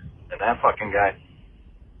sucks. And that fucking guy,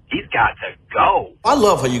 he's got to go. I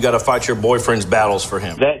love how you gotta fight your boyfriend's battles for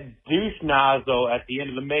him. That douche nozzle at the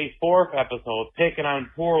end of the May 4th episode picking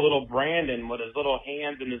on poor little Brandon with his little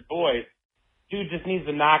hands and his voice. Dude just needs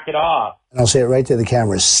to knock it off. And I'll say it right to the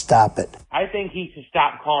camera, stop it. I think he should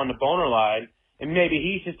stop calling the boner line, and maybe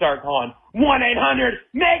he should start calling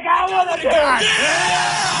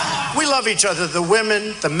 1-800-MAKE-OUT-WITH-A We love each other, the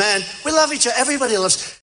women, the men. We love each other. Everybody loves.